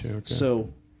 Gotcha. Okay.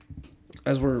 So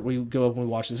as we go up and we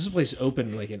watch this place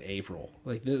opened in April.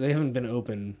 They haven't been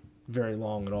open very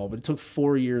long at all, but it took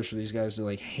 4 years for these guys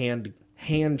to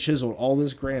hand chiseled all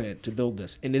this granite to build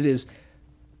this, and it is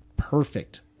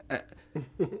perfect.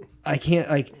 I can't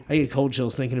I get cold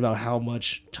chills thinking about how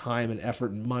much time and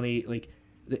effort and money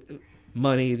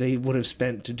they would have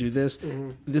spent to do this.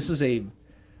 Mm-hmm. This is a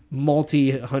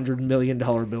multi-$100 million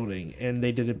building, and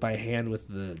they did it by hand with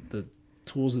the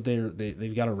tools that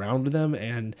they've got around them,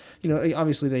 and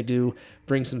obviously they do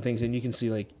bring some things in. You can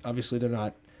see obviously they're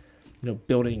not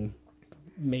building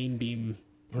main beam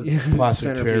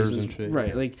Plastic chairs and shit.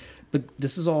 Right, like, but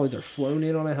this is all either flown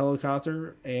in on a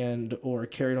helicopter or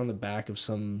carried on the back of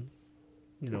some,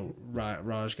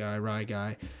 Rai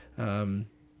guy,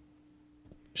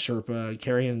 Sherpa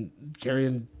carrying. I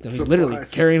mean, literally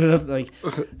carrying it up. Like,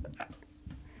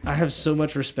 I have so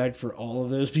much respect for all of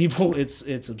those people.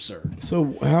 It's absurd.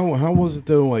 So how was it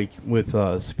though? Like with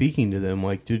speaking to them,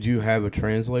 like did you have a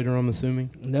translator? I'm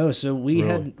assuming. No, so we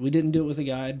didn't do it with a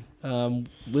guide.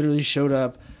 Literally showed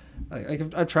up.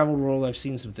 I've traveled the world. I've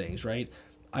seen some things. Right.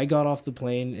 I got off the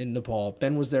plane in Nepal.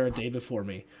 Ben was there a day before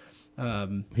me.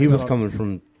 He was coming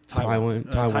from Taiwan.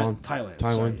 Thailand.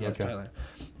 Sorry, yeah, okay.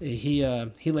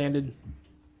 Thailand. He landed.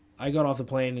 I got off the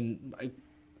plane and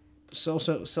cell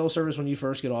service when you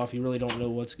first get off. You really don't know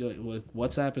what's good.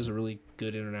 WhatsApp is a really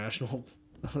good international.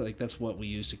 Like that's what we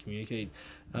use to communicate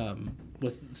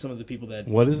with some of the people that.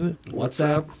 What is it?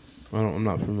 WhatsApp. I'm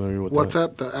not familiar with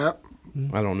WhatsApp, the app.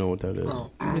 I don't know what that is.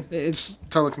 Oh, it's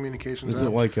telecommunications. Is app.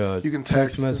 it like a you can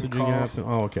text messaging call. app?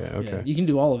 Oh, okay. Yeah, you can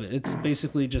do all of it. It's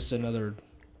basically just another.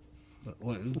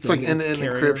 It's like end-to-end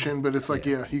encryption, but it's like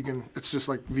you can. It's just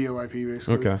like VoIP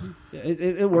basically. Okay. Yeah,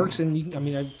 it works, and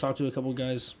I've talked to a couple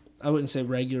guys. I wouldn't say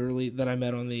regularly that I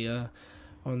met on the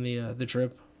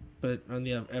trip, but on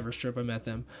the Everest trip I met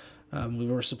them. We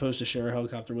were supposed to share a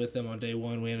helicopter with them on day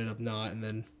one. We ended up not, and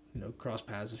then crossed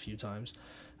paths a few times.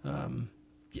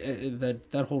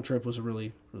 That whole trip was a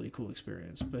really really cool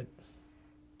experience. But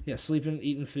yeah, sleeping,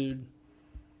 eating food.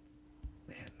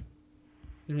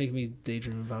 You're making me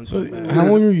daydream about So going back. how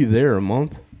long were you there? A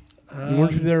month?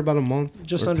 Weren't you there about a month?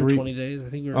 Just or under 3? 20 days. I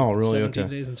think we were 17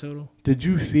 days in total. Did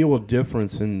you feel a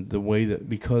difference in the way that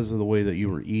because of the way that you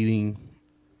were eating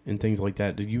and things like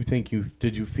that? Did you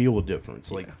feel a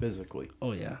difference, like physically?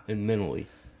 Oh yeah. And mentally?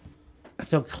 I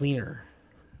felt cleaner.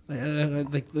 I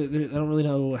don't really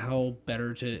know how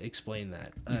better to explain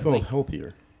that. You felt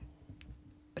healthier.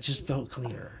 I just felt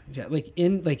cleaner. Yeah,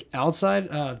 outside,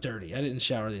 dirty. I didn't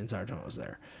shower the entire time I was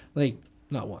there.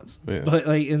 Not once. Yeah. But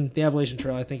in the Appalachian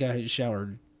Trail, I think I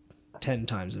showered 10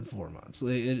 times in 4 months.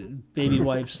 Baby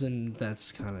wipes, and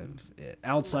that's kind of it.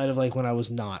 Outside of when I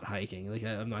was not hiking,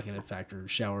 I'm not going to factor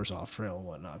showers off trail and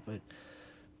whatnot. But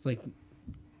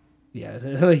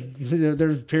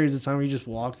there's periods of time where you just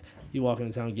walk. You walk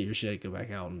into town, get your shit, go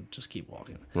back out, and just keep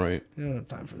walking. Right. You don't have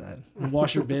time for that. And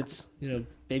wash your bits.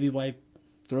 Baby wipe.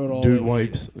 Throw it all Dude in.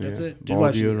 wipes. That's yeah. it. Dude Ball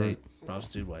wipes. deodorant.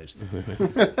 Dude wipes.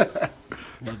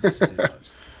 Love this dude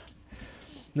wipes.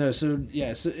 No, so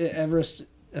Everest,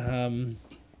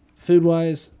 food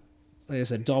wise, like I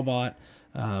said, dalbot,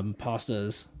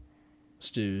 pastas,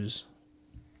 stews.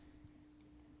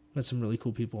 Met some really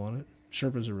cool people on it.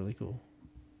 Sherpas are really cool.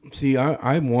 See,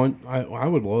 I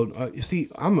would love. See,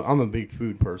 I'm a big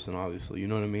food person, obviously. You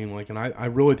know what I mean? And I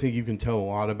really think you can tell a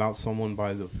lot about someone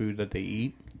by the food that they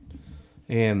eat.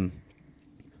 And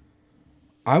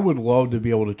I would love to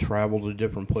be able to travel to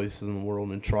different places in the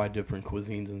world and try different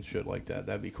cuisines and shit like that.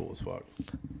 That'd be cool as fuck.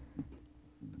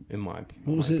 In my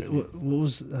What was it? opinion. What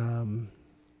was I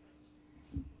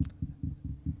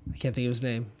can't think of his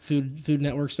name. Food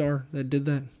Network star that did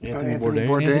that. Anthony Anthony Bourdain.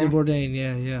 Bourdain. Anthony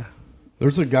Bourdain. Yeah.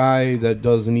 There's a guy that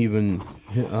doesn't even.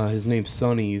 His name's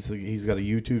Sonny. He's got a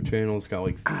YouTube channel. It's got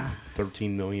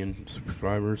 13 million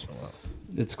subscribers. Oh, wow.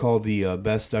 It's called the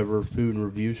Best Ever Food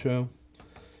Review Show,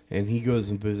 and he goes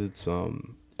and visits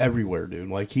everywhere,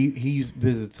 dude. He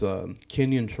visits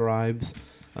Kenyan tribes.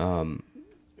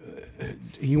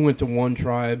 He went to one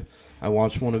tribe. I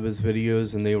watched one of his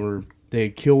videos, and they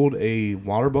had killed a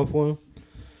water buffalo,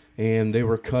 and they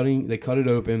cut it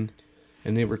open,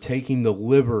 and they were taking the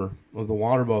liver of the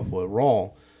water buffalo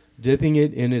raw, dipping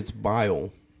it in its bile,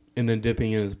 and then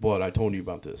dipping it in its blood. I told you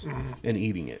about this, and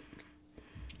eating it.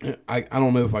 I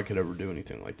don't know if I could ever do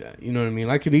anything like that. You know what I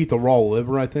mean? I could eat the raw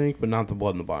liver, I think, but not the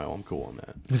blood and the bile. I'm cool on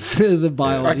that. The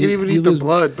bile. I can even eat the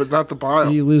blood, but not the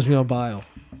bile. You lose me on bile.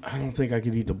 I don't think I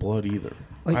could eat the blood either.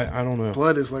 I don't know.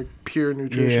 Blood is pure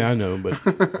nutrition. Yeah, I know, but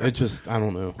it just, I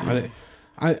don't know.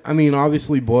 I mean,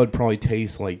 obviously, blood probably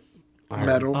tastes like iron.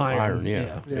 Metal. Iron,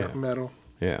 yeah. Metal.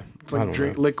 Yeah. It's like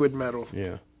liquid metal.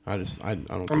 Yeah. I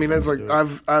don't. I mean, that's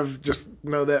I've just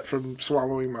know that from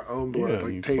swallowing my own blood,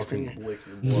 you tasting. fucking lick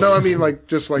your blood. No, I mean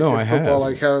just No, in I football,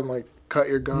 have. having cut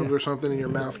your gums or something, and your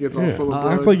mouth gets all full of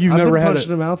blood. Act like you've I've never been had punched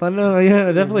in it. the mouth. I know. Yeah,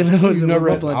 I definitely know what You've never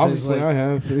raw had, blood tastes obviously, like. I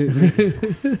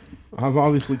have. I've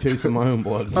obviously tasted my own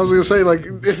blood. I was gonna say,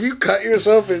 if you cut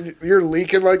yourself and you're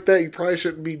leaking like that, you probably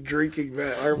shouldn't be drinking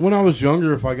that. When I was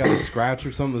younger, if I got a scratch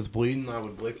or something that's bleeding, I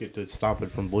would lick it to stop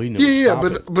it from bleeding.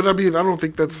 But I mean, I don't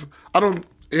think that's.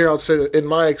 Here, I'll say that in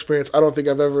my experience, I don't think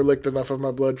I've ever licked enough of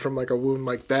my blood from a wound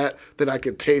like that I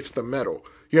could taste the metal.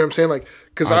 You know what I'm saying? Like,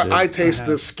 because I taste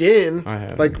the skin. I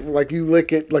have. Like you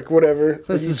lick it, like whatever.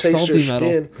 That's you the taste salty your metal.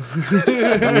 skin.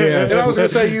 And I was gonna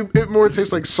say it more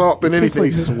tastes like salt than anything.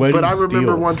 like sweaty but I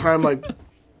remember steel. one time like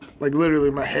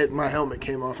literally my helmet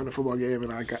came off in a football game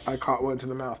and I caught one to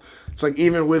the mouth. It's like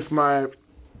even with my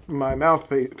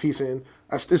mouthpiece in,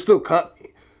 it still cut me,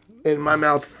 and my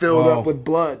mouth filled up with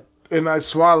blood. And I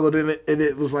swallowed in it, and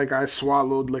it was like I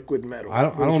swallowed liquid metal. I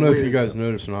don't know if you guys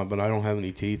noticed or not, but I don't have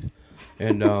any teeth.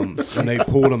 And when they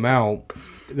pulled them out,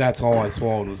 that's all I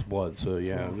swallowed was blood. So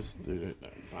yeah, it was,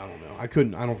 I don't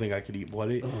know. I don't think I could eat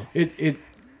blood. It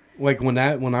like when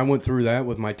I went through that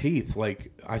with my teeth,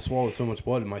 like I swallowed so much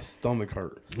blood and my stomach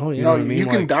hurt. Oh yeah. You know what I mean? You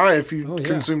can Like, die if you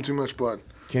consume too much blood.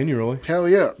 Can you really? Hell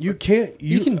yeah. You can't.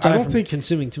 You can I die don't from think.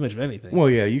 consuming too much of anything. Well,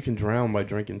 yeah, you can drown by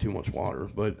drinking too much water,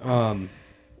 but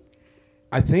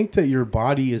I think that your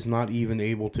body is not even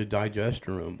able to digest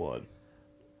your own blood.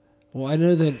 Well, I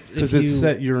know that Because it's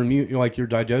set your immune, like your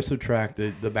digestive tract,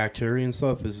 the bacteria and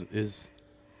stuff is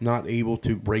not able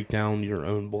to break down your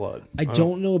own blood. I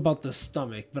don't know about the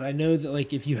stomach, but I know that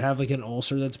like if you have like an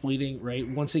ulcer that's bleeding, right?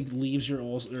 Once it leaves your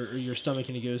ulcer or your stomach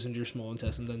and it goes into your small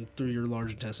intestine, then through your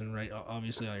large intestine, right?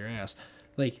 Obviously out your ass.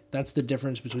 Like that's the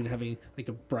difference between having like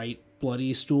a bright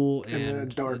bloody stool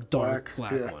and a dark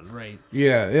black, yeah. one, right?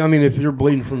 Yeah, I mean, if you're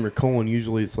bleeding from your colon,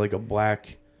 usually it's like a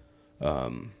black,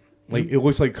 like it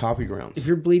looks like coffee grounds. If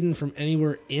you're bleeding from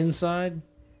anywhere inside,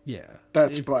 yeah,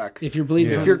 That's black. If you're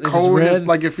bleeding, If your colon is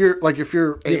like if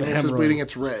your anus is hemorrhoid. bleeding,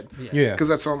 it's red. Yeah, Because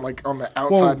that's on the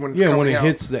outside when it's coming when it out.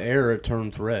 hits the air, it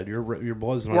turns red. Your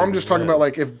blood's not. Well, I'm even just talking red. about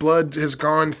like if blood has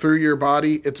gone through your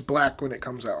body, it's black when it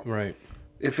comes out. Right.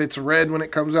 If it's red when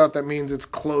it comes out, that means it's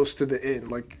close to the end.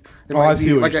 Like it Oh, I might see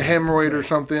be what like a you're saying. hemorrhoid or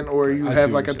something, or you I see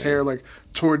have what like a you're tear like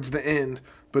towards the end.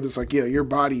 But it's like, yeah, your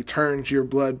body turns your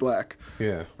blood black.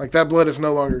 Yeah. Like that blood is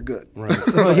no longer good. Right.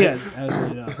 oh yeah,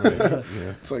 absolutely not.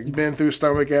 Yeah. It's like been through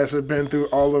stomach acid, been through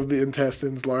all of the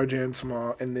intestines, large and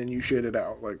small, and then you shit it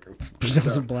out. Like it's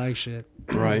That's some black shit.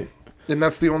 Right. and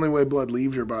that's the only way blood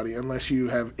leaves your body, unless you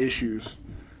have issues.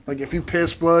 Like if you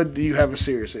piss blood, you have a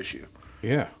serious issue.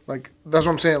 Yeah. Like that's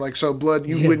what I'm saying. Like so, blood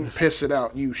you wouldn't piss it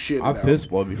out, you shit it I've out. pissed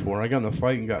blood before. I got in a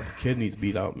fight and got kidneys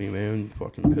beat out me, man.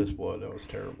 Fucking piss blood. That was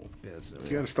terrible.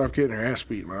 You gotta stop getting your ass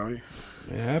beat, Mommy.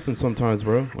 It happens sometimes,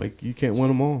 bro. Like you can't win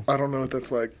them all I don't know what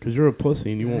that's like. because you're a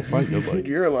pussy and you won't fight nobody.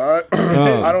 You're a lot.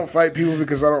 I don't fight people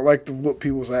because I don't like to whoop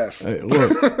people's ass. Hey,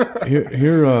 look,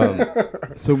 here.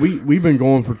 So we've been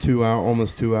going for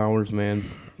almost 2 hours, man.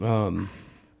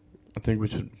 I think we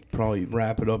should probably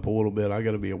wrap it up a little bit. I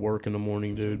got to be at work in the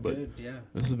morning, dude. But Good, yeah.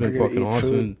 this has I been gotta fucking eat awesome.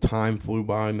 food. Time flew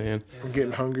by, man. I'm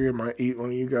getting hungry. I might eat one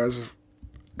of you guys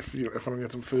if I don't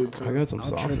get some food. I got some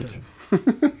I'll trip sausage. him.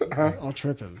 I'll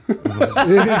trip him.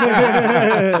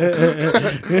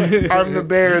 I'm the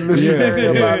bear in this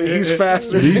scenario, Bobby. He's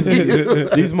faster These, than you.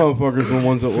 these motherfuckers are the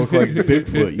ones that look like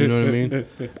Bigfoot. You know what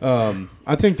I mean?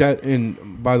 I think that,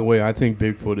 and by the way, I think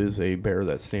Bigfoot is a bear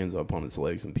that stands up on its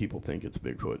legs, and people think it's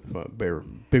Bigfoot. But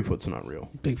Bigfoot's not real.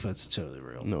 Bigfoot's totally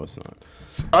real. No, it's not.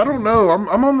 I don't know.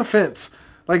 I'm on the fence.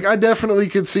 Like I definitely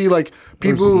could see like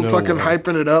people There's no fucking way.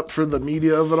 hyping it up for the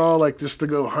media of it all, like just to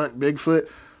go hunt Bigfoot.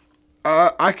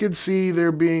 I could see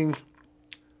there being.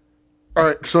 All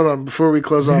right, so hold on. Before we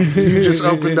close off, you just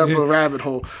opened up a rabbit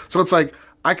hole. So it's like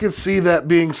I could see that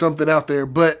being something out there,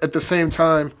 but at the same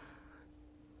time,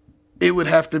 it would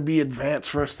have to be advanced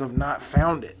for us to have not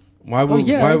found it. Why I have we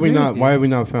agree not? with you. Why have we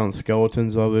not found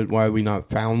skeletons of it? Why have we not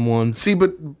found one? See,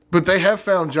 but they have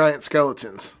found giant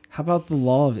skeletons. How about the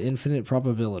law of infinite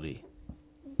probability?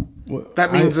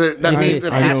 That means it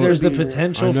If has to there's the be.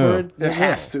 potential I know. for it. It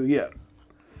has to, yeah.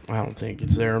 I don't think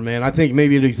it's there, man. I think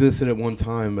maybe it existed at one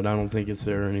time, but I don't think it's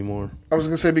there anymore. I was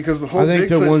gonna say because the whole I think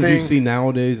the Bigfoot ones thing you see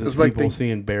nowadays is is like people the-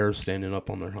 seeing bears standing up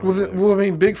on their hind Well, legs. I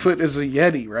mean, Bigfoot is a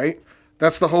Yeti, right?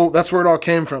 That's where it all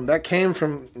came from. That came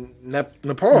from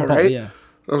Nepal, right? Yeah.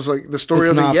 That was like the story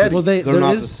It's of the not Yeti. Well, they're there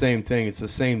not is- the same thing. It's the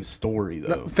same story,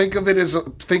 though. Think of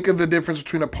the difference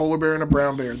between a polar bear and a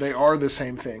brown bear. They are the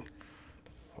same thing.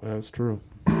 That's true.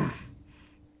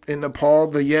 In Nepal,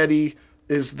 the Yeti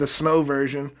is the snow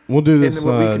version. We'll do this And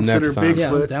what we consider next time. big- Yeah,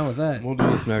 I'm Bigfoot. down with that. We'll do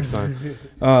this next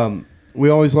time. We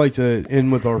always like to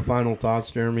end with our final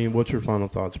thoughts, Jeremy. What's your final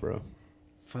thoughts, bro?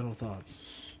 Final thoughts.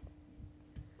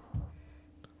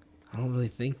 I don't really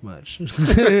think much.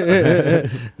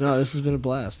 No, this has been a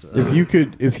blast.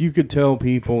 If you could tell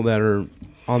people that are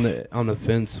on the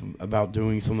fence about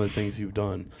doing some of the things you've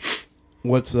done,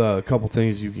 what's a couple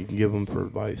things you can give them for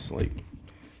advice? Like,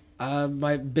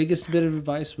 My biggest bit of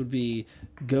advice would be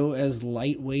go as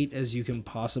lightweight as you can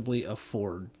possibly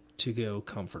afford to go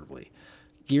comfortably.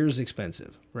 Gear's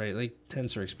expensive, right? Like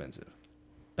tents are expensive.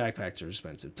 backpacks are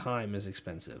expensive. Time is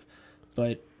expensive.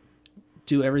 But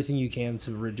do everything you can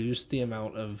to reduce the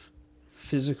amount of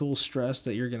physical stress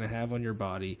that you're going to have on your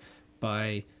body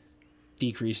by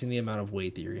decreasing the amount of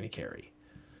weight that you're going to carry.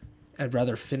 I'd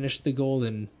rather finish the goal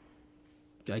than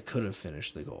I could have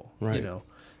finished the goal. Right. You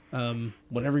know,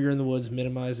 whenever you're in the woods,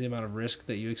 minimize the amount of risk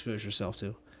that you expose yourself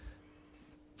to.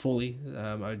 Fully,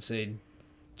 I would say,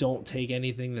 don't take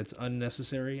anything that's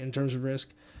unnecessary in terms of risk.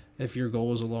 If your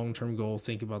goal is a long-term goal,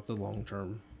 think about the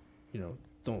long-term. You know,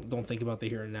 don't think about the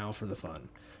here and now for the fun.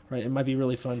 Right? It might be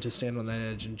really fun to stand on the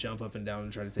edge and jump up and down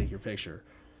and try to take your picture,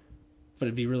 but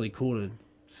it'd be really cool to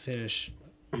finish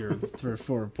your 3 or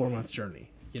 4 month journey.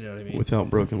 You know what I mean? Without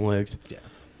broken legs. Yeah.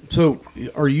 So,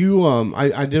 are you?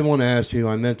 I did want to ask you.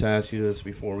 I meant to ask you this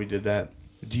before we did that.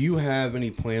 Do you have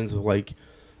any plans of like,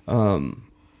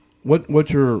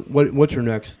 what's your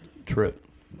next trip?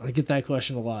 I get that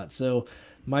question a lot. So,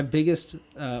 my biggest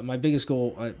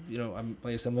goal, I'm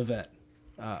like I said, I'm a vet.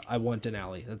 I want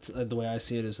Denali. That's the way I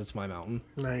see it. Is that's my mountain.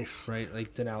 Nice. Right.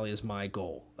 Like Denali is my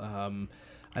goal. I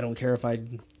don't care if I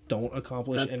don't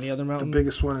accomplish any other mountain. The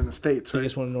biggest one in the States, right?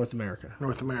 Biggest one in North America.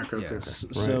 North America. Okay. Yes.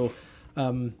 Right. So,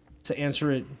 to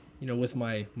answer it, with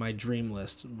my dream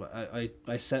list,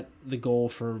 I set the goal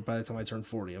for by the time I turn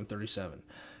 40. I'm 37.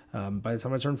 By the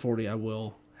time I turn 40, I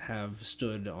will have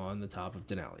stood on the top of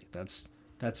Denali.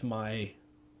 That's my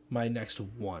next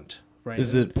want. Right?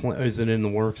 Is it in the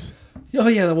works? Oh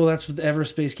yeah. Well, that's what the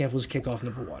Everest Base Camp was kickoff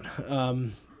number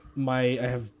 1. I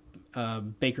have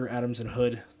Baker, Adams, and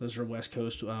Hood. Those are West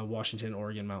Coast, Washington,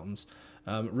 Oregon mountains.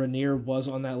 Rainier was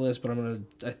on that list, but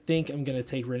I think I'm gonna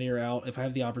take Rainier out. If I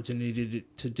have the opportunity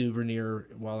to do Rainier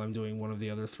while I'm doing one of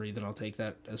the other 3, then I'll take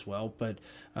that as well. But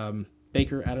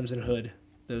Baker, Adams, and Hood,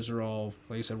 those are all,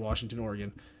 like I said, Washington,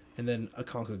 Oregon. And then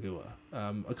Aconcagua.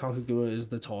 Aconcagua is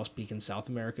the tallest peak in South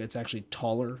America. It's actually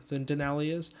taller than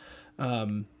Denali is.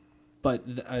 But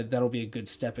that'll be a good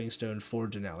stepping stone for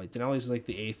Denali. Denali is like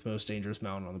the 8th most dangerous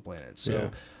mountain on the planet.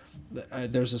 So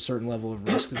there's a certain level of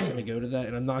risk that's going to go to that.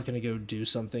 And I'm not going to go do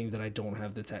something that I don't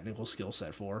have the technical skill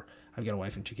set for. I've got a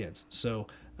wife and 2 kids. So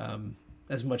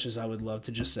as much as I would love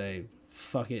to just say,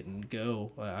 fuck it and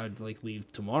go, I'd like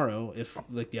leave tomorrow if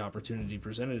like the opportunity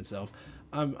presented itself.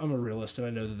 I'm a realist, and I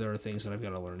know that there are things that I've got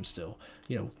to learn still.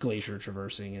 Glacier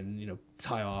traversing and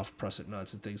tie off prusset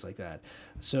nuts and things like that.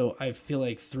 So I feel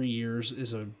like 3 years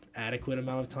is an adequate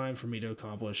amount of time for me to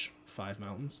accomplish 5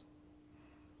 mountains.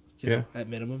 At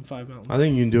minimum 5 mountains. I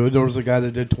think you can do it. There was a guy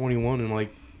that did 21 in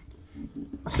like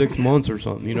 6 months or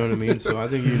something. You know what I mean? So I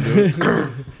think you can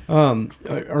do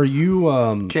it. Are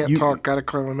you? Can't talk. Gotta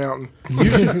climb a mountain.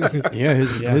 Yeah,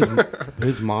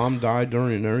 his mom died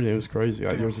during it and everything. It was crazy.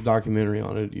 There was a documentary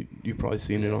on it. You've probably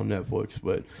seen it on Netflix.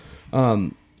 But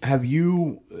have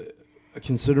you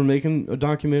considered making a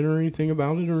documentary or anything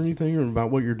about it or anything or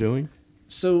about what you're doing?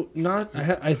 So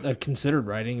I've considered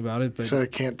writing about it, but said I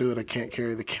can't do it. I can't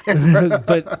carry the camera.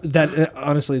 But that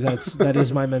honestly, that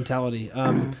is my mentality.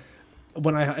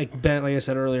 When I hike, Ben, like I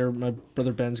said earlier, my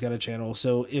brother Ben's got a channel.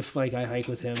 So if like I hike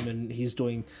with him and he's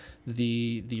doing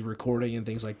the recording and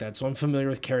things like that, so I'm familiar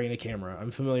with carrying a camera.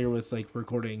 I'm familiar with like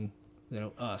recording,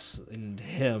 us and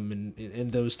him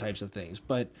and those types of things.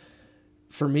 But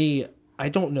for me, I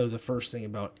don't know the first thing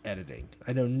about editing.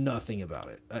 I know nothing about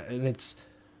it, and it's.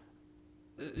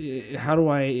 How do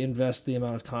I invest the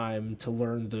amount of time to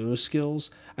learn those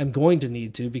skills? I'm going to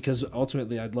need to, because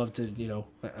ultimately I'd love to,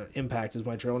 Impact is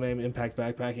my trail name, Impact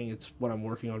Backpacking. It's what I'm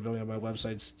working on building on my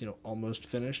website's, almost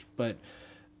finished. But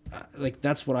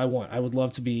that's what I want. I would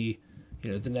love to be,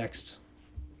 the next,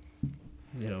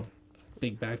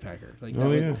 big backpacker.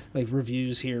 Like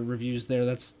reviews here, reviews there.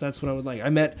 That's what I would like. I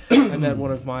met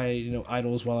one of my,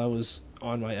 idols while I was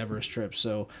on my Everest trip.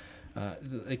 So,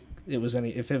 if it was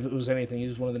anything, he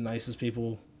was one of the nicest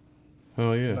people.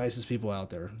 Oh yeah, nicest people out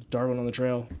there. Darwin on the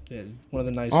trail, one of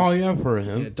the nicest. Oh yeah, I've heard of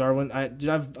him. Yeah, Darwin.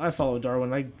 I followed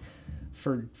Darwin.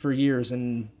 For years,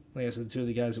 and like I said, 2 of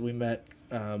the guys that we met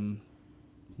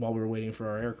while we were waiting for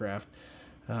our aircraft,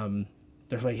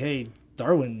 they're like, "Hey,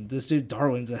 Darwin, this dude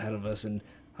Darwin's ahead of us," and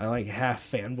I like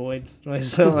half fanboyed.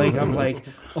 So like I'm like,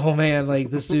 oh man, like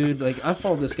this dude, like I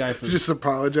followed this guy for. You just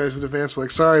apologize in advance,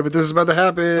 like sorry, but this is about to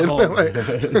happen.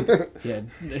 Yeah,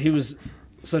 he was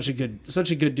such a good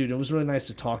dude. It was really nice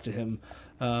to talk to him.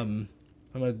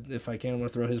 If I can, I'm gonna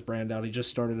throw his brand out. He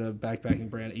just started a backpacking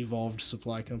brand, Evolved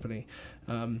Supply Company.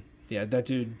 That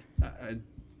dude.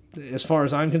 As far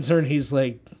as I'm concerned, he's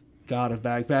like god of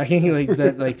backpacking, like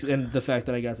that, like, and the fact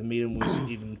that I got to meet him was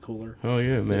even cooler. Oh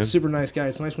yeah, man, super nice guy.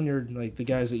 It's nice when you're like the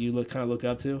guys that you look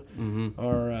up to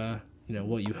are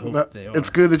what you hope they are. It's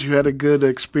good that you had a good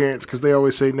experience because they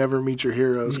always say never meet your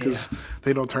heroes because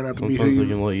they don't turn out to be who Sometimes they you.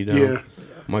 can let you down. Yeah.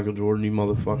 Michael Jordan, you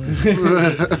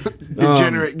motherfucker.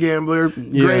 Degenerate gambler,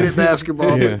 great at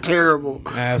basketball, but terrible.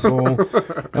 Asshole.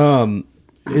 Do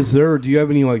you have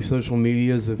any like social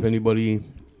medias if anybody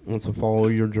wants to follow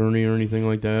your journey or anything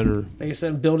like that? Or like I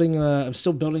said, I'm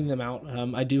still building them out.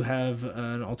 I do have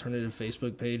an alternative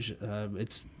Facebook page.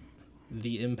 It's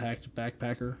The Impact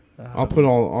Backpacker. I'll put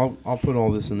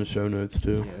all this in the show notes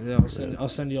too. Yeah, I'll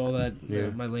send you all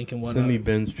that, my link and whatnot. Send me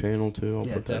Ben's channel too. I'll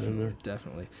put that in there.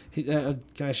 Definitely. Can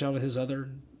I shout out his other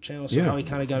channel? So how he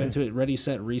kind of got into it. Ready,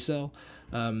 Set, Resell.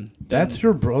 That's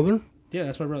your brother? Yeah,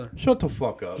 that's my brother. Shut the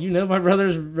fuck up. You know my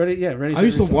brother's Ready. Yeah, Ready. I Set,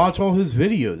 used to Resell. watch all his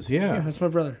videos. Yeah, that's my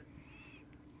brother.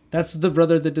 That's the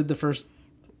brother that did the first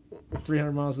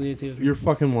 300 miles of the AT. You're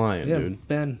fucking lying, dude.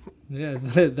 Ben. Yeah,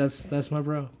 that's my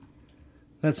bro.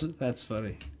 That's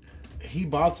funny. He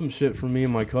bought some shit from me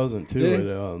and my cousin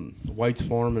too at White's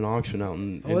Farm and Auction out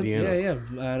in Indiana. Yeah,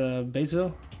 at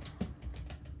Batesville.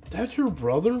 That's your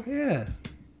brother? Yeah.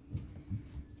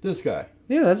 This guy.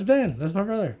 Yeah, that's Ben. That's my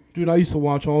brother. Dude, I used to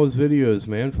watch all his videos,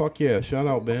 man. Fuck yeah. Shout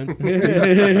out, Ben.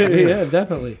 Yeah,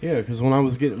 definitely. Yeah, because when I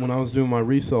was doing my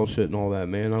resale shit and all that,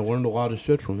 man, I learned a lot of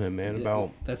shit from him, man.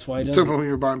 About that's why he does. Took when you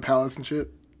were buying pallets and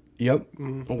shit. Yep,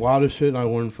 a lot of shit I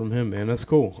learned from him, man. That's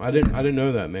cool. I didn't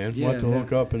know that, man. We'll have to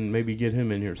hook up and maybe get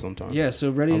him in here sometime. Yeah, so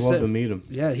Ready I'd Set. love to meet him.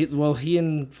 Yeah, he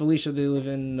and Felicia, they live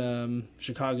in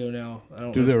Chicago now.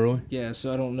 Do they really? Yeah,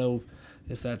 so I don't know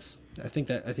if that's. I think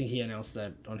he announced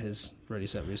that on his Ready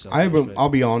Set Resell. I'll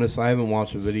be honest. I haven't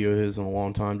watched a video of his in a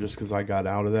long time, just because I got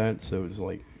out of that. So it's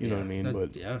like, you know what I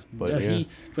mean.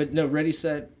 But no, Ready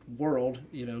Set World.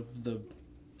 The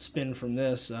spin from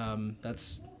this.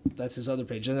 That's his other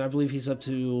page, and I believe he's up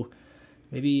to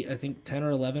maybe 10 or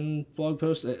 11 blog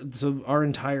posts. So our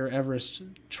entire Everest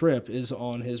trip is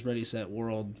on his Ready Set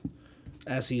World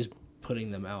as he's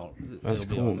putting them out. That's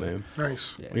cool, man.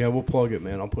 Nice. Yeah, we'll plug it,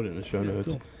 man. I'll put it in the show notes.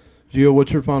 Cool. Gio,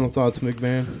 what's your final thoughts,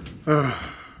 McMahon?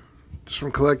 Just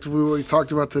from collectively what we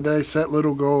talked about today, set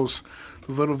little goals.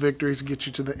 The little victories get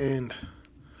you to the end.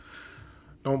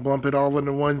 Don't bump it all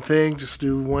into one thing. Just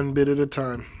do one bit at a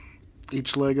time.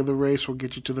 Each leg of the race will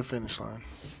get you to the finish line.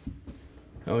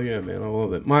 Hell yeah, man. I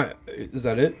love it. Is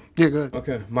that it? Yeah, good.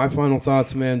 Okay. My final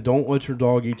thoughts, man. Don't let your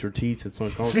dog eat your teeth. It's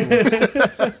uncomfortable.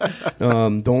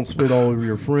 Don't spit all over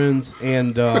your friends.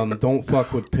 And don't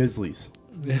fuck with Pisleys.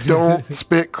 Don't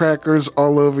spit crackers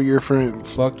all over your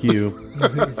friends. Fuck you.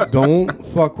 Don't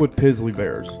fuck with Pizzly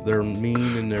bears. They're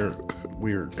mean and they're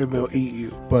weird. And they'll eat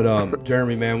you. But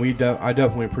Jeremy, man, I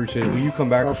definitely appreciate it. Will you come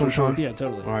back for sometime? Yeah,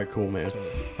 totally. All right, cool, man.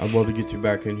 I'd love to get you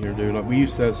back in here, dude. We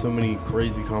used to have so many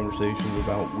crazy conversations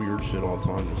about weird shit all the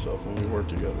time and stuff when we worked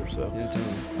together. So yeah,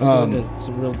 totally. We'll go into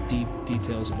some real deep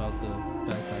details about the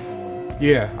backpacking world.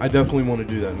 Yeah, I definitely want to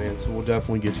do that, man. So we'll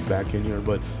definitely get you back in here.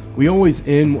 But we always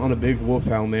end on a big wolf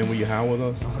howl, man. Will you howl with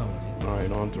us? I'll howl with you. All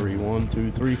right, on 3. 1,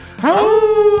 2, 3. Howl!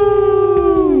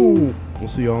 We'll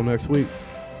see y'all next week.